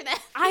answer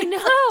that. I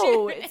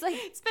know. It's like,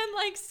 it's been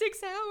like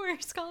 6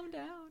 hours. Calm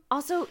down.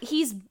 Also,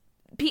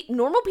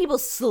 normal people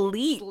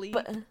sleep.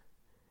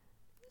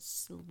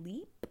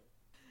 Sleep?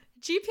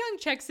 Ji-pyong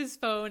checks his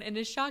phone and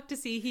is shocked to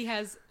see he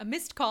has a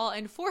missed call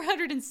and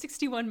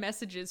 461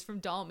 messages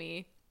from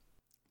Dalmi.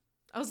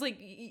 I was like,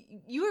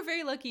 you were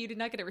very lucky you did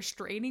not get a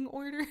restraining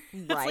order.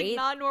 That's like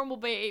not normal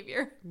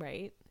behavior.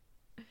 Right.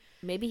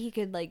 Maybe he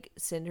could like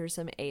send her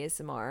some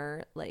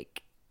ASMR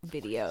like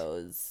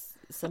videos,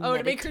 some meditations.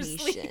 To make her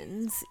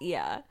sleep.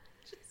 Yeah.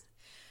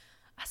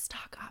 A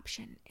stock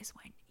option is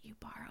when you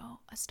borrow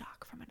a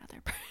stock from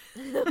another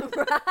person.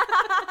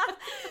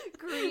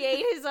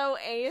 Create his own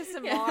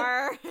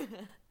ASMR.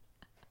 Welcome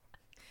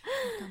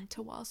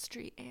to Wall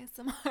Street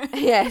ASMR.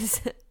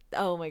 Yes.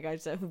 Oh my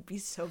gosh, that would be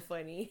so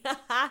funny.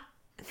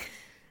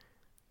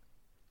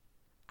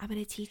 I'm going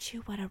to teach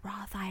you what a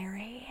Roth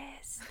IRA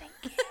is. Thank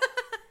you.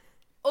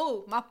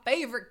 Oh, my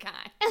favorite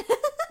kind.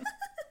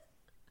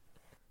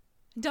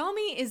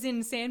 Dalmi is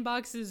in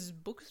Sandbox's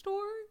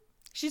bookstore.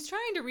 She's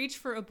trying to reach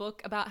for a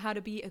book about how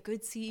to be a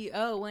good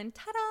CEO when,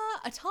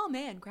 ta-da, a tall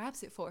man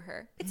grabs it for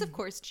her. It's, of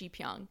course,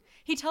 Ji-pyong.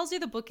 He tells her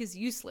the book is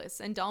useless,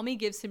 and Dalmi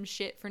gives him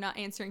shit for not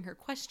answering her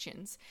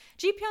questions.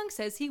 Ji-pyong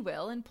says he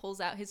will and pulls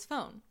out his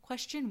phone.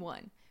 Question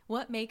 1.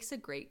 What makes a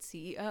great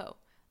CEO?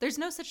 There's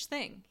no such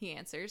thing, he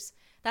answers.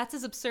 That's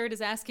as absurd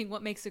as asking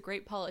what makes a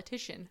great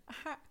politician.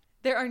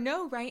 There are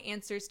no right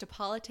answers to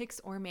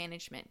politics or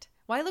management.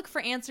 Why look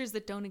for answers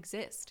that don't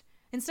exist?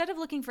 Instead of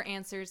looking for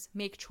answers,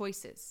 make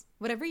choices.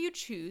 Whatever you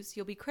choose,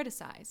 you'll be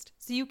criticized.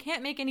 So you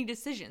can't make any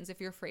decisions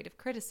if you're afraid of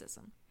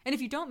criticism. And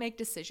if you don't make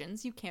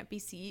decisions, you can't be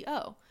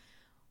CEO.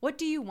 What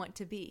do you want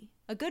to be?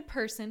 A good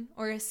person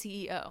or a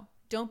CEO?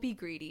 Don't be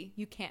greedy.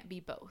 You can't be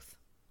both.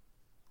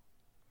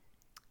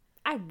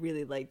 I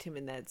really liked him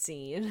in that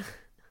scene.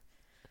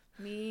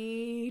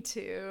 Me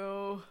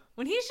too.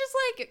 When he's just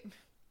like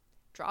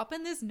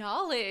dropping this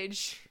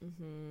knowledge.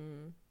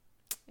 Mm-hmm.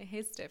 It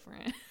hits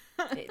different.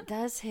 It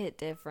does hit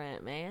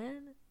different,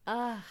 man.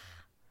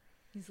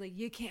 He's like,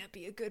 you can't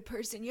be a good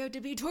person. You have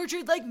to be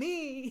tortured like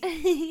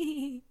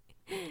me.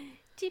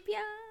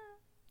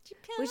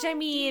 Which, I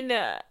mean,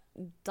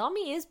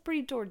 Dalmi is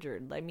pretty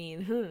tortured. I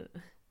mean,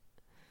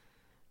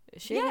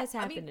 shit has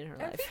happened in her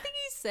life. Everything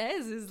he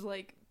says is,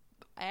 like,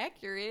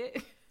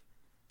 accurate.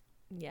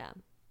 Yeah.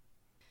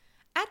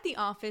 At the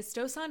office,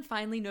 Dosan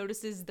finally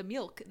notices the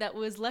milk that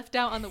was left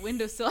out on the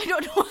windowsill. I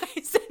don't know why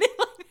I said it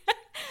like that.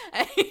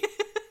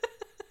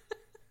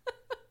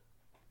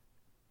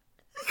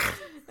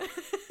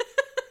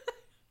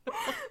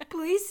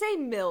 Please say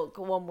milk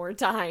one more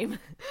time.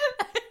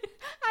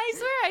 I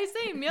swear I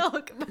say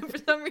milk, but for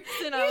some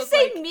reason I was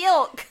say like...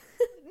 milk.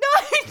 No,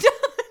 I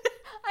don't.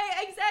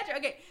 I exaggerate.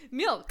 Okay,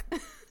 milk.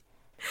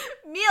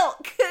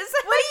 Milk. What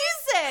do you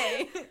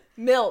say?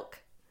 Milk.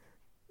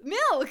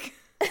 Milk.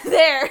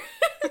 There.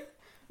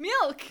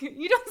 Milk.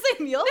 You don't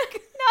say milk?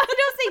 No, I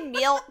don't say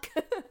milk.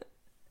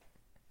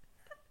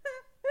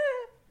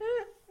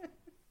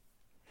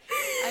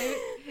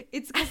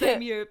 It's because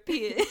I'm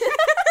European.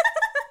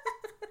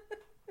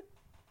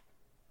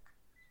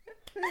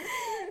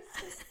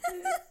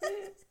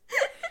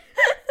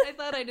 I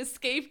thought I'd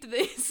escaped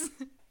this.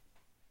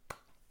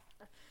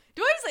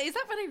 Do I say, is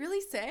that what I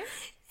really say?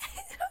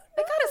 I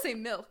gotta say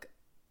milk.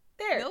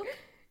 There. Milk?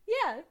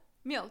 Yeah.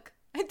 Milk.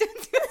 I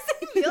didn't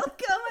say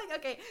milk. I'm like,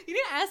 okay, you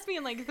didn't ask me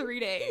in like 3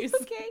 days.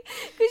 Okay.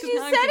 Because you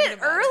said it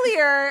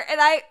earlier, and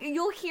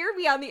you'll hear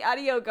me on the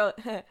audio go,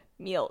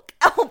 milk.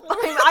 Oh,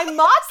 I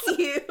mock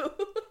you.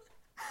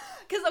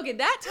 Because, okay,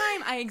 that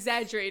time I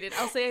exaggerated.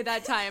 I'll say it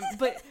that time.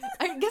 But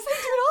I guess I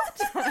do it all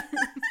the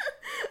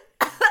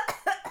time.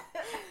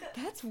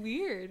 That's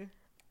weird.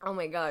 Oh,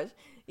 my gosh.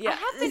 Yeah.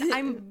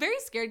 I'm very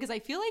scared because I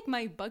feel like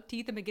my buck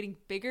teeth have been getting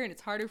bigger and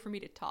it's harder for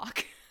me to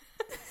talk.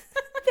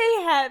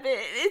 They have it.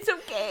 It's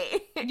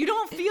okay. You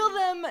don't feel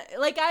them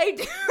like I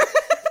do.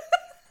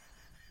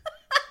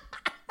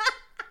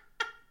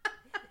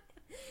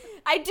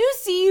 I do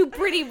see you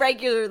pretty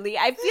regularly.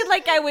 I feel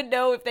like I would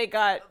know if they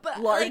got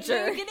But larger. like,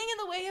 you're getting in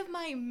the way of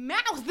my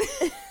mouth.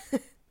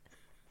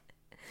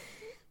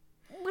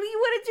 What do you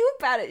want to do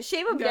about it?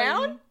 Shave them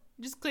down?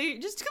 Just let me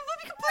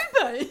complain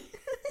about it.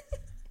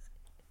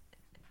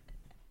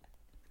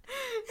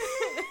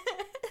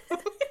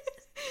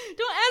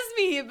 Don't ask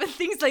me about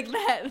things like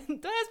that.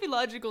 Don't ask me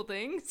logical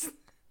things.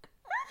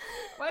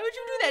 Why would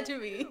you do that to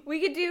me? We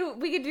could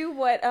do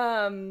what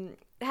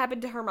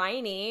happened to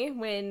Hermione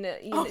when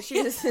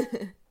she was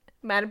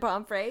Madame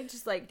Pomfrey,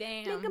 just like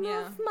Damn, make them a yeah.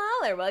 little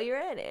smaller while you're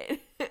at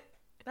it.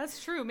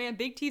 That's true, man.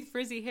 Big teeth,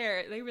 frizzy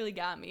hair. They really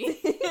got me.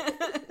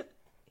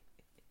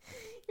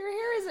 Your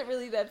hair isn't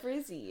really that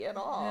frizzy at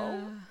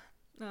all.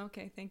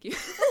 Okay, thank you.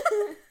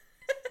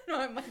 No,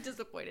 I'm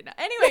disappointed now.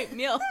 Anyway,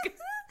 milk.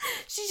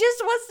 She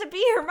just wants to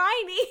be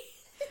Hermione.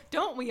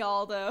 Don't we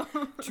all, though?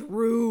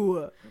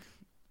 True.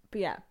 But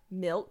yeah,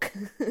 milk.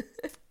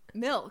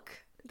 Milk.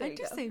 There I you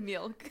do go. say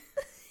milk.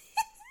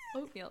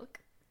 Oat milk.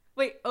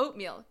 Wait, oat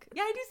milk.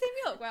 Yeah, I do say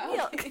milk. Wow.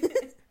 Milk.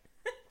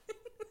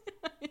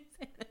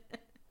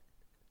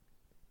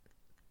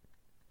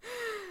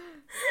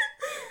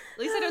 At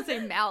least I don't say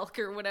milk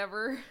or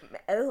whatever.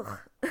 Ugh.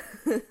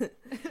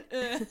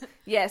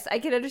 Yes, I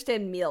can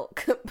understand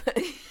milk, but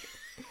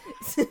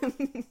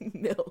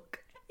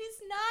milk.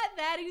 It's not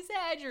that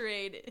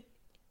exaggerated.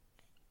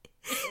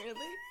 Really?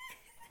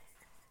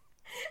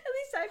 At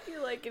least I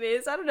feel like it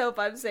is. I don't know if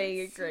I'm saying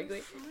it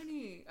correctly. So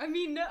funny. I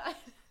mean, no.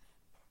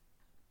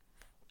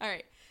 All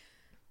right.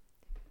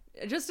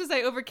 Just as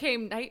I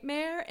overcame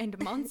nightmare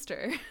and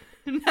monster,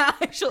 now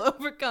I shall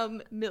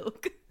overcome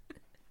milk.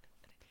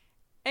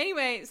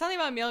 Anyway, something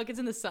about milk. It's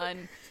in the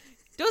sun.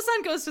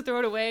 Dosan goes to throw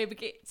it away, but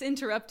gets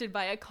interrupted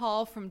by a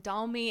call from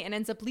Dalmi and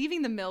ends up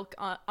leaving the milk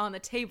on the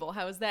table.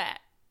 How is that?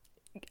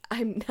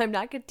 I'm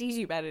not gonna tease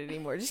you about it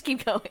anymore. Just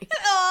keep going.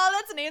 Oh,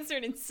 that's an answer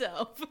in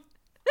itself.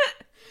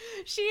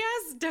 She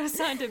asks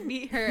Dosan to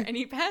meet her, and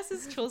he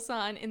passes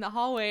Chulsan in the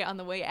hallway on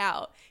the way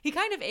out. He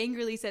kind of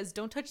angrily says,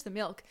 "Don't touch the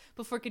milk,"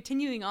 before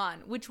continuing on,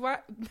 which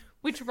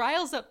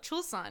riles up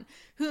Chulsan,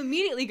 who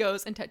immediately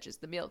goes and touches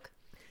the milk.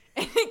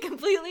 And it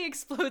completely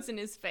explodes in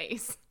his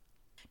face.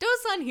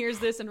 Dosan hears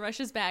this and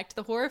rushes back to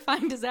the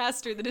horrifying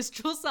disaster that is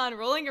Chulsan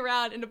rolling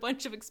around in a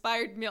bunch of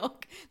expired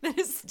milk that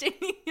is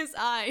staining his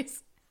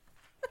eyes.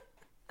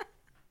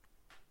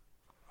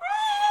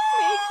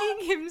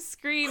 Making him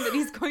scream that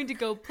he's going to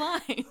go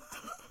blind.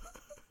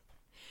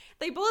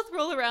 They both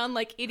roll around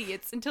like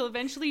idiots until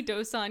eventually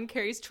Dosan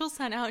carries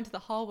Chulsan out into the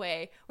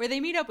hallway, where they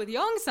meet up with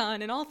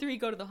Yongsan and all three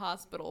go to the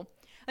hospital.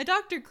 A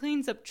doctor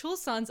cleans up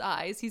Chulsan's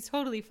eyes, he's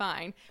totally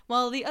fine,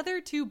 while the other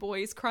two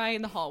boys cry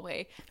in the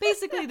hallway.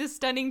 Basically, this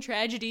stunning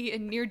tragedy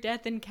and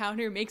near-death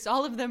encounter makes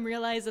all of them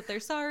realize that they're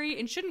sorry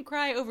and shouldn't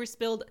cry over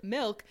spilled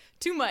milk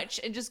too much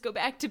and just go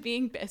back to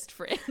being best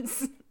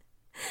friends.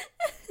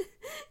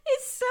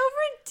 It's so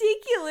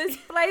ridiculous,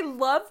 but I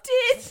loved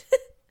it.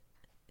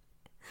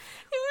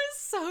 It was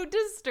so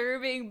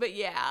disturbing, but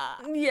yeah.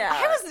 Yeah.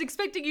 I wasn't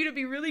expecting you to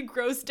be really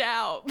grossed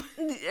out.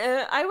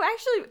 I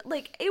actually,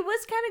 like, it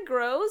was kind of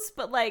gross,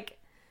 but, like,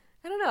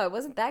 I don't know, I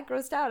wasn't that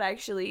grossed out,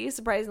 actually,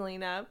 surprisingly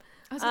enough.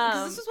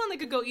 Because this was one that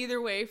could go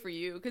either way for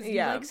you, because you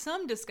Yeah. like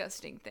some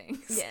disgusting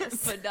things.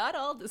 Yes. But not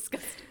all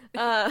disgusting.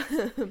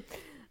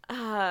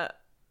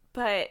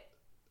 But,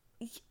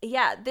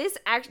 yeah,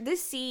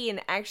 this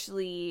scene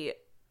actually,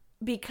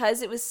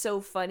 because it was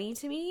so funny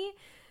to me,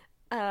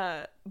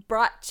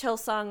 brought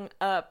Chulsang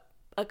up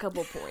a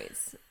couple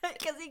points.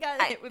 Because he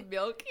got hit with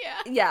milk,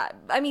 yeah. Yeah,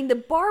 I mean, the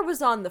bar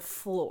was on the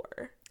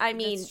floor. I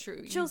mean, That's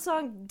true.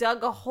 Chulsang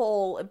dug a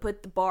hole and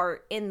put the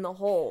bar in the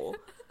hole.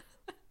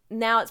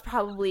 Now it's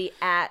probably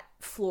at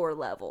floor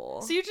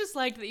level. So you just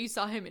liked that you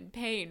saw him in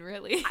pain,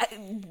 really?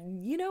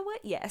 You know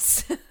what?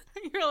 Yes.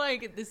 You're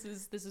like, this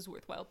is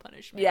worthwhile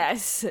punishment.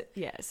 Yes.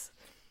 Yes.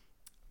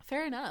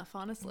 Fair enough,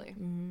 honestly.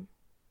 Mm-hmm.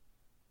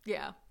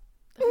 Yeah.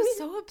 It was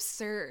so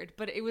absurd,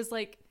 but it was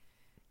like,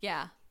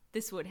 yeah,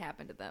 this would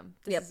happen to them.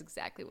 This is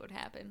exactly what would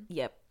happen.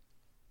 Yep.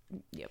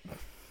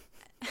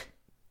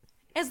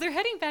 As they're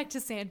heading back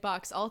to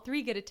Sandbox, all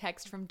three get a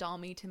text from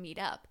Dalmi to meet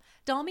up.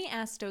 Dalmi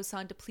asks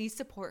Dosan to please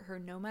support her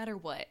no matter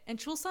what, and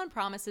Chulsan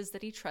promises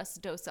that he trusts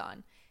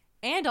Dosan.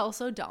 And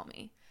also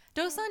Dalmi.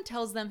 Dosan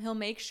tells them he'll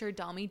make sure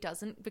Dalmi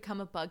doesn't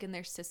become a bug in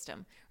their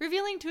system,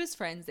 revealing to his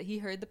friends that he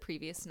heard the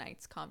previous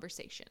night's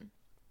conversation.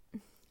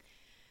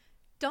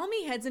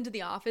 Dalmi heads into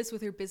the office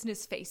with her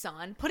business face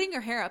on, putting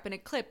her hair up in a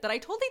clip that I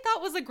totally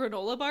thought was a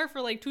granola bar for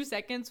like 2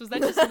 seconds. Was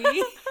that just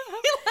me?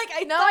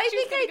 I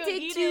think I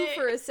did too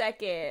for a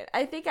second.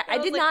 I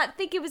did not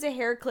think it was a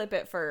hair clip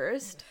at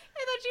first.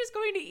 I thought she was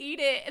going to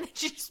eat it, and then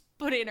she just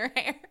put it in her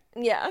hair.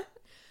 Yeah.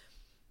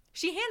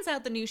 She hands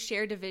out the new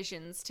share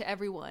divisions to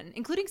everyone,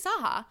 including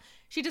Saha.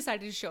 She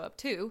decided to show up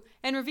too,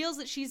 and reveals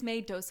that she's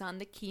made Dosan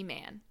the key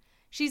man.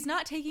 She's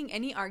not taking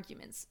any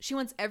arguments. She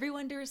wants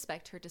everyone to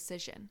respect her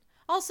decision.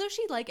 Also,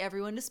 she'd like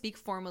everyone to speak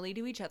formally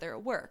to each other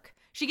at work.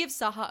 She gives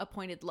Saha a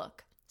pointed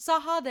look.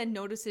 Saha then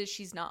notices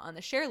she's not on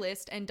the share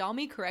list, and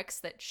Dalmi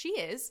corrects that she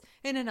is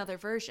in another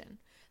version.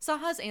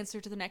 Saha's answer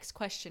to the next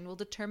question will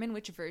determine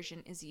which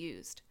version is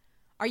used.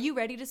 Are you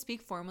ready to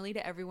speak formally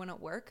to everyone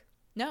at work?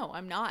 No,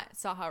 I'm not,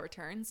 Saha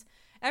returns.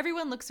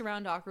 Everyone looks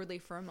around awkwardly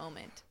for a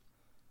moment.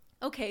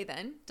 Okay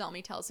then,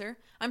 Dalmi tells her.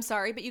 I'm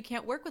sorry, but you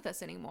can't work with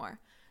us anymore.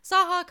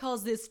 Saha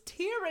calls this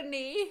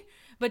tyranny,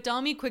 but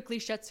Dalmi quickly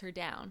shuts her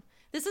down.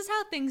 This is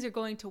how things are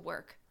going to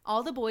work.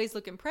 All the boys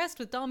look impressed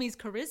with Dalmi's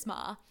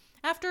charisma.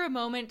 After a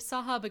moment,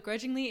 Saha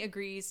begrudgingly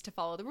agrees to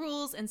follow the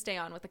rules and stay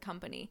on with the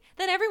company.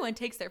 Then everyone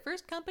takes their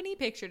first company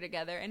picture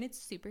together, and it's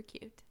super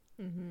cute.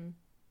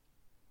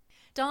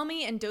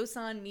 Dalmi and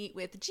Dosan meet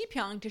with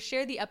Ji-pyong to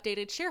share the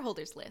updated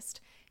shareholders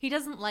list. He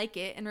doesn't like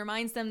it and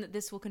reminds them that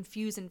this will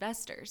confuse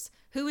investors.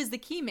 Who is the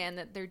key man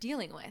that they're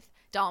dealing with?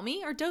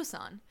 Dalmi or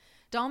Dosan?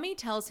 Dalmi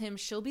tells him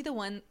she'll be the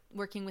one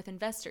working with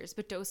investors,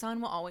 but Dosan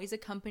will always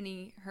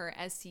accompany her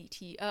as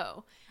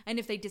CTO. And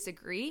if they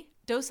disagree,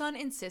 Dosan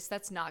insists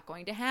that's not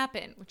going to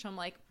happen, which I'm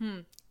like,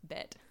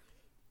 bet.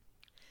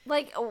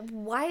 Like,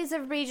 why is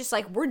everybody just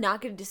like, we're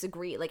not going to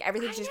disagree? Like,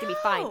 everything's just going to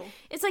be fine.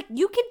 It's like,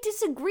 you can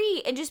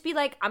disagree and just be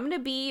like, I'm going to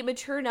be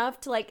mature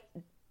enough to, like,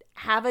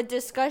 have a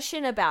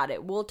discussion about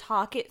it. We'll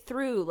talk it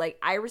through. Like,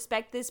 I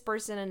respect this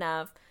person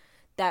enough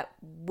that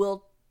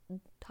we'll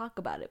talk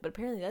about it. But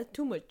apparently that's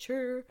too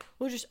mature.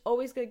 We're just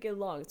always going to get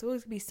along. It's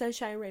always going to be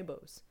sunshine and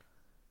rainbows.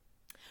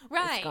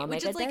 Right.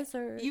 Which is like,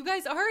 desert. You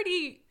guys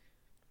already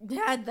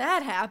had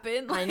that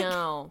happen. Like, I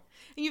know.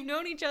 You've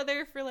known each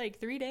other for like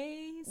 3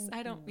 days.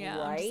 I don't, yeah.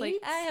 Right? I'm just like,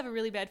 I have a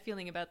really bad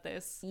feeling about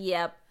this.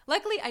 Yep.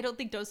 Luckily, I don't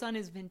think Dosan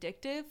is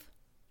vindictive.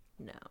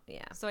 No,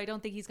 yeah. So I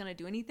don't think he's going to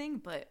do anything,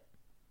 but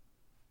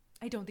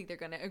I don't think they're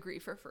going to agree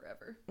for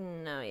forever.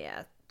 No,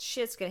 yeah.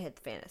 Shit's going to hit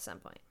the fan at some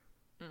point.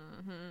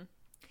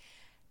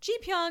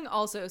 Ji-pyong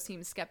also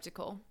seems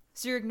skeptical.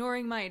 So you're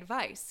ignoring my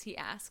advice, he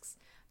asks.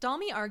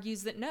 Dalmi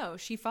argues that no,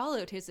 she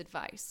followed his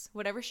advice.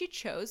 Whatever she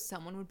chose,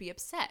 someone would be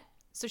upset.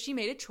 So she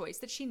made a choice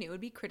that she knew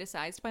would be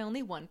criticized by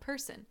only one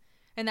person.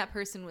 And that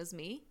person was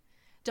me?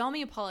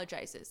 Dalmi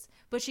apologizes,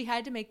 but she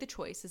had to make the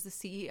choice as the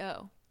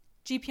CEO.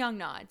 Ji-pyong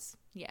nods.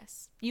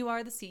 Yes, you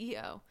are the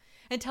CEO.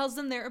 And tells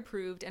them they're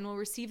approved and will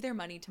receive their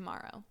money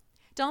tomorrow.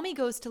 Dalmi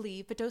goes to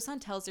leave, but Dosan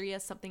tells her he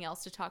has something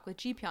else to talk with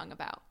Ji-pyong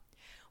about.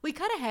 We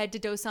cut ahead to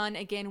Dosan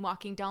again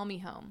walking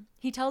Dalmi home.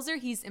 He tells her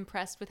he's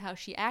impressed with how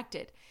she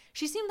acted.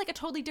 She seemed like a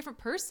totally different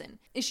person.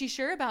 Is she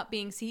sure about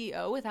being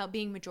CEO without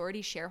being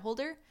majority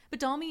shareholder? But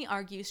Dalmi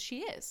argues she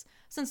is,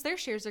 since their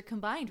shares are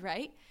combined,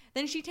 right?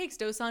 Then she takes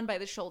Dosan by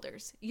the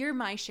shoulders. You're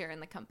my share in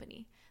the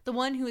company, the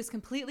one who is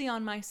completely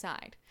on my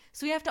side.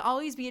 So we have to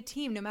always be a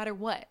team no matter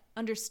what.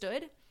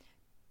 Understood?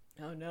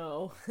 Oh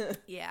no.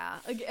 Yeah.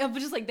 But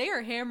just like, they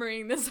are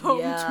hammering this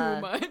home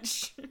too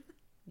much.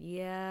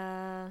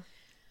 Yeah.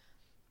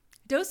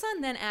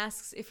 Dosan then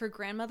asks if her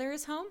grandmother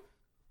is home.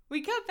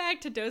 We cut back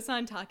to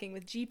Dosan talking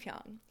with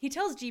Ji-pyong. He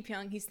tells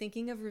Ji-pyong he's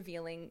thinking of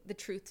revealing the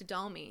truth to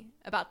Dalmi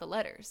about the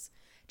letters.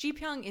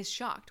 Ji-pyong is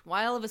shocked.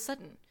 Why all of a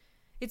sudden?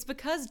 It's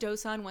because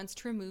Dosan wants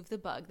to remove the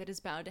bug that is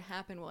bound to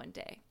happen one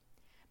day.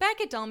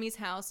 Back at Dalmi's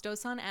house,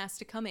 Dosan asks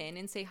to come in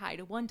and say hi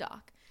to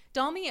Wondok.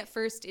 Dalmi at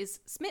first is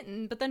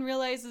smitten, but then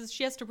realizes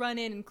she has to run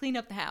in and clean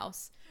up the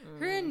house.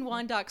 Her and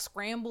Wondok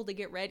scramble to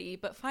get ready,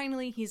 but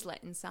finally he's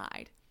let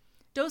inside.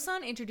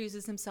 Dosan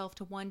introduces himself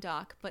to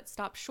Wondok, but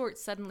stops short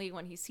suddenly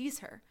when he sees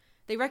her.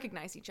 They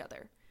recognize each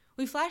other.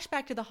 We flash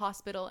back to the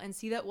hospital and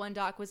see that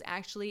Wondok was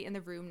actually in the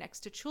room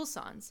next to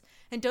Chulsan's,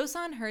 and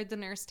Dosan heard the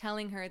nurse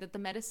telling her that the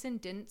medicine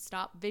didn't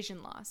stop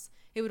vision loss.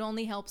 It would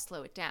only help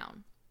slow it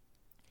down.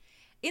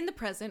 In the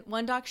present,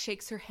 Wondok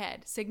shakes her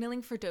head,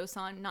 signaling for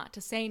Dosan not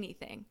to say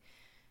anything.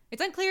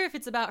 It's unclear if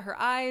it's about her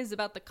eyes,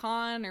 about the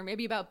con, or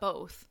maybe about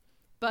both.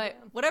 But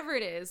whatever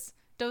it is,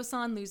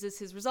 Dosan loses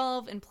his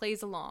resolve and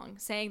plays along,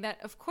 saying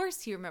that of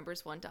course he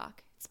remembers Wondok.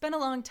 It's been a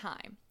long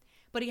time.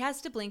 But he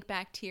has to blink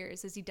back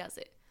tears as he does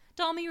it.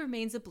 Dalmi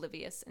remains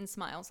oblivious and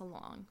smiles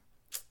along.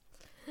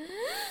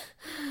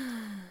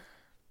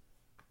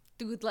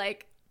 Dude,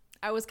 like,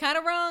 I was kind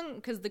of wrong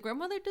because the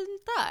grandmother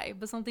didn't die,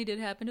 but something did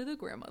happen to the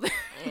grandmother.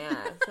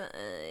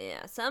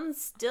 Something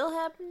still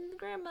happened to the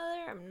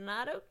grandmother. I'm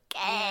not okay.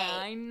 Yeah,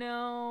 I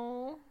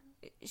know.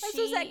 I'm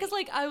so sad because,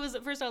 like,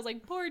 at first I was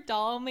like, poor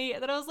Dalmi,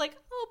 and then I was like,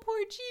 oh, poor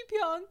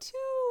Ji-pyong too.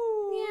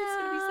 Yeah. It's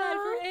gonna be sad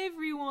for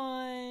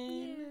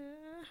everyone. Yeah.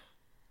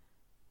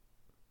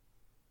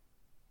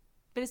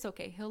 But it's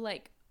okay. He'll,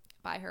 like,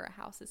 buy her a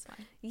house. It's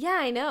fine. Yeah,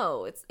 I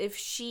know. It's if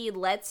she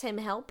lets him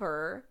help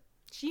her.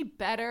 She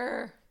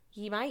better.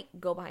 He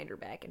might go behind her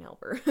back and help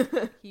her.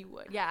 He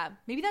would. Yeah.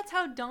 Maybe that's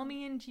how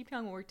Dalmi and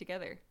Ji-pyong will work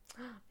together.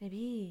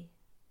 Maybe.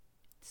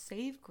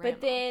 Save grandma.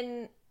 But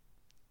then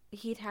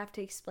he'd have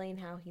to explain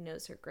how he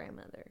knows her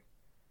grandmother.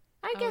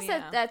 I guess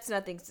that's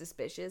nothing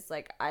suspicious.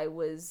 Like, I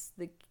was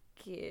the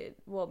kid.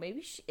 Well,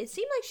 maybe it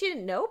seemed like she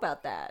didn't know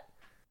about that.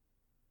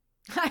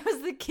 I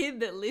was the kid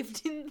that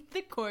lived in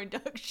the corn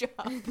dog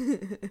shop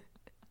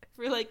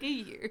for like a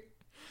year.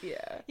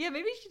 Yeah. Yeah,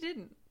 maybe she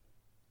didn't.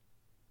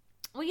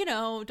 well, you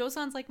know,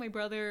 Dosan's like my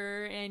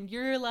brother, and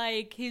you're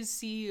like his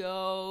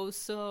CEO,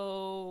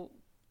 so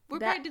we're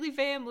practically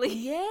family.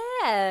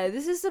 Yeah,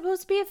 this is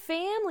supposed to be a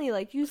family,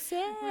 like you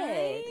said.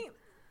 Right?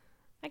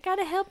 I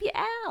gotta help you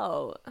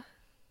out.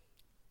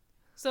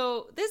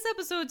 So this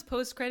episode's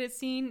post-credit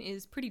scene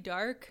is pretty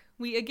dark.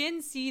 We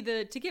again see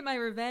the "to get my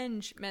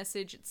revenge"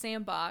 message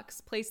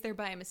sandbox placed there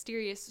by a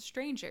mysterious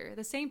stranger,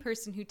 the same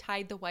person who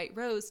tied the white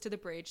rose to the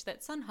bridge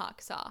that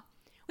Sunhawk saw.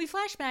 We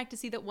flash back to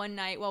see that one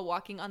night while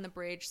walking on the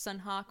bridge,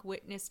 Sunhawk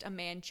witnessed a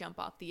man jump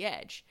off the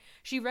edge.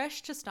 She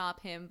rushed to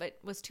stop him, but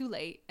was too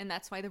late, and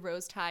that's why the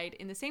rose tied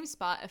in the same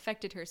spot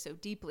affected her so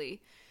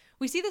deeply.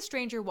 We see the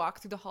stranger walk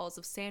through the halls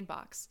of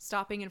Sandbox,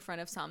 stopping in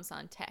front of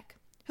Samsung Tech.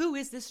 Who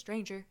is this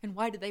stranger, and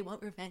why do they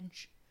want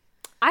revenge?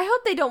 I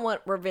hope they don't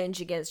want revenge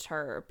against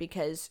her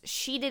because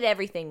she did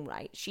everything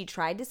right. She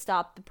tried to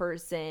stop the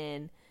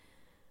person.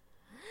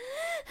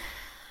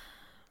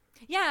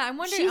 Yeah, I'm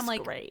wondering. She's I'm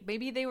like, great.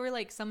 maybe they were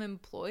like some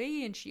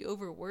employee and she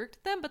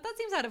overworked them, but that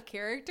seems out of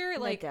character.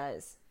 Like, it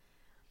does.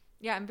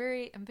 yeah, I'm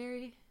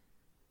very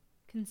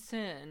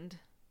concerned.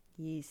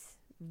 Yes,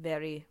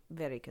 very,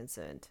 very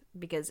concerned.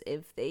 Because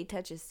if they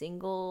touch a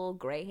single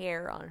gray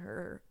hair on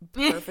her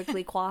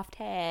perfectly coiffed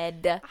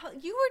head.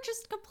 You were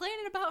just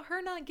complaining about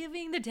her not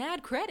giving the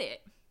dad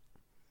credit.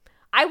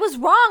 I was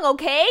wrong,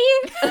 okay?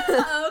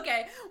 Oh,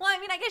 okay. Well, I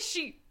mean, I guess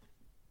she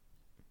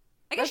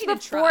That's did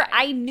before try.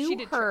 I She knew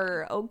did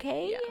her,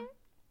 okay? Yeah.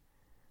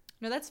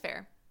 No, that's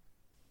fair.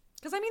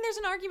 Because, I mean, there's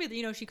an argument that,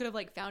 you know, she could have,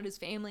 like, found his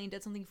family and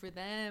did something for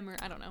them, or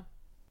I don't know.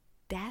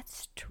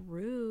 That's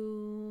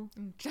true.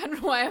 I don't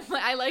know why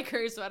I like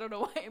her, so I don't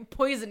know why I'm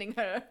poisoning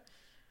her.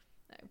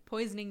 I'm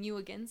poisoning you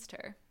against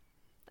her.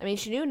 I mean,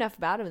 she knew enough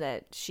about him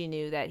that she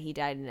knew that he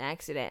died in an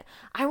accident.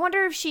 I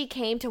wonder if she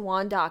came to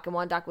Wandok and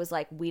Wandok was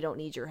like, we don't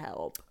need your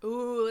help.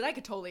 Ooh, that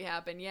could totally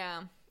happen,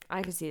 yeah.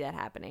 I could see that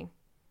happening.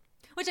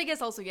 Which I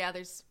guess also, yeah,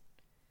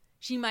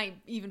 she might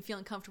even feel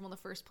uncomfortable in the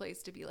first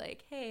place to be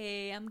like,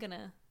 hey, I'm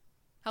gonna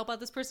help out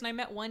this person I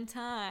met one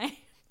time.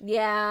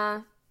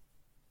 Yeah.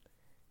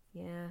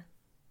 Yeah.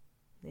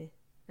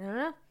 I don't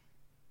know.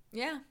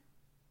 Yeah.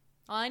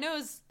 All I know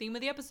is theme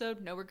of the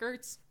episode, no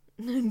regrets.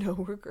 No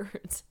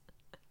regrets.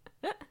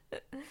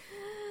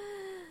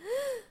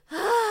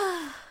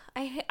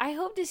 I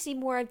hope to see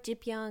more of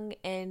Jipyoung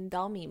and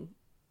Dalmim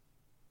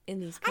in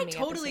these I coming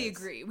totally episodes.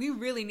 agree. We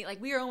really need, like,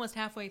 we are almost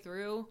halfway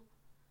through.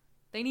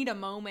 They need a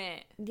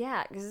moment.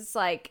 Yeah, because it's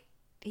like,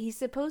 he's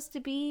supposed to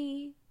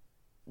be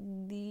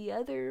the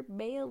other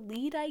male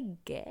lead, I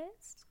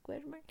guess?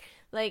 Question mark.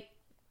 Like,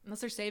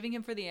 Unless they're saving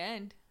him for the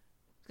end.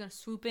 He's gonna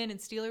swoop in and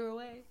steal her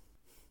away.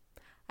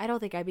 I don't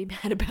think I'd be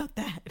mad about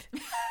that.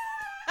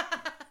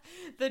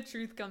 The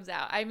truth comes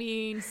out. I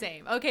mean,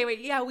 same. Okay, wait.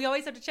 Yeah, we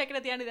always have to check it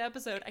at the end of the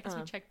episode. I guess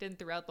we checked in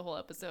throughout the whole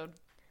episode.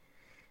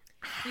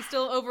 We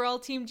still overall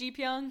team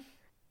Jipyoung?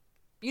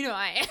 You know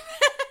I am.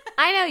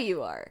 I know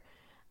you are.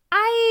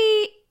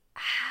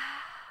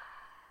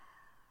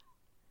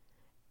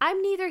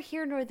 I'm neither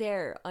here nor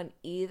there on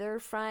either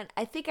front.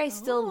 I think I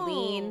still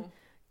lean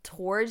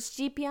towards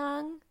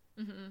Jipyoung.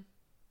 Mm-hmm.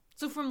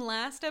 So from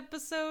last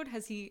episode,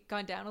 has he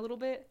gone down a little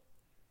bit?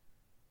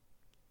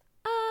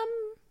 Or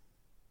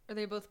are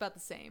they both about the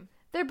same?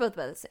 They're both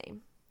about the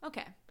same.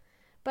 Okay.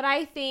 But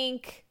I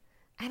think,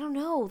 I don't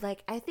know,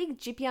 like, I think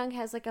Jipyoung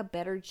has, like, a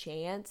better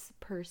chance,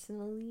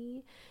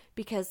 personally,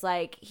 because,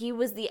 like, he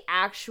was the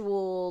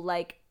actual,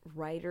 like,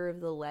 writer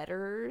of the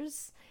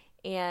letters,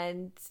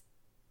 and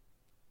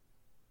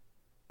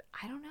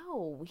I don't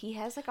know, he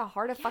has, like, a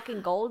heart of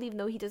fucking gold, even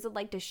though he doesn't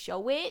like to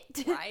show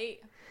it. Right.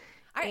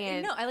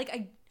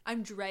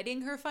 I'm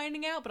dreading her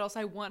finding out, but also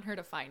I want her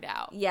to find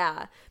out.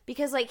 Yeah,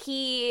 because, like,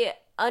 he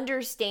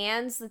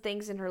understands the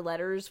things in her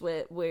letters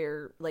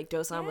where like,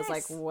 Dosan was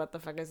like, what the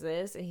fuck is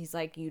this? And he's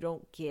like, you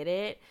don't get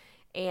it.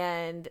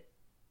 And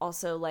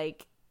also,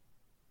 like,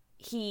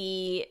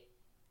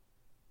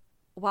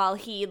 while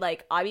he,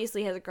 like,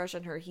 obviously has a crush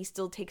on her, he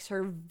still takes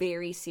her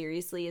very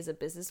seriously as a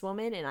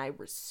businesswoman, and I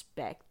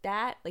respect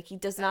that. Like, he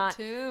does not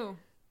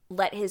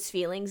let his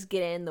feelings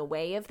get in the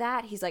way of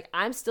that. He's like,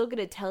 I'm still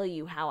gonna tell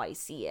you how I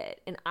see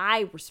it, and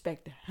I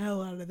respect the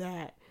hell out of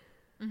that.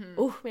 Mm-hmm.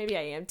 Oh, maybe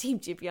I am Team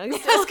Jipyoung. I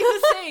was gonna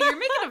say, you're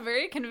making a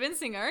very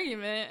convincing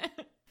argument.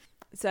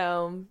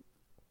 So,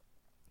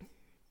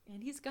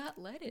 and he's got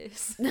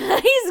lettuce.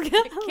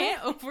 I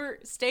can't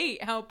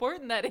overstate how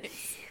important that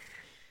is.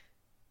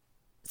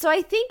 So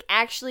I think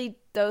actually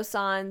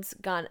Dosan's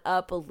gone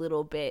up a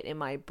little bit in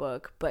my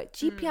book, but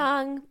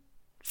Jipyoung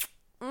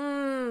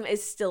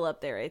is still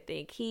up there. I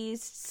think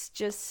he's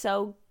just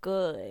so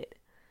good.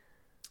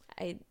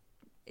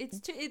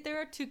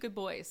 There are two good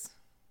boys.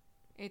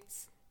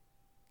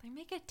 They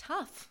make it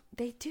tough.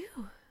 They do.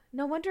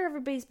 No wonder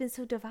everybody's been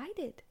so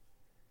divided.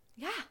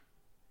 Yeah.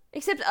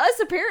 Except us,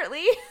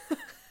 apparently.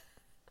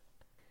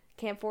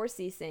 Can't force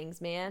these things,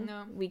 man.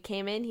 No. We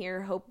came in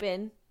here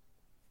hoping.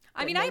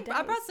 I mean, I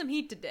brought some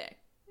heat today.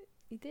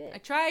 You did. I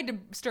tried to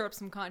stir up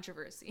some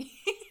controversy,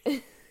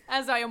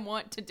 as I am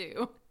wont to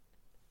do.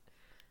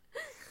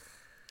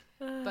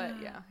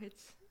 But yeah,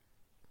 it's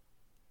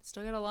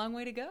still got a long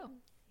way to go.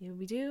 Yeah,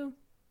 we do.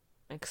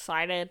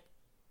 Excited.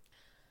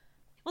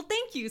 Well,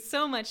 thank you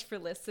so much for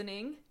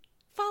listening.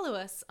 Follow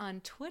us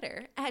on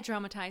Twitter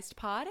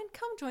 @DramatizedPod and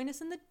come join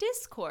us in the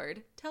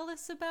Discord. Tell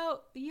us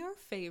about your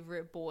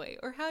favorite boy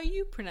or how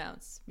you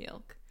pronounce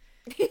milk.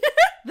 The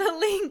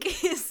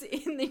link is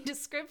in the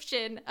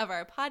description of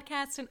our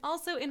podcast and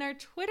also in our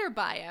Twitter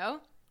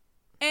bio.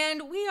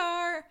 And we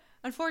are,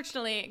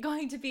 unfortunately,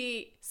 going to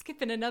be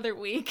skipping another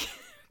week.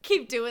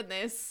 Keep doing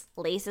this.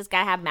 Lisa's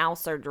gotta have mouth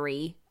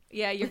surgery.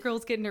 Yeah, your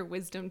girl's getting her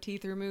wisdom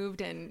teeth removed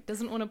and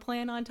doesn't want to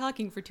plan on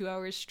talking for 2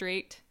 hours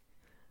straight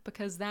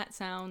because that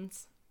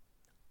sounds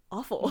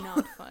awful.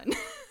 Not fun.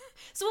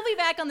 So we'll be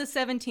back on the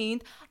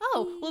 17th.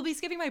 Oh, we'll be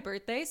skipping my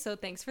birthday, so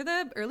thanks for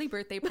the early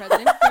birthday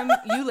present from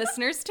you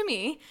listeners to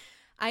me.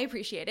 I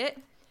appreciate it.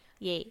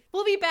 Yay.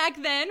 We'll be back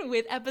then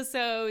with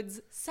episodes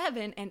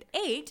 7 and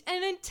 8,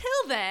 and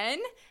until then,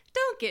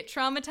 don't get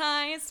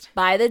traumatized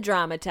By the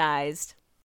dramatized.